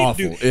deep. It's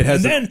awful. It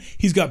has and a- then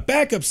he's got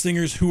backup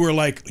singers who are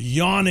like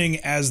yawning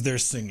as they're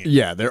singing.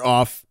 yeah, they're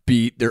off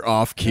beat, they're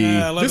off key.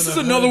 This is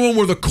another one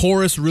where the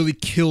chorus really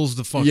kills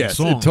the fucking Yes,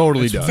 song. it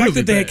totally It's does. The fact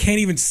really that they bad. can't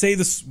even say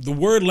the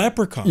word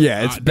leprechaun.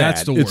 Yeah, it's bad.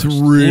 That's the It's worst.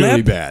 really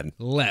Lep? bad.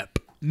 Lep.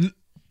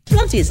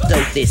 Blunt is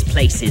dope, this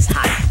place is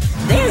hype.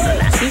 There's a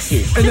lassie,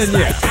 she's And just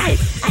then, my yeah. type.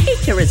 I hate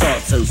to resort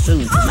so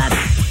soon to marry.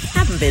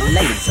 Haven't been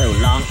late so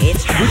long,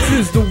 it's Which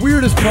is the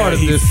weirdest part of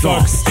he this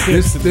song. fucks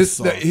chicks in this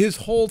song. His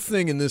whole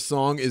thing in this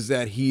song is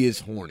that he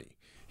is horny.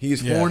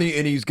 He's Yeah. horny,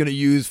 and he's going to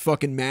use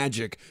fucking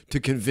magic to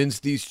convince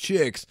these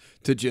chicks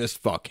to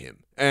just fuck him.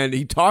 And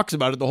he talks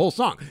about it the whole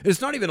song.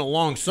 It's not even a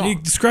long He song.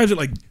 describes it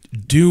like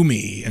do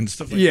me and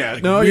stuff like that. Yeah,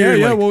 Like no, weird,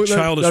 yeah. like, Well,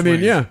 childish I mean,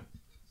 ways. yeah.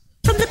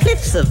 From the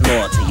cliffs of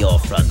Moor to your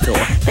front door,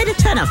 better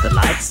turn out the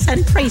lights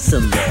and pray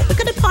some more. We're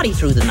gonna party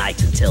through the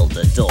night until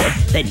the dawn.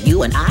 Then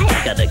you and I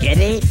are gonna get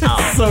it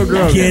on. So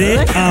gross. Get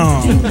it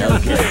on. No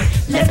good.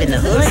 Left in the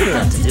hood,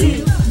 come to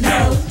do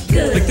no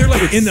good. Like they're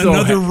like in so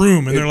another ha-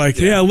 room and they're like,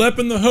 yeah, Lep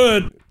in the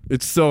hood.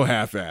 It's so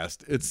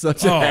half-assed. It's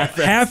such a Oh,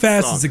 half-assed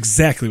half-assed song. is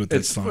exactly what that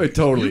It's song. it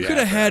totally. You could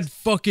have had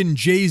fucking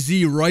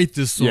Jay-Z write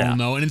this song, Yeah.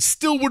 though, and it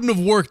still wouldn't have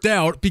worked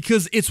out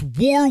because it's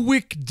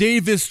Warwick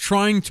Davis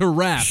trying to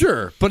rap.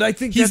 Sure, but I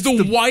think He's that's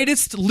the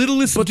whitest,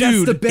 littlest But that's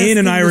dude. the best in an thing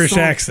in the Irish song.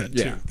 accent,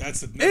 Yeah. too.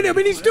 That's And I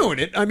mean, he's doing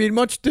it. I mean,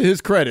 much to his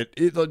credit,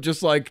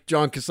 just like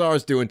John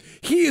Cassar's doing,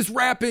 he is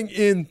rapping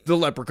in the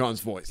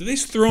Leprechaun's voice. Do they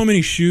throw him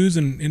any shoes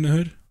in the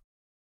hood?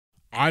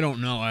 I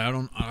don't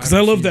know. Because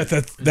I love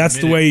that's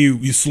the way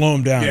you slow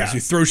him down. Yeah. Is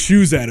you throw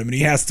shoes at him and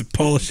he has to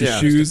polish his Yeah.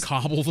 shoes.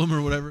 Cobble them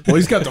or whatever. Well,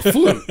 he's got the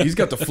flute. He's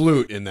got the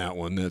flute in that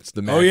one. That's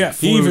the magic Oh yeah,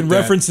 he flute even that-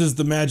 references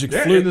the magic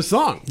Yeah, flute in the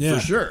song Yeah.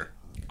 for sure.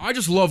 I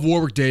just love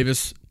Warwick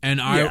Davis, and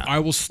Yeah. I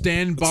will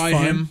stand by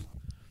fine. him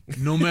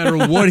no matter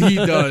what he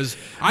does.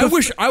 I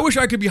wish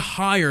I could be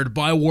hired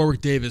by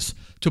Warwick Davis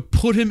to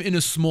put him in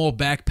a small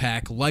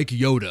backpack like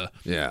Yoda,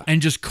 Yeah.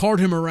 and just cart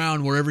him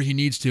around wherever he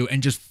needs to,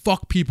 and just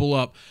fuck people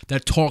up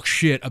that talk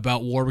shit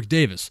about Warwick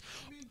Davis,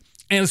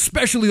 and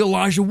especially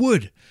Elijah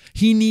Wood.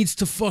 He needs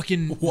to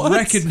fucking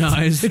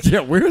recognize.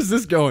 Yeah, where is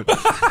this going?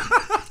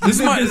 This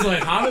is my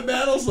like Hobbit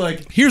battles.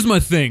 Like, Here's my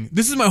thing.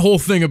 This is my whole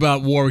thing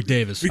about Warwick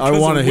Davis. I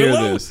want to hear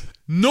this.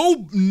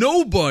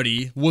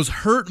 Nobody was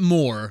hurt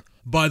more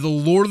by the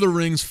Lord of the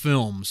Rings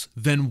films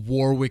than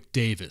Warwick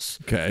Davis.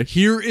 Okay.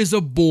 Here is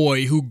a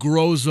boy who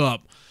grows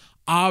up.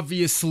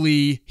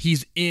 Obviously,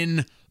 he's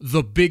in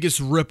the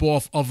biggest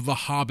ripoff of The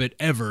Hobbit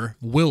ever,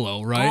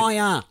 Willow,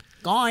 right?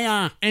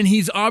 Goya. And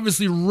he's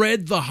obviously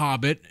read The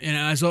Hobbit, and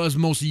as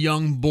most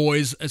young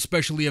boys,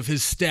 especially of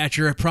his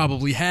stature,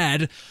 probably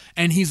had.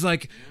 And he's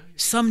like,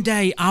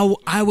 someday I'll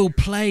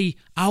play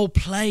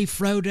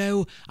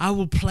Frodo. I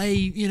will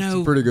play,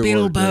 pretty good work,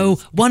 Bilbo.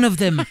 Dennis. One of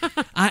them.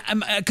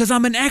 Because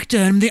I'm an actor.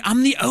 I'm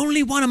the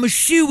only one. I'm a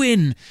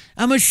shoo-in.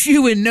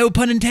 No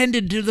pun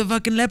intended, to the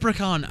fucking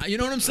leprechaun. You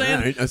know what I'm saying?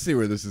 All right, I see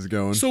where this is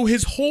going. So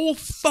his whole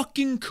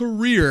fucking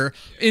career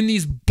in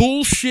these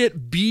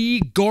bullshit B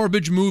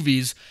garbage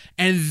movies,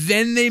 and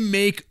then they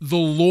make the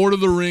Lord of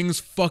the Rings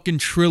fucking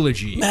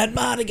trilogy. Matt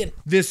Mardigan.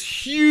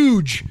 This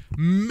huge,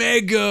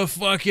 mega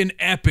fucking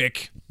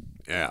epic.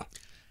 Yeah.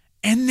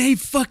 And they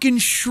fucking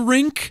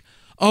shrink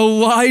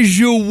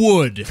Elijah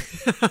Wood.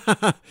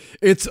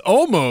 It's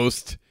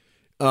almost.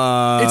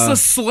 It's a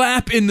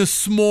slap in the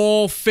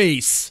small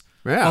face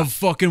Yeah. of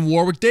fucking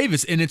Warwick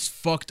Davis, and it's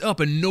fucked up,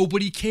 and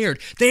nobody cared.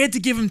 They had to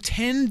give him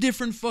 10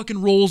 different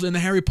fucking roles in the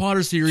Harry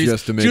Potter series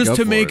Just to make up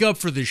for it. up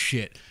for this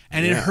shit.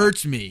 And it Yeah.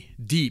 hurts me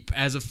deep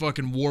as a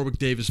fucking Warwick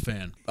Davis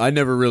fan. I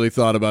never really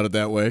thought about it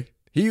that way.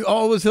 He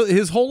always,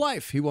 his whole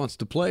life, he wants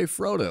to play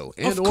Frodo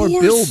and Of or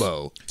course.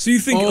 Bilbo. So you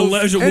think Oh,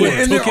 Elijah and- Wood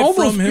and took they're it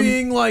almost from him?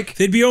 being like,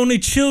 they'd be only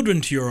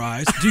children to your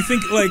eyes. Do you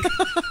think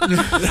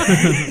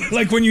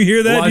like when you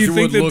hear that, do you Elijah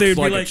think Wood that they'd looks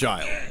be like like a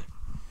child.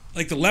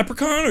 like the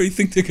leprechaun, or you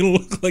think they're gonna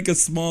look like a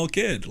small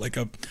kid, like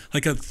a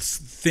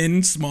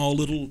thin, small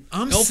little?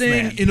 I'm elf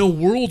saying man? in a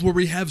world where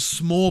we have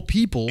small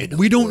people,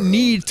 we don't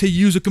need to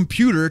use a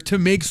computer to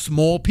make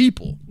small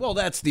people. Well,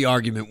 that's the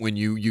argument when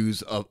you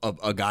use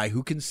a guy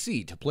who can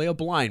see to play a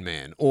blind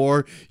man,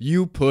 or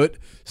you put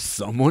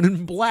someone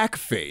in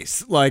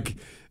blackface. Like,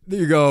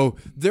 you go,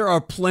 there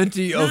are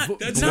plenty of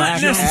That's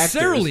black not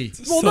necessarily.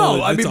 actors. Well,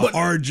 no, I it's mean, a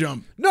hard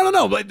jump.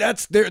 No, but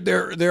that's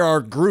there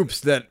are groups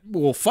that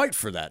will fight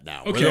for that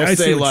now. where Okay, they'll I see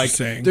say what you're like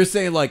saying. they're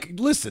saying like,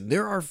 listen,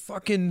 there are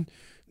fucking,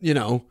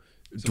 dwarves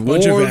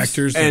bunch of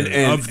actors that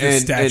are of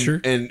this stature.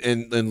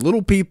 and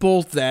little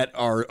people that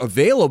are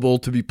available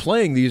to be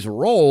playing these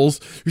roles.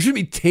 You should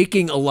be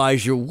taking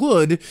Elijah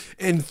Wood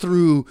and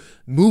through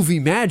movie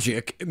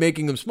magic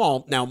making them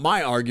small. Now,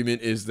 my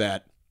argument is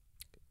that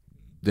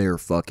they're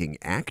fucking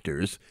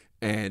actors,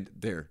 and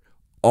they're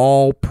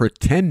all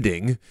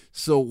pretending.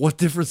 So what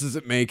difference does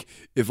it make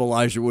if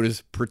Elijah Wood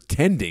is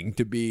pretending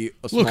to be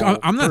a small Look,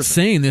 I'm not person?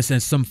 saying this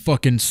as some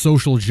fucking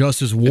social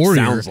justice warrior.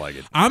 sounds like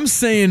it. I'm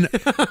saying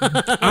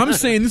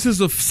this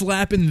is a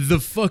slap in the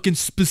fucking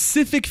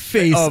specific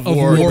face of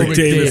Warwick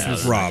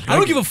Davis. Rob. I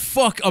don't give a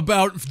fuck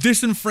about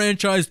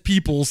disenfranchised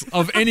peoples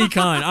of any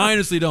kind. I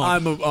honestly don't. I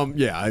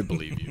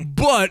believe you.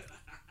 But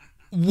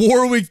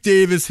Warwick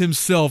Davis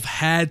himself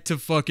had to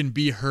fucking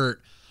be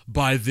hurt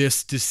by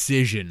this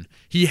decision.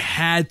 He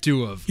had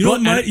to have. You know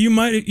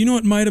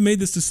what might have made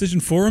this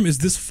decision for him is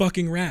this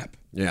fucking rap.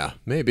 Yeah,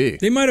 maybe.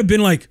 They might have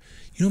been like,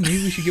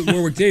 maybe we should get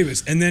Warwick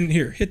Davis, and then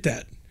here, hit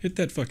that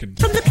fucking.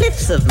 From the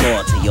cliffs of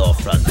Moor to your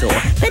front door,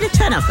 better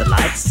turn out the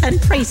lights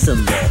and pray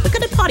some more. We're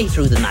gonna party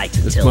through the night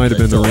until might have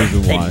been the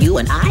reason why. Then you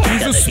and I are He's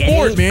gonna a get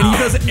sport, it man. He on.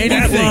 does anything.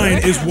 That line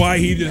is why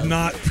he did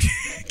not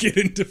get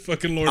into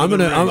fucking Lord of the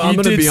Rings. I'm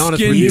gonna be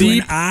honest with you.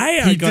 You and I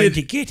are going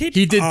to get it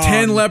He did on.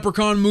 10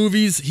 Leprechaun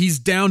movies. He's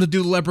down to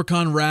do the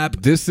Leprechaun rap.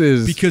 This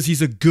is because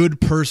he's a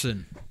good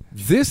person.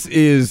 This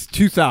is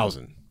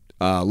 2000.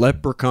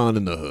 Leprechaun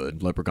in the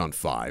Hood, Leprechaun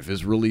 5,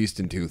 is released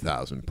in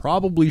 2000.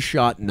 Probably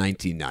shot in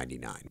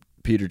 1999.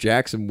 Peter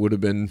Jackson would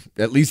have been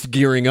at least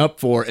gearing up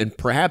for and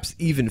perhaps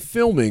even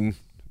filming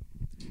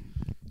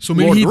So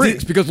maybe Lord he of the Rings,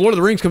 did, because Lord of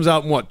the Rings comes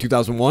out in what,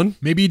 2001?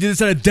 maybe he did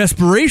this out of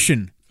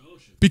desperation.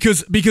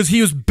 Because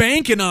he was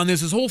banking on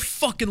this his whole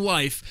fucking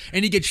life,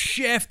 and he gets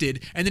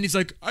shafted, and then he's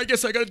like, I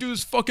guess I gotta do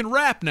this fucking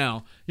rap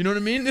now. You know what I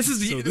mean?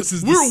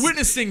 We're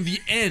witnessing the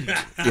end.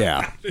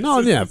 Yeah.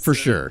 No, for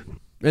sure.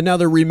 And now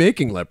they're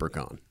remaking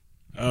Leprechaun.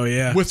 Oh,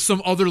 yeah. With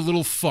some other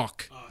little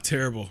fuck.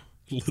 Terrible.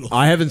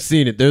 I haven't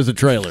seen it. There's a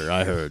trailer,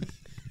 I heard.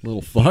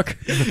 Little fuck?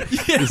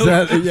 Is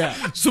that,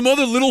 yeah. Some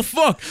other little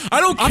fuck. I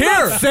don't I'm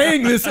care. not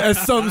saying this as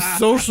some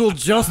social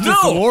justice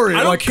No, warrior. I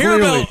don't like, care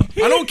clearly.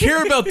 I don't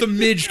care about the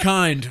midge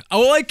kind.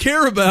 All I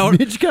care about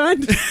midge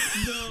kind.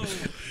 No.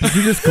 Did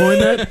you just coin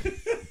that?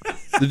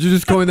 Did you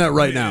just coin that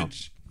right now?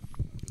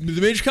 The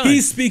midge kind.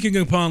 He's speaking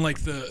upon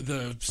like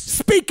the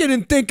speaking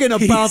and thinking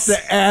about the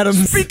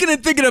Adams. Speaking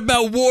and thinking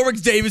about Warwick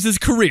Davis's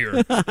career.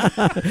 He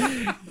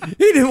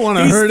didn't want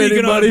to hurt speaking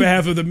anybody. on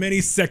behalf of the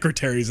many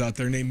secretaries out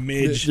there named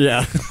Midge.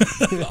 Yeah.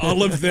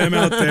 All of them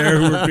out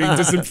there who are being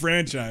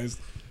disenfranchised.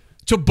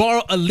 To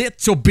borrow a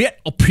little bit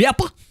of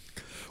pepper.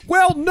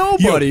 Well,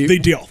 nobody. They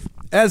deal.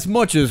 As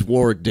much as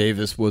Warwick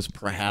Davis was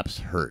perhaps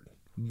hurt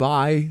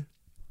by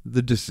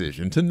the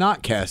decision to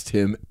not cast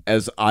him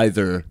as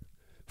either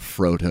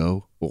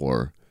Frodo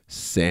or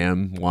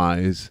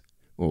Samwise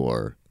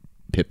or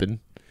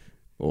Pippin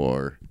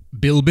or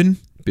Bilbin.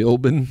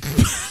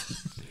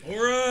 Or,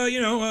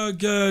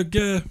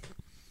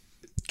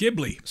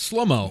 Ghibli.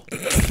 Slummo.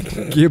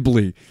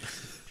 Ghibli.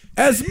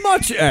 As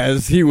much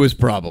as he was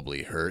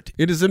probably hurt,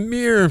 it is a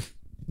mere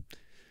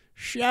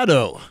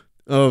shadow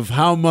of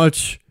how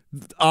much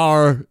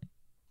our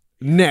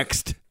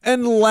next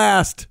and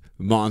last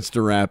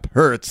monster rap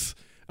hurts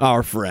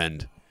our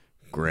friend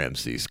Graham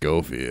C.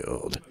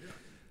 Schofield.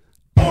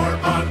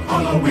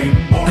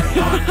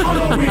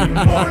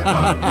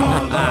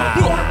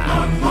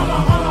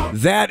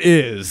 That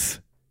is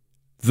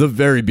the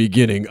very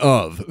beginning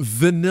of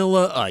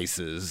Vanilla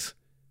Ice's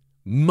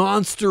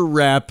monster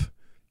rap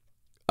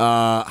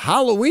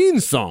Halloween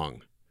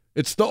song.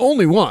 It's the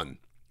only one.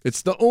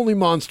 It's the only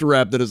monster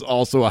rap that is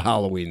also a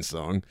Halloween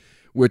song,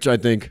 which I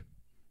think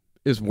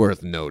is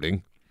worth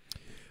noting.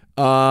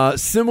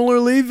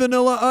 Similarly,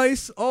 Vanilla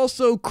Ice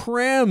also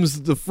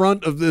crams the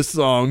front of this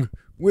song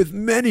with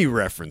many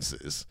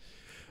references.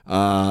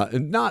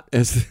 And not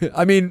as,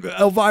 I mean,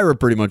 Elvira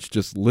pretty much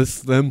just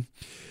lists them.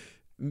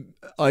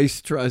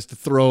 Ice tries to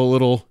throw a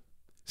little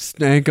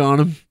stank on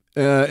him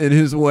in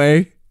his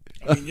way.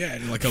 I mean, yeah,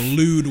 in like a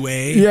lewd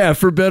way. Yeah,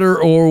 for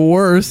better or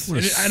worse.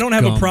 I don't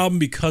have a problem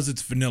because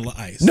it's Vanilla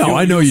Ice. No,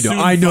 I know you don't.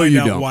 I know you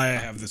don't. Why I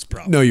have this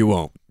problem? No, you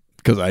won't.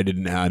 Because I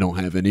don't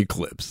have any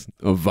clips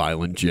of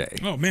Violent J.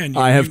 Oh man,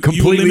 I have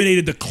completely you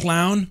eliminated the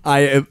clown.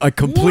 I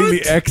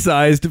completely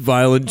excised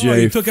Violent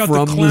J. You took out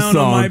from the clown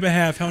song. on my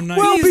behalf. How nice!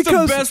 Well, He's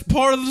because the best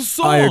part of the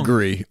song. I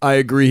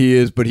agree he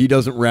is, but he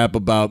doesn't rap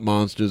about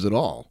monsters at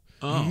all.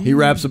 Oh. He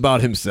raps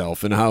about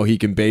himself and how he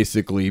can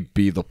basically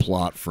be the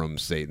plot from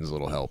Satan's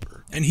Little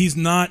Helper. And he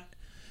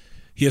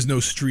has no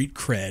street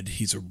cred.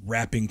 He's a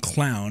rapping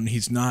clown.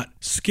 He's not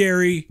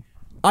scary.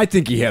 I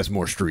think he has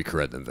more street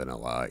cred than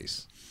Vanilla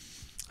Ice.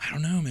 I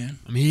don't know, man.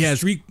 I mean, he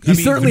has.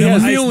 Certainly Vanilla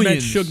has Ice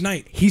millions. met Suge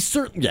Knight.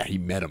 He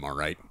met him all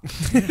right.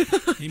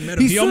 He met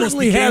him. He almost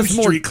certainly became has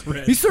more. street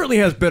cred. He certainly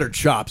has better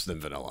chops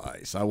than Vanilla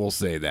Ice. I will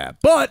say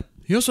that, but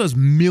he also has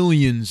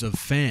millions of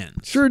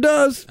fans. Sure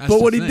does. That's but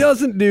the what he thing.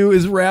 doesn't do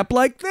is rap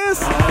like this.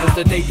 It's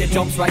the date that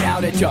jumps right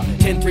out at ya.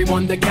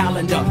 10-3-1 the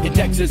calendar. In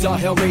Texas, a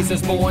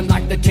hellraiser's born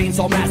like the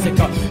Chainsaw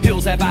Massacre.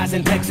 Hills have eyes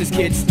in Texas,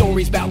 kids.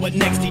 Stories about what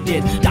next he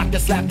did. Doctor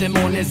slapped him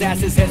on his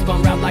ass, his head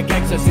spun round like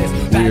Exorcist.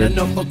 Bad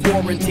enough for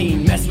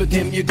quarantine. Mess with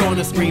him, you're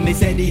gonna scream. They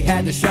said he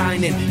had the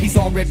shine in. He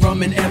saw red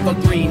rum and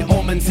evergreen.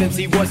 Omen since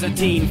he was a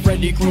teen.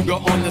 Freddy Krueger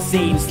on the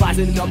scene.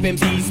 Slicing up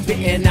MCs,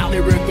 spitting out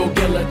lyrical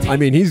guillotine. I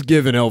mean, he's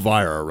giving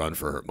Elvira a run for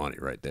for her money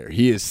right there.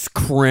 He is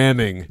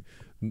cramming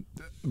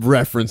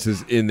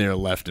references in there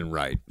left and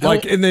right.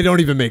 And they don't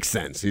even make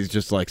sense. He's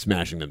just like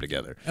smashing them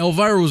together.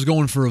 Elvira was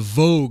going for a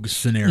Vogue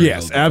scenario.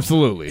 Yes,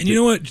 absolutely. And you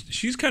know what?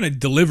 She's kind of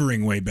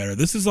delivering way better.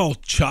 This is all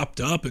chopped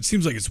up. It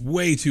seems like it's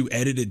way too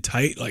edited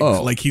tight.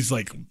 Like he's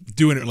like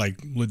doing it like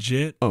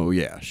legit. Oh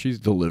yeah, she's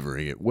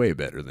delivering it way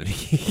better than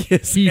he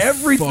is. He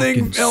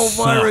Everything fucking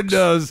Elvira sucks.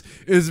 does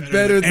is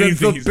better than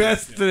anything the he's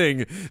best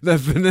thing that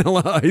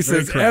Vanilla Ice Very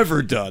has correct.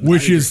 ever done.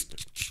 Which is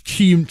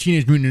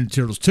Teenage Mutant Ninja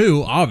Turtles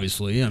 2,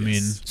 obviously. I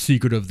mean,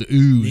 Secret of the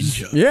Ooze.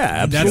 Ninja.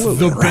 Yeah, That's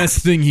absolutely. the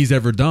best thing he's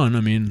ever done.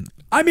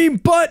 I mean,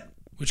 but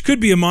Which could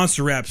be a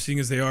monster rap, seeing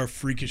as they are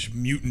freakish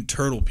mutant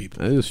turtle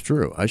people. that is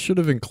true. I should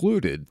have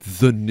included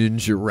the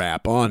ninja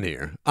rap on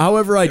here.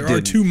 However, I There didn't.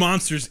 are two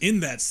monsters in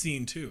that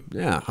scene too.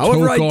 Yeah.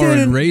 However, I Tokar and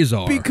didn't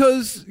Razor.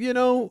 because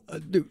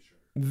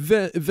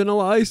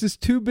Vanilla Ice is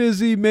too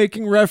busy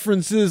making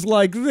references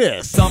like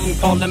this. Some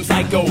call him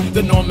Psycho,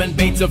 the Norman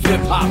Bates of hip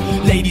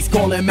hop. Ladies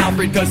call him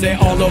Alfred because they're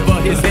all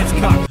over his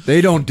Hitchcock.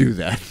 They don't do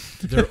that.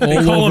 they're They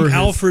all call over him his-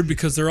 Alfred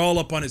because they're all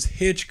up on his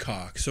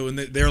Hitchcock. So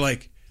they're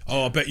like,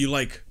 oh, I bet you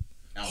like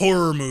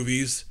horror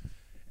movies,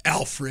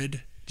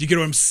 Alfred. Do you get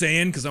what I'm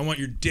saying? Because I want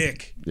your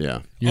dick.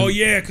 Yeah. Oh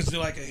yeah, because they're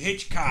like a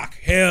Hitchcock.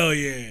 Hell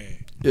yeah.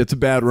 It's a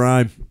bad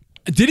rhyme.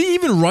 Did he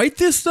even write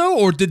this though,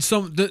 or did does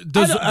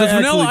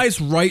Vanilla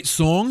Ice write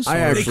songs?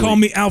 They call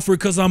me Alfred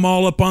because I'm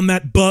all up on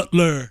that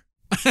Butler.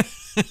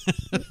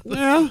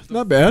 Yeah,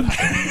 not bad.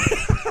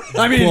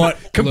 I mean,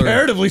 Butler.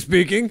 comparatively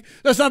speaking,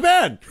 that's not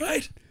bad.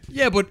 Right?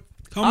 Yeah, but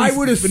Call me I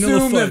would Vanilla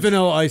assume that Fudge.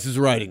 Vanilla Ice is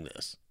writing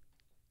this.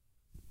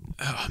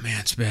 oh man,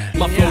 it's bad.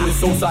 My flow is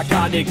so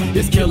psychotic,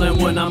 it's killing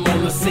when I'm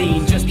on the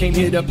scene. Just came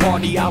here to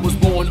party, I was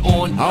born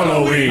on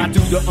Halloween. I do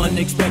the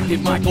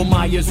unexpected, Michael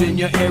Myers in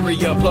your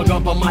area. Plug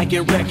up a mic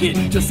and wreck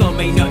it, to some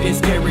ain't nothing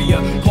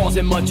scarier.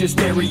 Causing much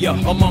hysteria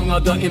among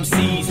other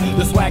MCs.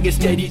 The swag is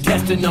steady,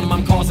 testing them,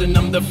 I'm causing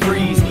them to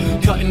freeze.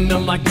 Cutting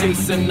them like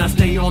Jason, I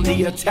stay on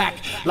the attack.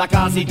 Like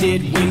Ozzy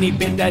did when he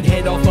bit that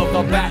head off of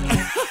a bat.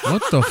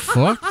 What the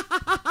fuck?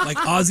 Like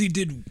Ozzy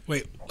did.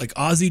 Wait, like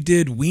Ozzy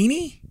did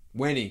Weenie?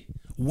 Wenny.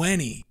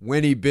 Wenny.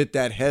 He bit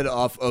that head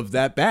off of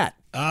that bat.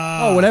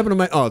 Ah. Oh, what happened to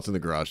my... Oh, it's in the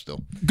garage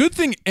still. Good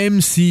thing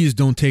MCs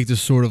don't take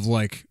this sort of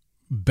like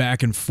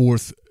back and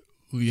forth,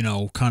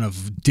 kind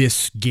of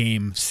diss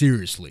game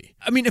seriously.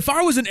 I mean, if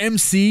I was an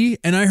MC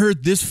and I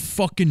heard this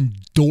fucking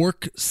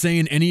dork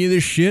saying any of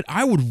this shit,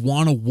 I would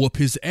want to whoop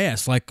his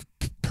ass, like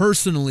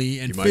personally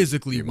and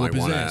physically You whoop might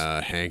his want ass.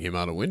 to hang him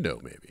out a window,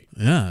 maybe.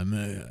 Yeah, I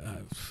mean,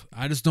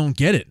 I just don't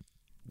get it.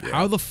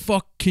 How the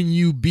fuck can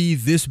you be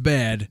this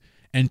bad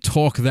and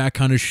talk that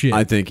kind of shit?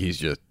 I think he's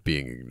just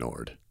being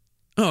ignored.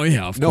 Oh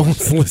yeah, of No course.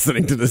 one's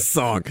listening to this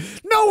song.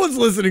 No one's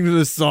listening to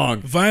this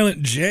song.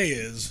 Violent J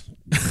is.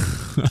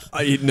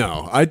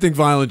 No, I think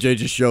Violent J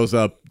just shows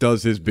up,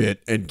 does his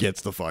bit, and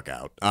gets the fuck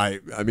out. I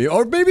mean,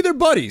 or maybe they're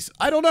buddies.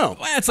 I don't know.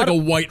 Well, that's like a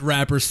white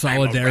rapper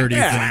solidarity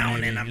thing. Clown,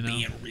 maybe, and I'm you know?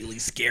 being really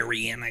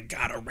scary, and I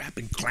got a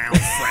rapping clown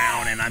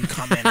frown, and I'm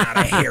coming out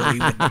of Harry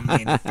with the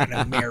man kind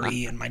of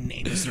Mary, and my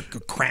name is a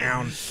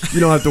crown. You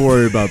don't have to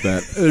worry about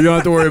that. You don't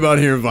have to worry about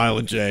hearing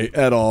Violent J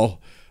at all.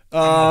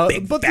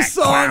 Big But the fat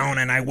song, clown,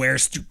 and I wear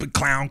stupid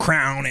clown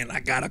crown, and I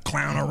got a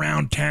clown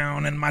around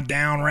town, and my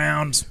down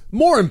rounds.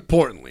 more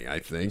importantly, I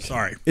think,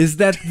 Sorry. is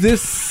that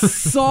this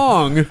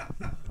song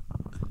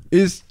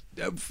is,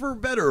 for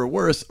better or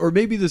worse, or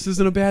maybe this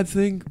isn't a bad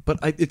thing, but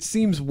it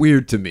seems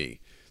weird to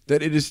me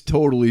that it is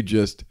totally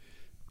just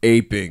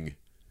aping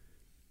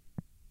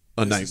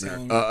a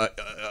nightmare,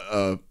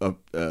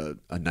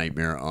 a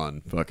nightmare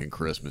on fucking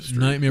Christmas Street.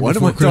 Nightmare what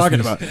am I Before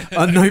talking Christmas.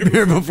 about? A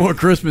Nightmare Before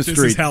Christmas This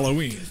Street. is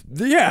Halloween.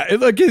 Yeah,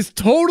 it's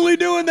totally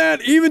doing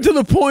that, even to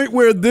the point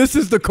where this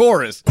is the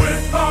chorus.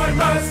 With my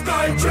mask,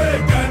 I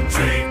trick and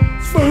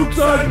treat. Spooks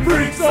and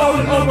freaks all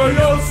over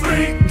your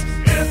street.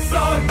 It's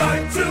our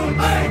night to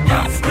make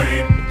you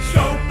scream.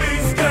 Don't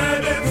be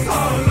scared, it's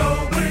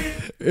Halloween.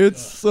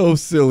 It's so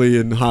silly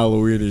and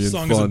Halloweeny and This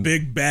song fun. is a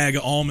big bag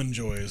of almond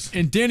joys.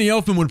 And Danny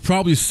Elfman would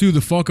probably sue the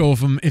fuck out of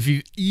him if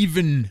he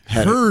even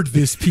heard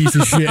this piece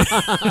of shit.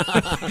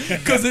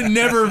 Because it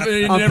never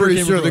I'm pretty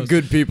came sure the across.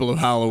 good people of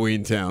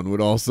Halloween Town would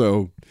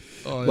also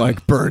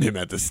burn him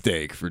at the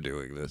stake for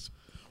doing this.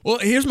 Well,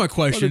 here's my But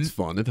question. it's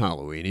fun and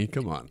Halloweeny.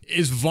 Come on.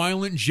 Is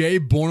Violent J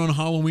born on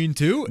Halloween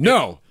too?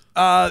 No.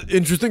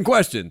 Interesting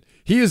question.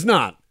 He is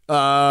not.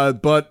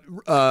 But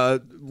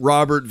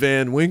Robert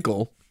Van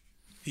Winkle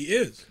He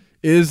is.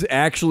 is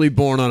actually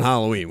born on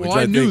Halloween. Which Well,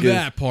 I knew think is-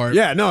 that part.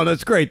 Yeah, no,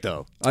 that's great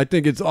though. I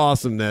think it's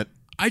awesome that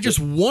I just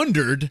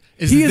wondered,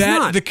 He is that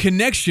not. the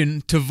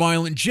connection to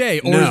Violent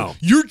J? Or No.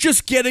 you're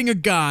just getting a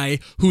guy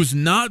who's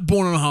not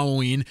born on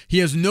Halloween, he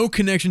has no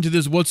connection to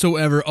this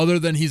whatsoever other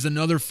than he's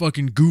another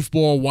fucking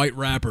goofball white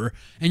rapper,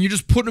 and you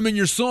just put him in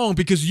your song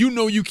because you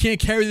know you can't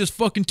carry this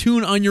fucking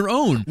tune on your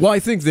own. Well, I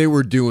think they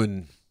were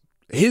doing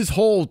his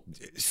whole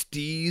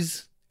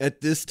steez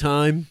at this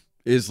time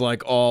is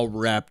like all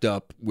wrapped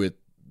up with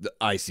the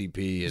ICP.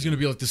 He's going to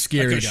be like the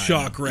scary Like a guy.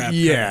 shock rap.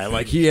 Yeah,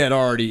 like he had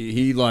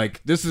already,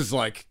 this is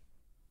like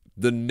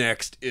the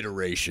next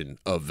iteration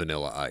of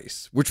Vanilla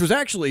Ice, which was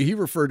actually, he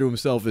referred to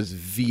himself as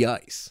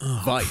V-Ice.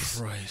 Oh, Vice.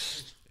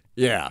 Christ.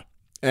 Yeah.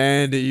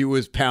 And he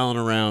was palling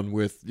around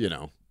with, you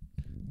know,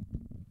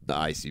 the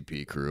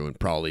ICP crew and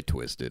probably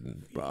Twisted.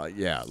 And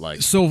yeah,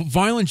 like. So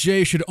Violent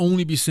J should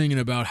only be singing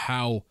about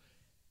how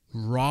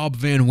Rob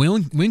Van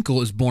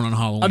Winkle is born on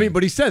Halloween. I mean,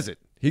 but he says it.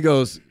 He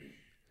goes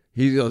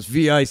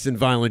V-Ice and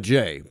Violent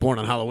J, born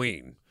on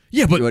Halloween.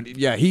 Yeah, but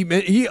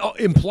he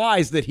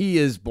implies that he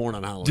is born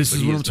on Halloween. This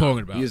is what I'm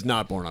talking about. He is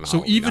not born on so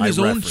Halloween. So even his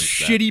own referenced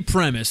shitty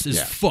premise is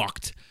Yeah.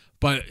 fucked.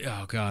 But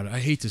oh god, I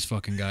hate this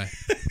fucking guy.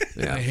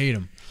 I hate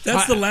him.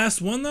 That's the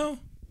last one though?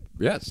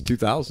 Yeah, it's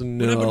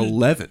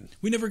 2011.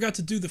 We never got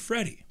to do the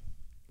Freddy.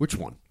 Which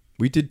one?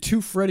 We did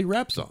 2 Freddy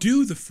rap songs.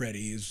 Do the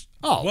Freddy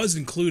was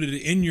included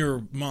in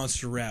your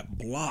monster rap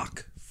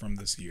block from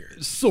this year.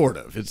 Sort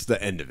of. It's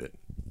the end of it.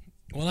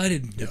 Well, I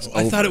didn't know. It's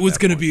I thought over it was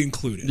at that going to point. be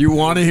included. You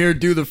want to hear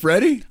Do the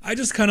Freddy? I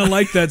just kind of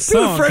like that Do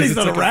song. the 'cause Freddy's it's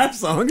not like a rap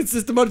song. It's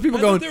just a bunch of people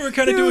I going, thought they were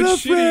kind of "Do doing the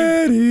shitty.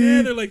 Freddy."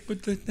 Yeah, they're like,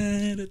 with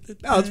the.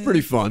 No, it's pretty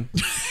fun.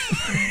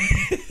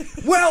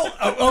 Well,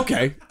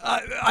 okay.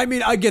 I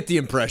mean, I get the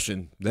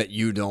impression that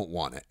you don't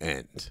want to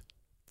end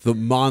the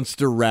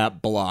monster rap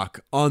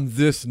block on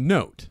this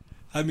note.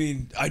 I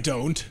mean, I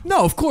don't.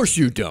 No, of course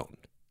you don't.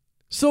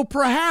 So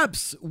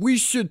perhaps we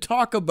should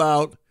talk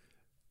about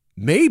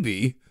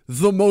maybe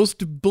the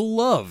most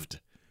beloved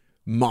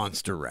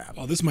monster rap.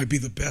 Oh, this might be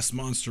the best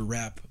monster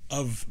rap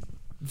of.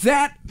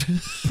 That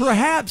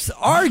perhaps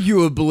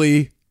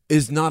arguably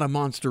is not a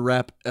monster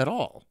rap at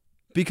all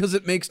because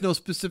it makes no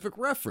specific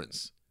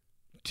reference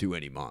to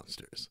any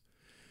monsters.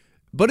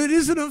 But it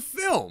is in a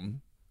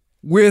film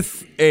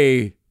with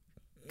a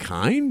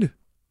kind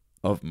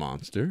of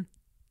monster,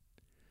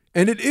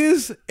 and it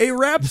is a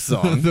rap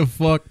song. The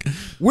fuck?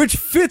 Which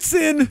fits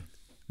in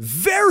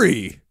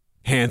very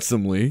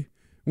handsomely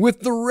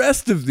with the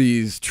rest of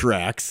these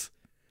tracks,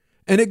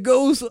 and it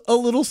goes a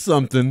little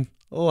something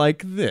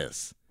like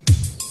this.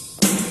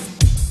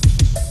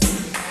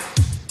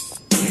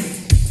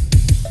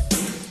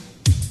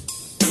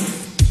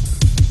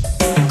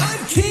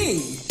 I'm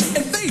king,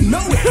 and they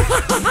know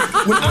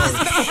it. When I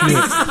stop,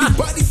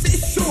 everybody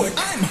says short.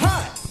 I'm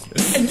hot,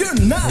 and you're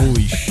not.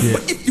 Holy shit.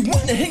 But if you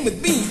want to hang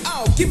with me,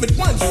 I'll give it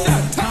one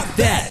shot. Top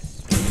that.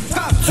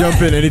 Top that.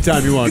 Jump in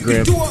anytime you want, You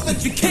can Graham. do all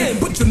that you can,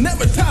 but you'll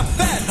never top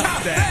that.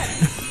 Top that.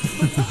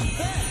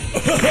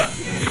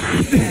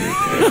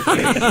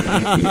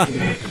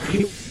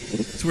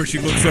 It's where she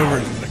looks over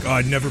and she's like, oh,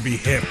 I'd never be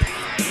hip.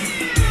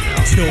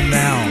 Till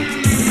now.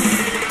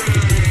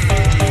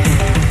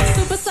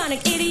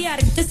 Supersonic,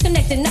 idiotic,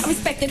 disconnected, not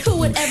respected. Who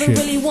would ever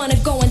really want to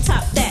go and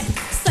top that?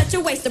 Such a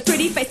waste of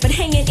pretty face, but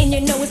hanging in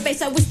your nose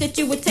space. I wish that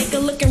you would take a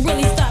look and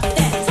really stop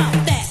that. Top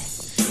that.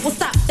 Well,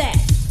 stop that.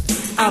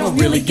 I don't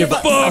really give a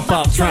fuck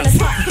about trying to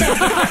top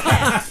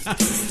that.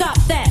 Stop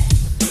that.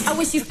 I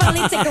wish you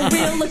finally take a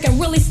real look and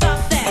really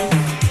stop that.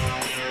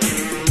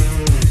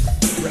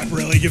 Rap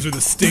really gives her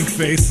the stink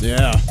face.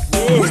 Yeah.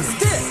 What's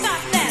this?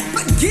 Stop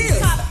that. Give.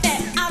 Top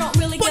that. I don't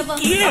really give a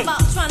fuck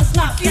about trying to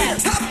stop that.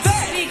 Top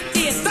that. Big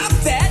deal. Stop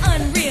that.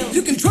 Unreal.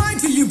 You can try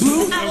till you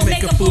blue. I will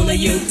make a fool of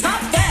you.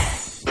 Top that.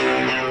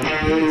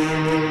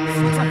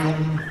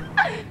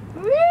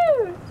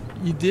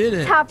 You did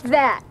it. Top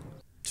that.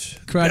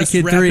 Karate Best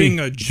Kid 3. rapping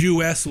a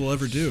Jewess will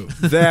ever do.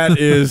 That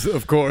is,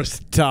 of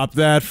course, Top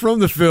That from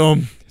the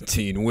film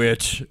Teen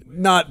Witch.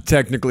 Not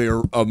technically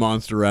a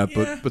monster rap,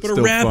 but But still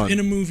a rap fun. in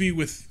a movie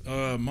with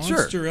a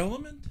monster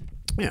element?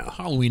 Yeah,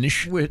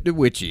 Halloweenish.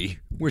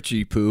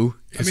 Witchy poo.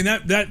 I mean,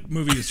 that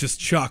movie is just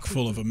chock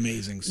full of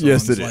amazing songs.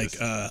 Yes, it like,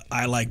 is.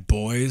 I Like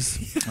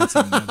Boys. That's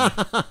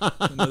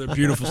another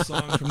beautiful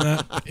song from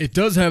that. It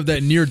does have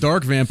that near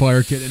dark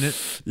vampire kid in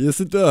it.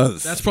 Yes, it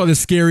does. That's probably the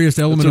scariest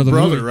element her of the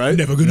brother, movie. right?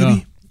 Never gonna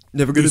be.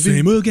 Never gonna the be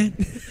same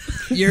again.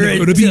 You're Never a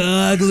gonna be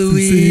dog, the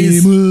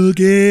Louise. same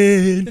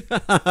again.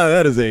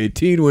 That is a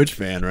Teen Witch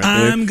fan right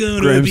there. I'm gonna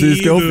Graham C.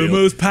 be Schofield. the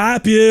most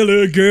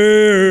popular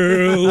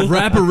girl.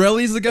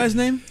 Rapparelli's the guy's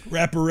name?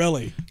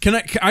 Rapparelli.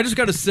 I just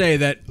got to say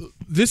that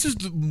this is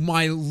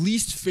my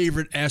least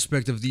favorite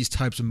aspect of these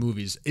types of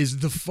movies is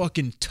the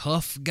fucking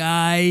tough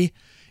guy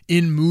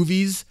in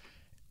movies.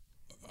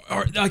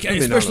 Or, like,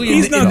 especially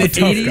he's in not the the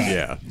tough 80s. guy.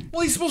 Yeah.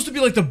 Well, he's supposed to be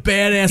like the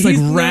badass, He's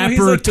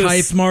rapper like the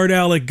type. smart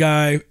aleck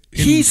guy.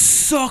 He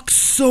sucks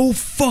so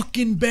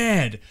fucking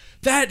bad.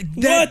 That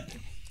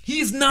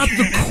he's not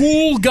the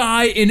cool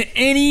guy in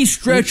any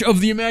stretch of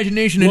the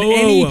imagination in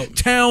any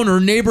town or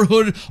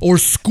neighborhood or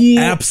school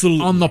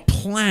on the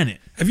planet.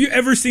 Have you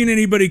ever seen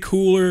anybody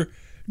cooler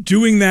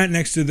doing that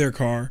next to their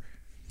car?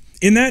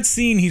 In that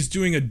scene, he's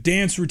doing a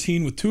dance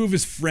routine with two of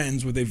his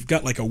friends where they've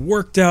got like a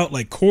worked out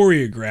like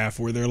choreograph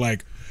where they're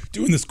like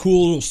doing this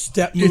cool little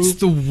step move. It's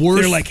the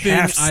worst They're like thing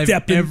half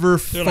stepping. I've ever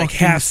They're like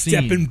fucking half seen.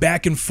 stepping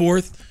back and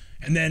forth,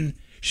 and then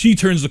she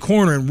turns the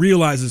corner and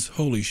realizes,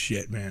 "Holy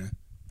shit, man!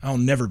 I'll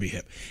never be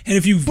hip." And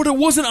if you, But it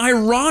wasn't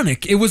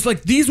ironic. It was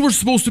like these were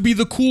supposed to be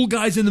the cool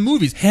guys in the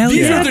movies. Hell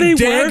These yeah. are They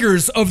the were.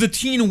 daggers of the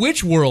Teen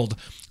Witch world.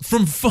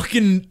 from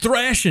fucking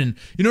thrashing.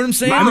 You know what I'm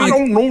saying? Now, I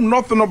don't know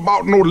nothing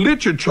about no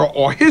literature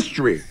or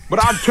history, but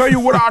I'll tell you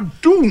what I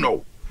do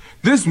know.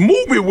 This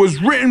movie was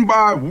written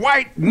by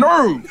white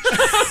nerds.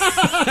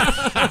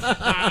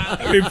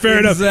 I mean, fair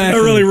enough. That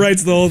really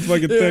writes the whole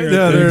fucking thing.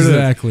 Yeah, right there.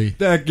 Exactly.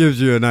 That gives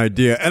you an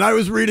idea. And I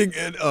was reading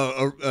an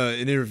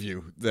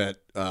interview that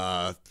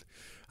I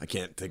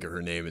can't think of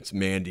her name. It's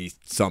Mandy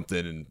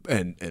something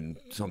and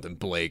something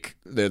Blake.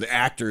 They're the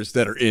actors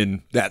that are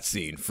in that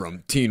scene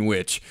from Teen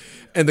Witch.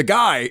 And the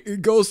guy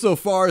goes so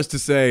far as to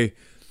say,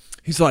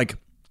 he's like,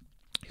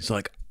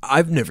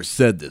 I've never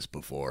said this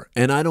before,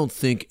 and I don't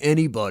think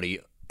anybody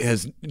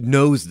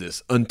knows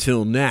this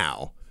until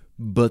now,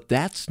 but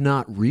that's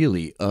not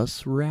really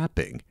us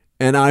rapping.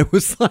 And I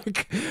was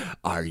like,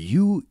 are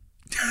you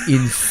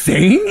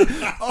insane?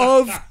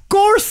 Of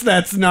course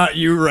that's not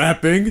you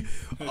rapping.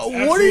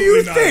 What do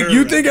you think?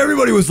 You think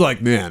everybody was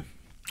like, man,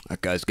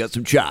 that guy's got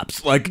some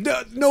chops. Like,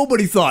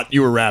 nobody thought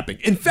you were rapping.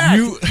 In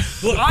fact,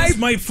 this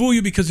might fool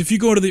you, because if you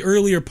go to the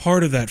earlier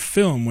part of that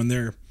film when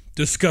they're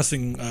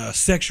discussing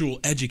sexual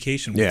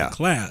education with the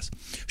class,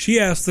 she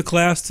asked the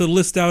class to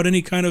list out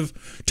any kind of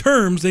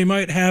terms they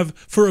might have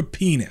for a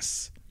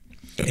penis.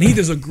 And he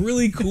does a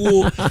really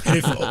cool,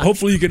 and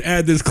hopefully you can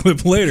add this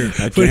clip later,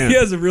 but he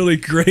has a really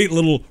great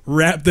little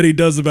rap that he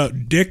does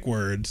about dick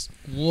words.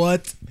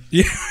 What?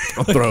 Yeah.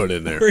 I'll throw it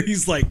in there. Where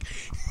he's like,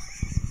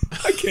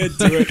 I can't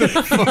do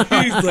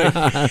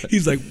it.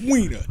 he's like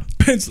wiener,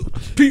 pencil,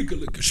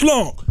 pinka-lick,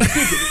 schlong,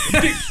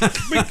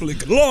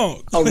 pinka-lick,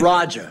 long. A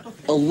Roger,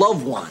 a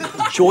love wand,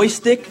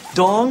 joystick,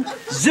 dong,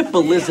 zipper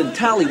lizard,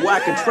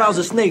 tallywhacker,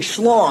 trouser snake,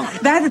 schlong.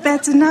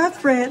 That's enough,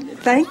 Fred.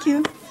 Thank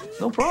you.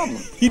 No problem.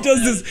 He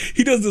does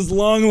this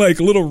long, like,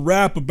 little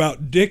rap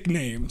about dick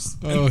names.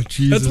 Oh,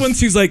 Jesus. That's when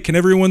she's like, can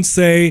everyone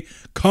say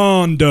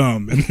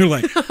condom? And they're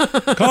like,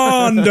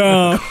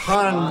 condom.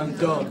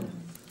 Condom.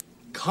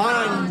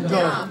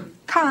 Condom.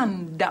 Condom.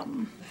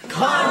 Condom.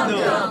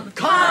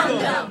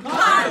 Condom. Condom.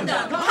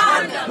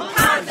 Condom.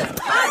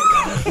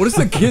 What does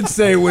the kid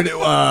say when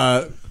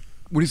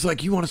he's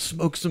like, you want to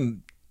smoke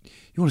some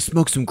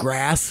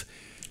grass?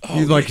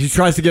 He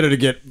tries to get her to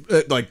get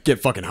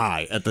fucking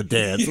high at the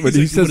dance. When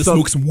he says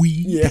smoke some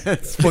weed. Yeah,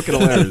 it's fucking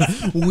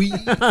hilarious. Weed.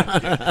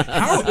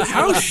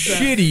 How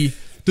shitty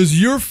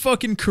does your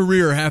fucking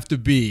career have to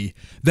be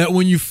that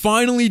when you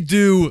finally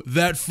do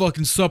that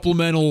fucking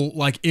supplemental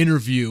like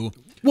interview,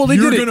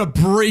 you're gonna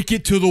break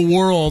it to the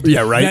world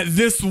that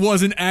this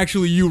wasn't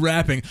actually you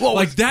rapping? Well,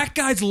 like, that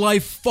guy's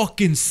life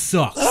fucking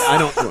sucks. I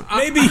don't.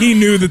 Maybe he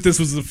knew that this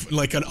was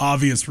like an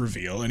obvious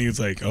reveal, and he was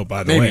like, "Oh,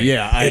 by the way,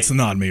 it's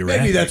not me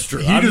rapping." Maybe that's true.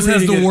 He just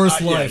has the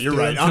worst life. You're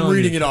right. I'm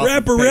reading it off.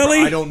 Rapper, paper.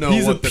 really? I don't know.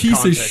 He's what a the piece of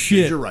context is.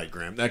 shit. You're right,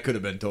 Graham. That could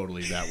have been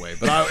totally that way.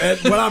 But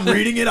when I'm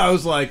reading it, I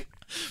was like,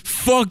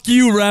 "Fuck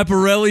you,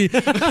 Rapparelli."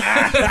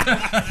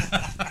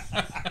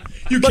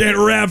 You can't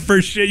rap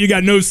for shit. You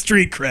got no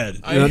street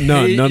cred.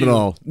 None at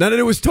all. None. And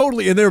it was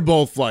totally. And they're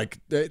both like,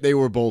 they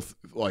were both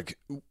like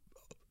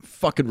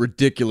fucking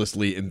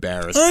ridiculously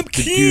embarrassed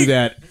to do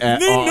that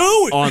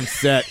on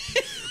set.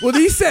 Well,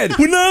 he said,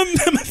 when I'm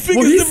my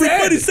fingers,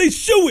 everybody say,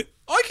 show it.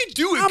 I can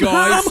do it, I'm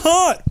guys. I'm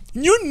hot.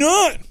 You're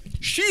not.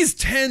 She's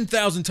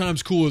 10,000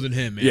 times cooler than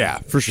him, man. Yeah,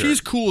 for sure.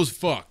 She's cool as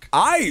fuck.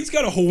 He's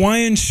got a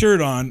Hawaiian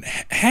shirt on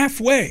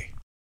halfway.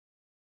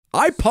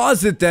 I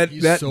posit that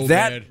so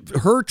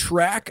her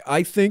track,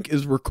 I think,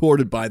 is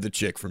recorded by the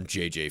chick from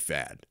JJ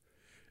Fad.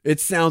 It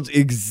sounds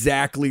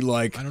exactly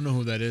like. I don't know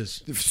who that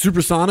is.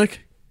 Supersonic?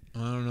 I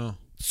don't know.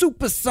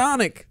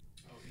 Supersonic.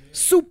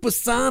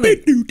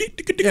 Supersonic.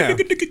 Yeah. I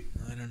don't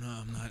know. I don't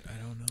know.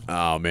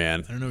 Oh,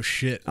 man. I don't know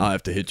shit. I'll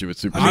have to hit you with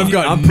Supersonic. I've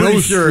got I'm no pretty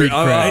sure. street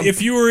cred.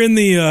 If you were in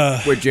the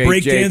we're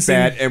JJ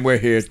Fad and we're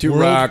here to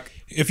rock.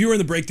 If you were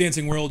in the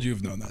breakdancing world,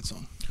 you've known that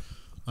song.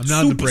 I'm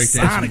not in the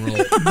breakdancing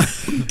world.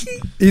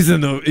 He's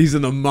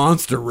in the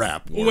monster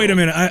rap world. Well, wait a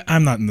minute.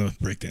 I'm not in the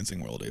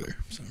breakdancing world either.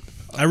 So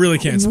I really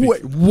can't speak.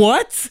 Wait,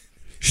 what?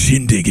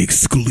 Shindig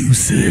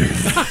exclusive.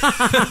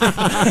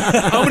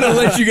 I'm going to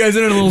let you guys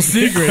in on a little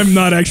secret. I'm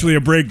not actually a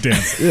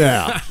breakdancer.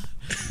 Yeah.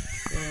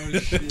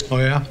 Oh,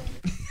 yeah?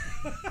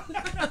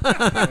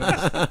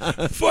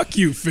 Fuck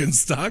you,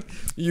 Finstock.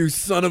 You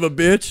son of a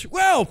bitch.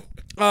 Well,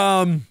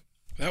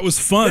 that was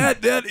fun.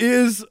 That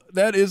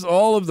is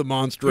all of the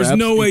monster There's raps,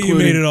 no way you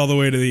made it all the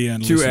way to the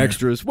end. 2 listener.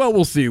 extras. Well,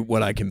 we'll see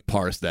what I can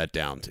parse that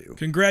down to.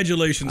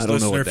 Congratulations, I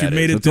don't know listener, what if you that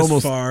made is. it That's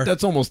this far.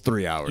 That's almost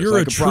 3 hours. You're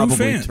I a could true probably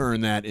fan.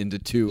 turn that into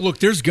 2. Look,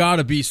 there's got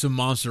to be some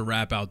monster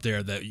rap out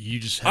there that you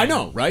just I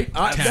know, right?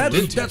 tapped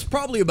into. That's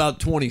probably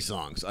about 20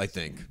 songs, I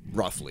think,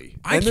 roughly.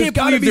 I And can't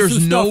gotta believe be there's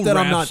some no stuff that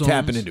I'm rap not songs.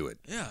 tapping into it.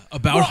 Yeah,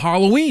 about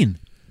Halloween.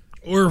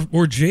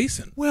 Or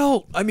Jason.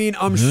 Well, I mean,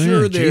 I'm Yeah,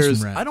 sure Jason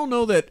there's. rap. I don't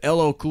know that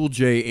LL Cool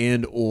J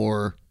and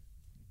or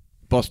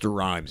Busta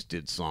Rhymes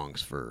did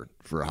songs for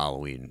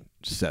Halloween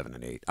 7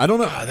 and 8. I don't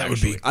know. that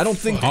would be I don't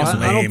think.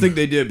 awesome. I don't think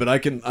they did, but I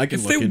can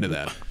If look they- into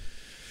that.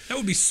 That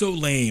would be so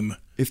lame.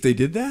 If they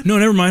did that, No,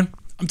 never mind.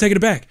 I'm taking it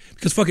back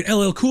because fucking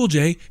LL Cool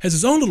J has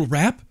his own little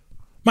rap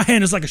My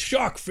hand is like a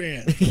shark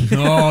fin.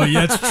 Oh,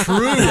 yeah, that's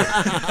true.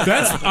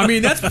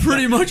 That's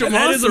pretty much a monster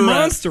That is a rap.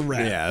 monster rap.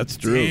 Yeah, that's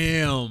true.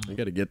 Damn. I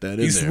got to get that in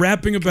He's there.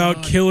 rapping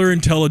about killer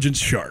intelligence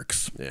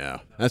sharks. Yeah,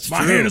 that's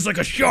My true. hand is like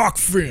a shark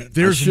fin.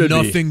 There's should be.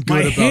 nothing good My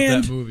about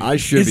hand that movie. I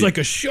should It's be. like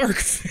a shark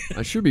fin.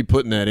 I should be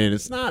putting that in.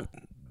 It's not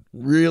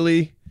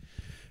really.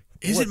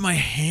 Is it my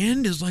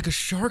hand is like a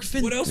shark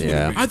fin? What else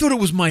Yeah. would it be? I thought it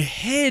was my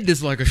head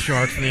is like a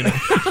shark fin.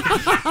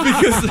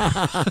 Because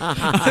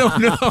I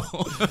don't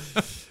know.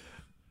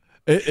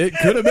 It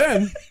could have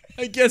been.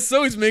 I guess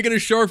so. He's making a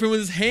shark fin with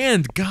his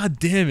hand. God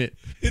damn it.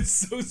 It's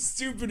so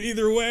stupid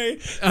either way.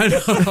 I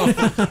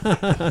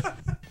know.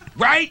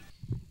 Right?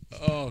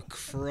 Oh,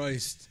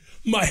 Christ.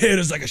 My head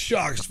is like a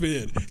shark's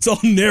fin. It's all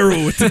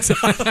narrow at the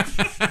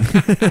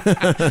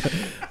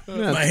top.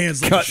 My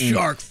hand's like a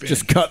shark fin.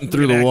 Just cutting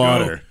through Look at the that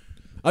water. go.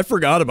 I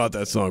forgot about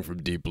that song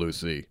from Deep Blue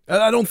Sea.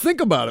 I don't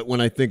think about it when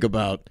I think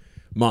about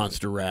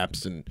monster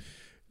raps and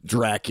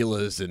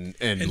Draculas and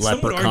And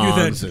some would leprechauns.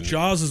 argue that and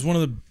Jaws is one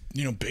of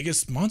the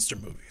biggest monster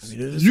movies. it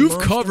is a You've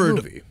monster covered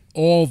movie.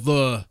 all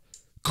the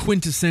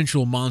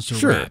quintessential monster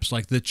Sure. raps,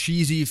 like the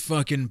cheesy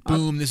fucking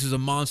boom, this is a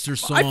monster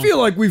song. I feel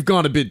like we've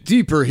gone a bit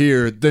deeper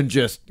here than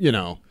just,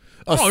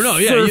 a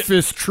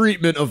surface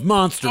treatment of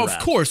monster Of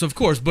rap.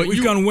 course, but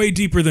We've gone way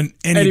deeper than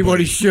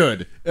Anybody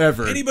should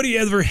ever. Anybody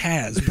ever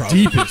has,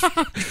 probably. Deepest.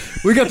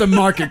 We got the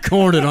market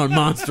cornered on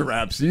monster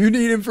raps. You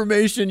need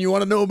information. You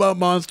want to know about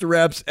monster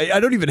raps? I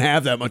don't even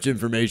have that much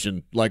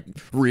information, like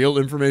real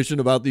information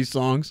about these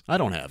songs. I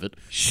don't have it.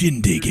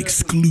 Shindig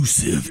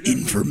exclusive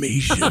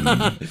information.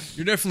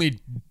 You're definitely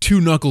 2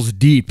 knuckles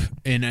deep,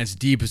 and as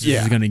deep as this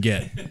Yeah. is going to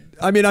get.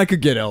 I mean, I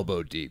could get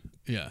elbow deep.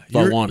 Yeah. If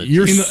I wanted to.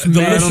 You're I mean, the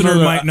smashing listener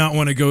the- might not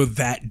want to go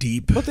that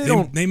deep. But they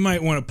don't- They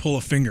might want to pull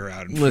a finger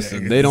out. And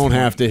Listen, they don't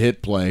have to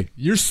hit play.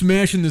 You're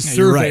smashing the Yeah,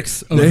 you're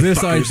cervix right. of this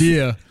Fuckers.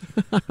 idea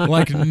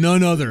like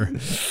none other.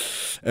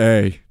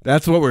 Hey,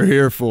 that's what we're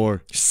here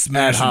for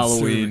Smashing at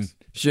Halloween. cervix.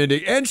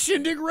 Shindig and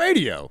Shindig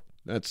Radio.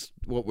 That's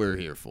what we're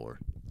here for.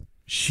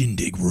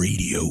 Shindig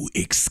Radio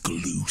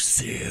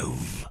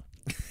exclusive.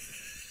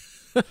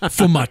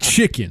 For my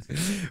chicken.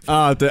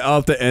 I'll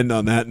have to end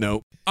on that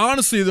note.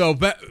 Honestly, though,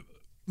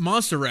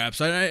 monster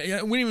raps,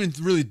 I we didn't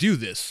even really do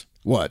this.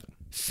 What?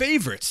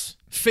 Favorites.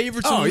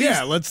 Favorites. Oh and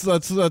yeah, least-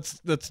 let's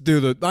do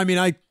the. I mean,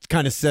 I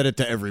kind of said it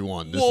to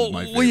everyone. This is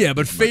my favorite. well, yeah,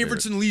 but This is my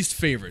favorites favorite. and least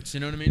favorites. You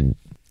know what I mean?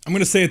 I'm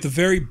going to say at the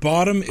very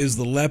bottom is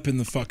the Lep in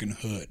the fucking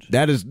hood.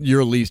 That is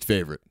your least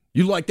favorite.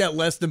 You like that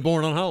less than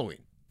Born on Halloween?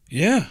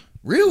 Yeah.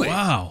 Really?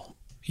 Wow.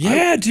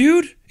 Yeah,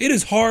 dude. It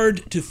is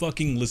hard to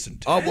fucking listen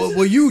to. Oh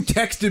well, you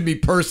texted me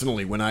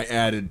personally when I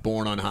added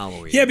Born on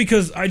Halloween. Yeah,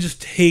 because I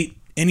just hate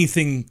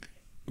anything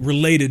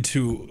related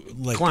to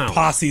like Clowns.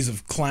 posses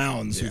of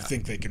clowns who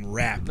think they can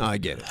rap. I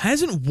get it.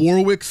 Hasn't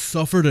Warwick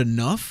suffered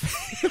enough?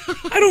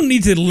 I don't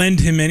need to lend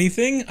him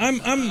anything.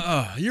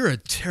 You're a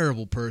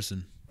terrible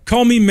person.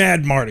 Call me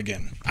Mad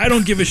Mardigan. I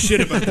don't give a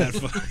shit about that.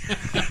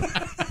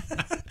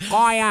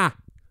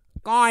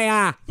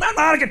 Goya. Mad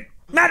Mardigan.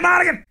 Mad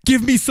Mardigan.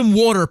 Give me some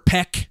water,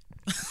 Peck.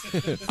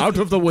 Out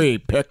of the way,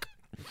 Pick.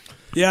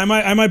 Yeah,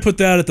 I might put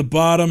that at the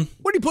bottom.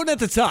 What are you putting at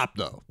the top,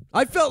 though?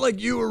 I felt like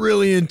you were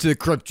really into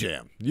Crip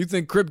Jam. You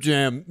think Crip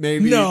Jam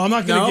maybe? No, I'm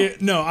not gonna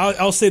get. No,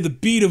 I'll say the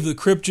beat of the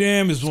Crip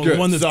Jam is the Good,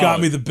 one that's got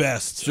solid. me the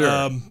best.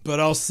 Sure. But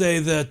I'll say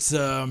that.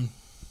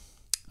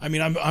 I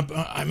mean, I'm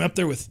up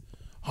there with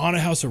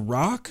Haunted House of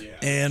Rock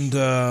and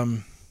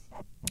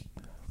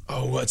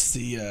what's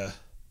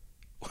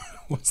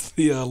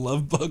the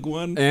Love Bug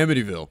one?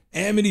 Amityville.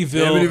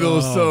 Amityville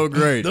is so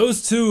great.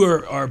 Those two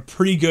are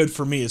pretty good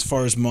for me as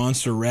far as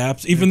monster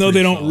raps, even though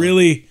they don't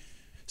really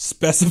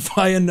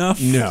specify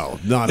enough. No,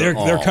 not they're at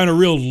all. They're kind of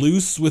real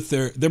loose with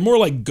they're more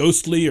like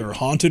ghostly or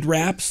haunted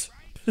raps.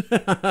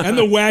 And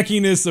the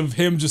wackiness of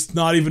him just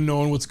not even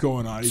knowing what's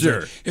going on. He's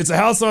Sure. like, it's a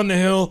house on the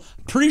hill.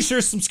 Pretty sure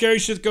some scary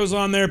shit goes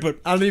on there, but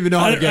I don't even know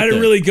how to get I didn't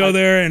there. really go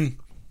there,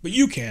 but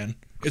you can.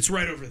 It's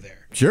right over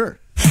there. Sure.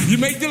 You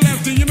make the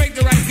left and you make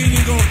the right, then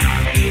you go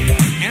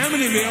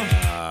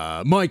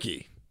Amityville.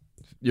 Mikey,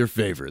 your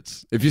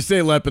favorites. If you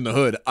say Lep in the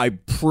Hood, I'm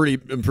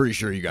pretty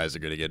sure you guys are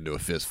going to get into a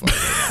fist fight.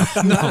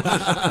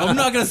 I'm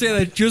not going to say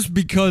that just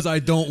because I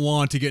don't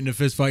want to get in a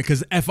fist fight,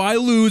 because if I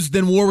lose,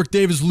 then Warwick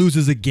Davis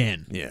loses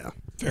again. Yeah.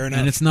 Fair enough.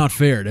 And it's not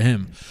fair to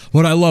him.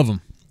 But I love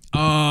him.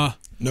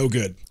 No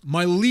good.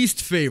 My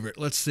least favorite,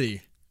 let's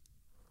see.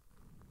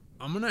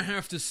 I'm going to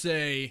have to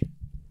say...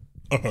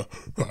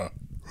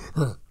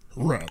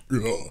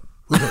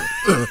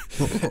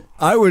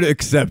 I would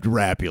accept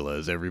Rapula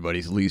as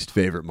everybody's least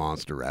favorite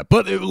monster rap,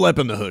 but Lep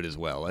in the Hood as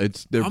well.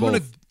 They're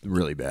both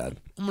really bad.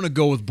 I'm going to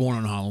go with Born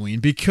on Halloween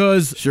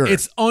because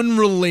it's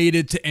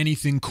unrelated to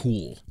anything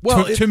cool.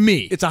 Well, to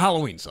me. It's a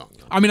Halloween song.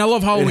 I mean, I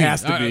love Halloween. It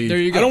has to be. There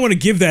you go. I don't want to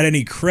give that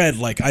any cred.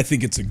 Like, I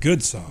think it's a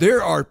good song.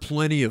 There are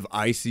plenty of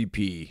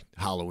ICP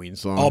Halloween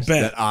songs I'll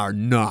bet. that are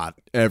not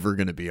ever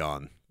going to be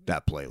on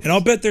that playlist. And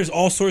I'll bet there's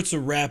all sorts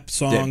of rap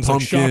songs,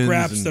 like shock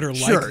raps that are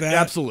sure, like that.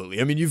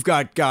 Absolutely. I mean, you've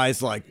got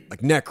guys like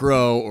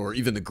Necro or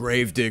even the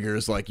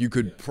Gravediggers. Like you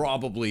could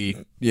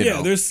probably, you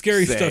know, there's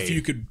scary say, stuff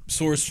you could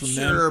source from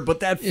them. Sure,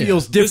 but that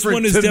feels different. This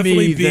one is to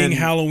definitely me being than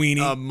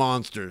Halloween-y. a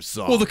Monsters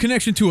song. Well, the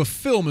connection to a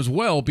film as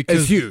well,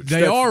 because It's huge.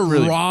 they That's are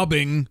really-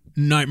 robbing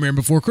Nightmare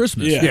Before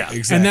Christmas. Yeah,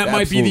 exactly. And that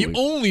might be the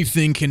Absolutely. only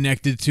thing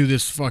connected to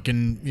this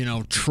fucking,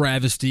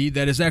 travesty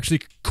that is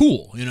actually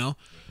cool,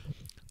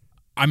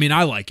 I mean,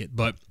 I like it,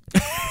 but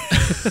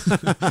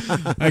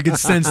I could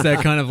sense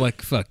that kind of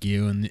like, fuck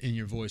you in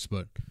your voice,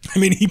 but. I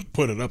mean, he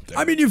put it up there.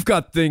 I mean, you've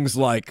got things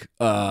like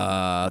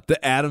the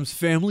Addams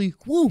Family,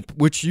 Whoop,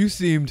 which you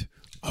seemed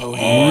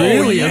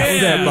really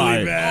upset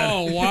by. bad.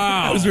 Oh,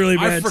 wow. That was really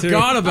bad, I too.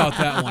 forgot about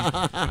that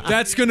one.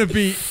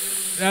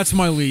 That's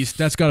my least.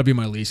 That's got to be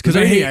my least. Because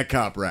Because I hate. Maniac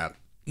Cop Rap.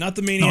 Not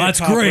the Maniac that's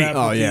Cop great. rap,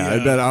 Oh but yeah,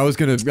 the, I bet I was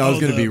gonna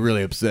the- be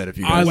really upset if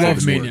you I guys love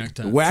Waxwork. Maniac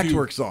The Cop.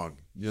 Waxwork song.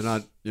 You're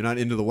not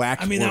into the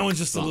Waxwork. I mean, that one's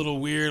just song. a little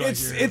weird. Like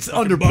It's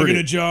fucking bug in a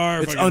underproduced.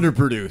 jar. It's fucking-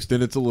 underproduced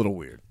and it's a little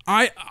weird.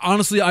 I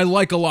honestly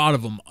like a lot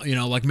of them.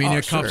 Like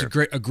Maniac sure. Cop's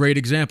a great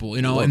example.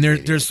 Love And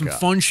Maniac there's some Cop.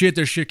 fun shit.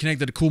 There's shit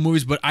connected to cool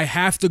movies, but I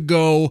have to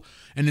go.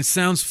 And it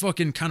sounds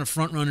fucking kind of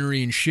front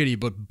runnery and shitty,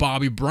 but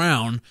Bobby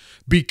Brown,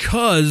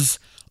 because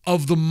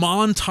of the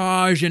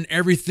montage and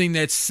everything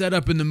that's set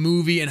up in the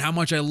movie and how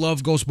much I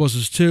love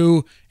Ghostbusters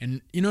 2.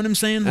 And you know what I'm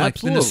saying? Like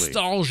the Absolutely.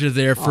 nostalgia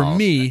there for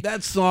me.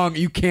 That song,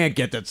 you can't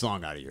get that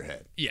song out of your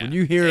head. Yeah, When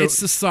you hear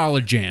it's a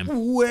solid jam.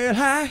 Well,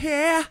 I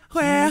hear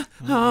where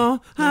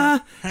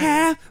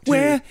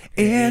where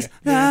is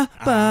the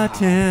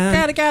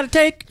button? Gotta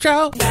take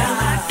control.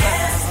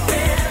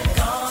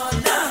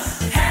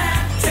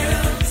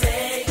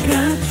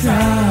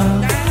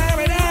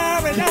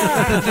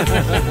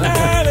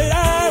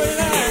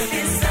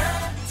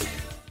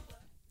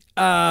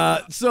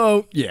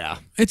 So yeah,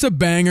 It's a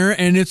banger,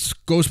 and it's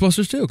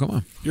Ghostbusters 2. Come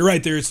on. You're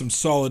right. There is some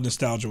solid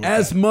nostalgia with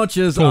as that. much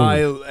as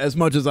Totally.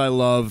 I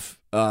love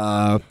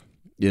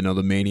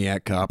the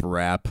Maniac Cop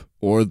Rap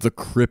or the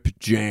Crip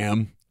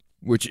Jam,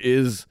 which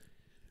is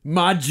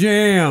my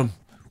jam.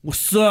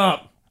 What's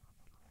up?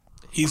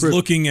 He's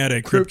looking at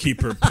a Crypt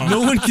Keeper pumpkin.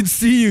 No one can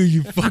see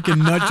you fucking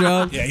nut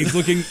job. Yeah, he's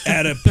looking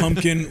at a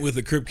pumpkin with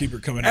a Crypt Keeper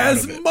coming out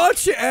As of it.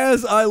 much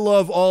as I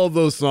love all of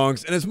those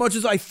songs, and as much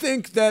as I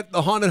think that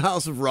The Haunted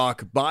House of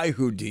Rock by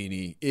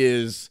Houdini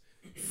is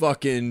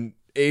fucking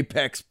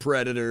apex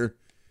predator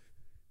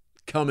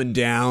coming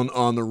down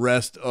on the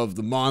rest of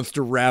the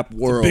monster rap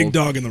world. Big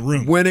dog in the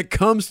room. When it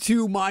comes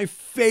to my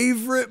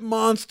favorite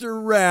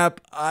monster rap,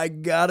 I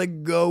gotta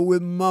go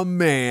with my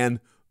man,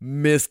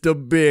 Mr.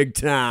 Big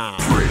Time.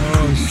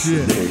 Oh,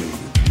 shit.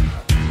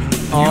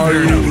 Are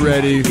you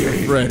ready,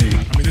 Freddy?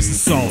 I mean, this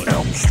is solid.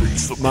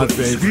 My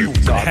favorite.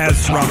 It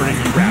has Robert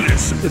Englund rap.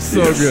 It's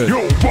so good.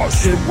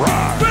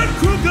 Fred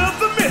Krueger,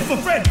 the myth, for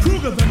Fred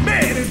Krueger, the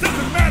man. It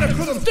doesn't matter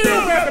because I'm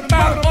still rapping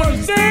about it,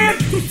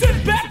 understand? So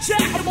sit back,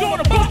 chat, I'm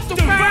gonna bust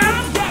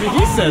around.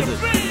 He says it.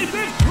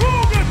 It's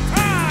Krueger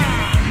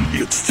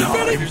time. It's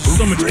time. There's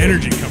so much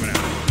energy coming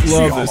out.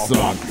 Love this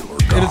song.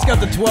 And it's got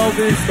the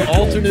 12-inch. The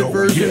alternate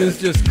version is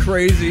just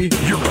crazy.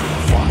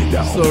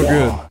 So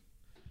good.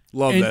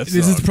 Love And that song.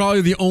 this is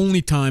probably the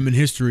only time in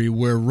history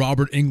where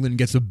Robert Englund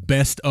gets a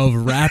best of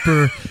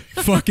rapper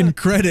fucking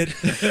credit.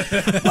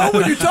 Well,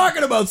 when you're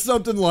talking about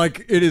something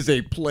like it is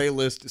a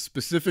playlist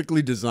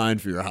specifically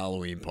designed for your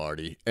Halloween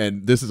party,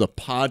 and this is a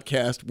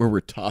podcast where we're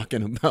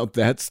talking about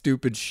that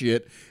stupid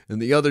shit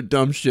and the other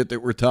dumb shit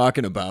that we're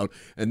talking about,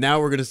 and now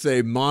we're going to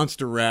say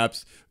monster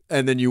raps,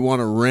 and then you want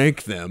to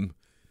rank them.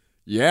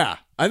 Yeah,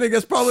 I think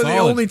that's probably the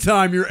Solid. only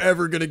time you're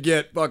ever going to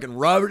get fucking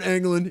Robert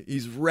Englund.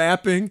 He's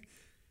rapping.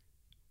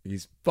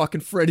 He's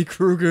fucking Freddy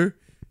Krueger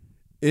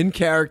in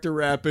character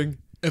rapping.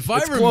 If I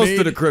It's ever close made-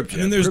 to the Crypt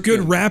And then there's good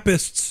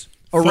rapists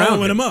around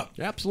following him up.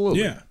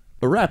 Absolutely. Yeah.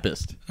 A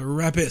rapist. A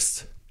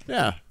rapist.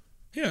 Yeah.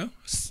 Yeah,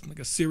 like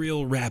a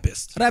serial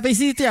rapist.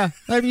 Rapidista.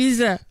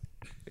 Rapidista.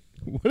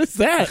 What is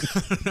that?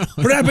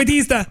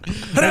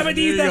 Rapidista. There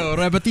you go,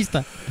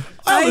 Rapidista.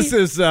 Well, this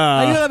is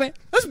Ayúdame.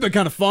 this has been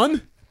kind of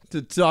fun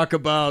to talk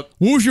about.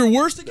 What was your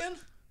worst again?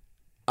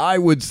 I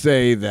would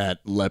say that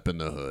Lep in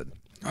the Hood.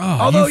 Oh,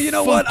 Although you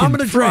know what, I'm fucking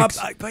going to drop.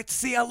 pricks. But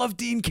see, I love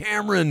Dean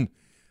Cameron,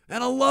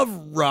 and I love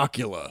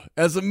Rockula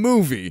as a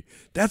movie.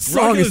 That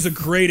song Rockula's is a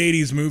great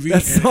 80s movie. That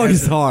and song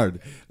as is a- hard.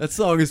 That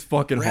song is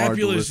fucking hard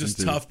to Rapula is listen just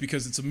to. tough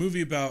because it's a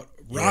movie about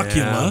Rockula,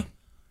 Yeah.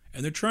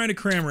 and they're trying to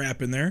cram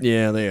rap in there.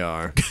 Yeah, they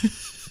are.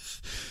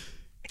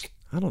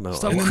 I don't know.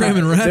 Stop I-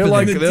 cramming rap They're in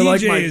like there. they're The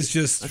like DJ my. is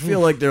just- I feel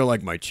like they're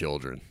like my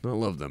children. I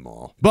love them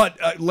all. But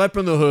Lep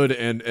in the Hood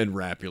and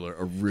Rapula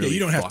are really. Yeah, you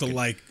don't have to fucking-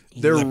 like.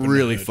 They're Lep in the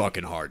really Hood.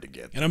 fucking hard to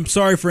get. And I'm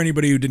sorry for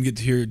anybody who didn't get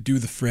to hear Do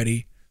the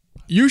Freddy.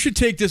 You should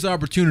take this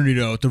opportunity,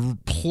 though, to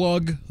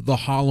plug the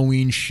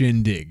Halloween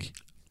shindig.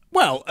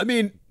 Well, I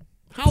mean,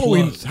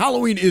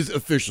 Halloween is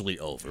officially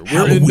over. We're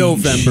Halloween in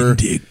November,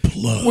 shindig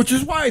plug. which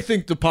is why I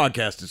think the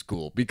podcast is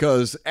cool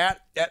because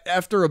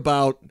after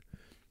about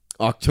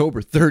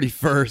October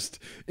 31st,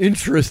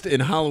 interest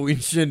in Halloween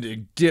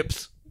shindig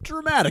dips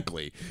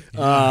dramatically.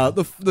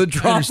 The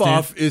drop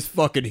off is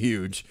fucking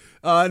huge,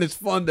 and it's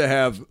fun to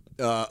have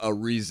a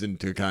reason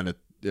to kind of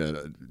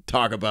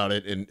talk about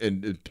it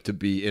and to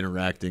be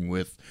interacting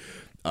with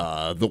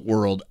the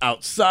world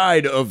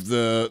outside of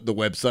the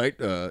website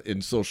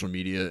in social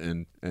media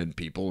and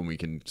people, and we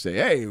can say,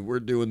 hey, we're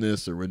doing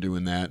this or we're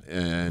doing that,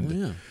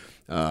 and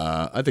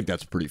I think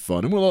that's pretty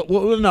fun. And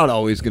we're not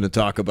always going to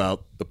talk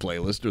about the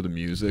playlist or the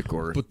music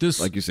or,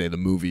 like you say, the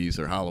movies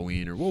or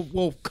Halloween, or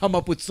we'll come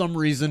up with some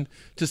reason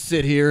to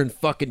sit here and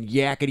fucking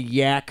yakety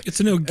yak. It's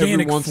an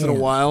organic every once in a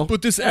while.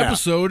 But this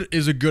episode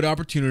is a good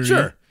opportunity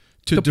to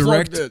plug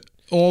direct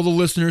all the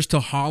listeners to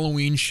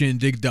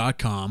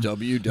HalloweenShindig.com,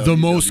 the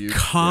most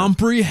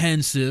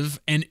comprehensive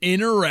and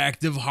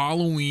interactive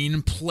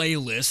Halloween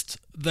playlist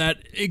that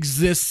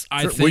exists,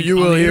 I think. Well, you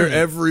will hear internet.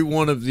 every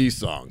one of these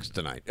songs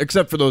tonight,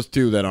 except for those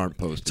two that aren't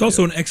posted. It's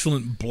also yet. an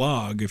excellent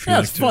blog if you Yeah,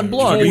 like it's to fun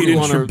blog. read You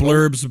extra wanna-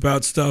 blurbs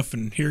about stuff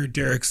and hear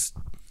Derek's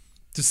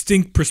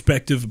distinct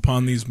perspective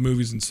upon these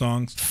movies and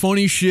songs.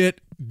 Funny shit,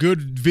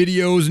 good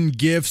videos and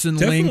GIFs and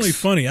Definitely links.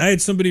 funny. I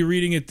had somebody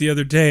reading it the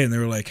other day and they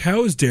were like,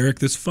 how is Derek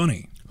this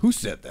funny? Who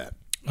said that?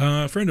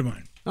 A friend of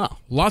mine. Oh,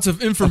 lots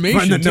of information. A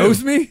friend that too.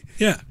 knows me?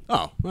 Yeah.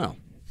 Oh, well.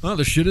 Oh,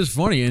 the shit is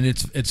funny, and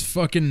it's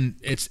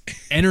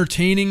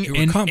entertaining,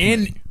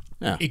 and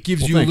Yeah. it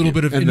gives Well, you a thank little you.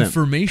 bit of And them.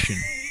 information.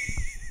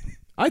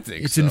 I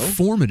think It's so.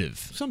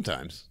 informative.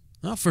 Sometimes.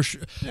 Not for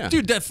sure. Yeah.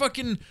 Dude, that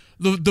fucking,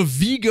 the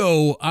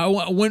Vigo, I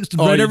went to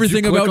Oh, read did you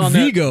everything click about on that?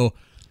 Vigo.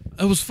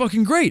 It was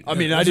fucking great. I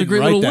mean, It I was a didn't great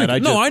write little that.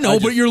 link. I know,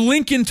 just- but you're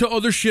linking to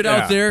other shit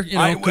out there. You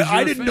know, 'cause I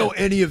you're a didn't fan. know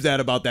any of that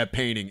about that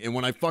painting, and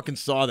when I fucking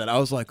saw that, I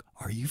was like,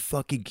 "Are you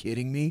fucking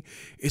kidding me?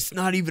 It's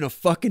not even a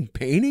fucking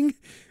painting.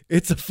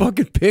 It's a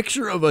fucking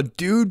picture of a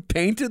dude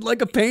painted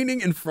like a painting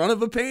in front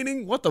of a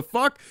painting. What the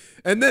fuck?"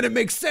 And then it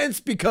makes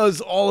sense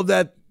because all of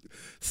that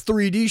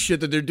 3D shit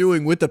that they're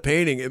doing with the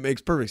painting, it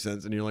makes perfect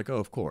sense. And you're like, "Oh,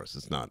 of course,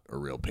 it's not a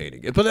real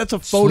painting, but that's a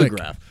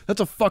photograph.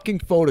 That's a fucking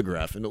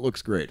photograph, and it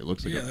looks great. It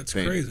looks like a that's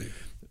painting. crazy.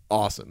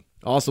 Awesome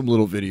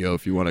little video.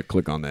 If you want to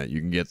click on that, you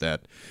can get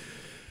that.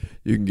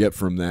 You can get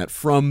from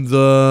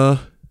the,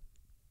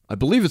 I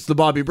believe it's the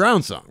Bobby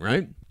Brown song,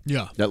 right?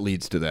 Yeah. That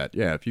leads to that.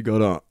 Yeah, if you go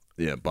to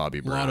Bobby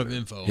Brown. Lot of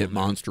info Hit on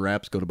Monster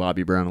Raps, go to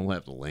Bobby Brown, and we'll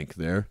have the link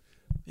there.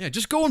 Yeah,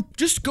 just go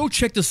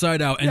check the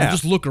site out and Yeah.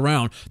 just look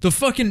around. The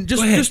fucking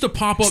Go ahead. just the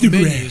pop-up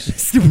Stupid menus.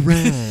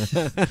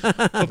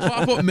 The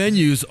pop-up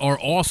menus are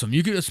awesome.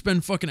 You could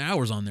spend fucking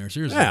hours on there,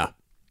 seriously. Yeah.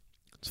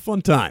 It's a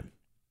fun time.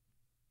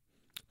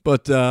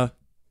 But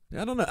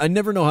I don't know. I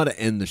never know how to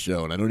end the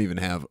show, and I don't even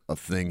have a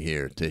thing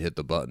here to hit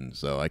the button,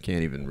 so I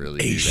can't even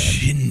really do that.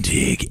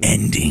 Shindig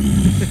ending.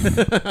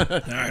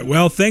 All right.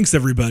 Well, thanks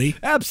everybody.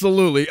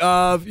 Absolutely.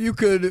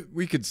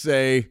 We could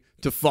say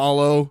to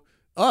follow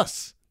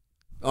us.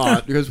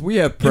 Because we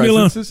have Leave me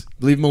alone. presences.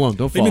 Leave them alone.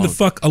 Don't follow Leave me the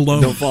fuck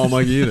alone. Don't follow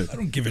Mike either. I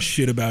don't give a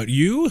shit about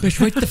you.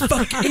 Right the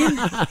fuck in.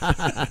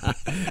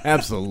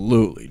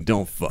 Absolutely.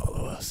 Don't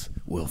follow us.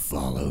 We'll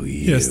follow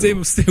you. Yeah, stay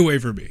away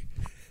from me.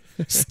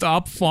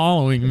 Stop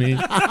following me.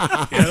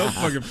 Yeah, don't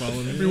fucking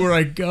follow me. Everywhere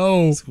I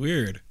go. It's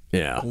weird.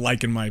 Yeah.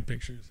 Liking my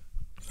pictures.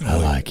 I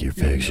like your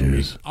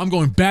pictures. I'm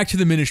going back to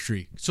the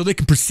ministry so they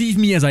can perceive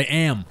me as I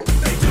am.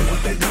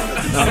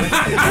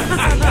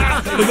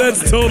 But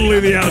that's totally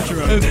the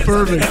outro. That's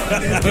perfect.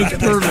 That's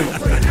perfect.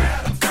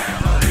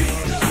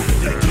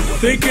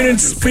 Thinking and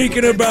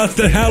speaking about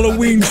the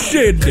Halloween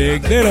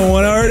shindig, they don't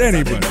want to hurt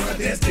anybody.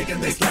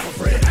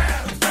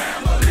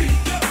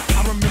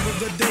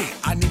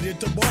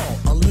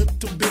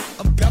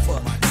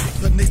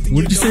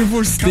 What did you say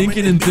before?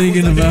 Stinking and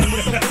thinking about.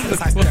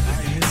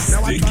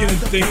 Stinking and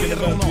thinking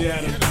about the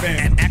Addams Family.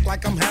 And act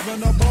like I'm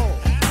having a ball.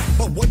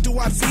 But what do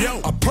I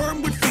feel? A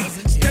perm with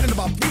feet, standing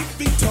about 3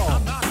 feet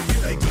tall.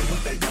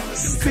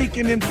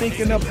 Speaking and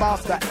thinking about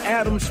the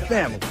Addams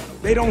Family.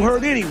 They don't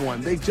hurt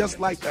anyone. They just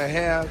like to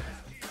have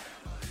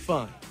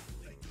fun.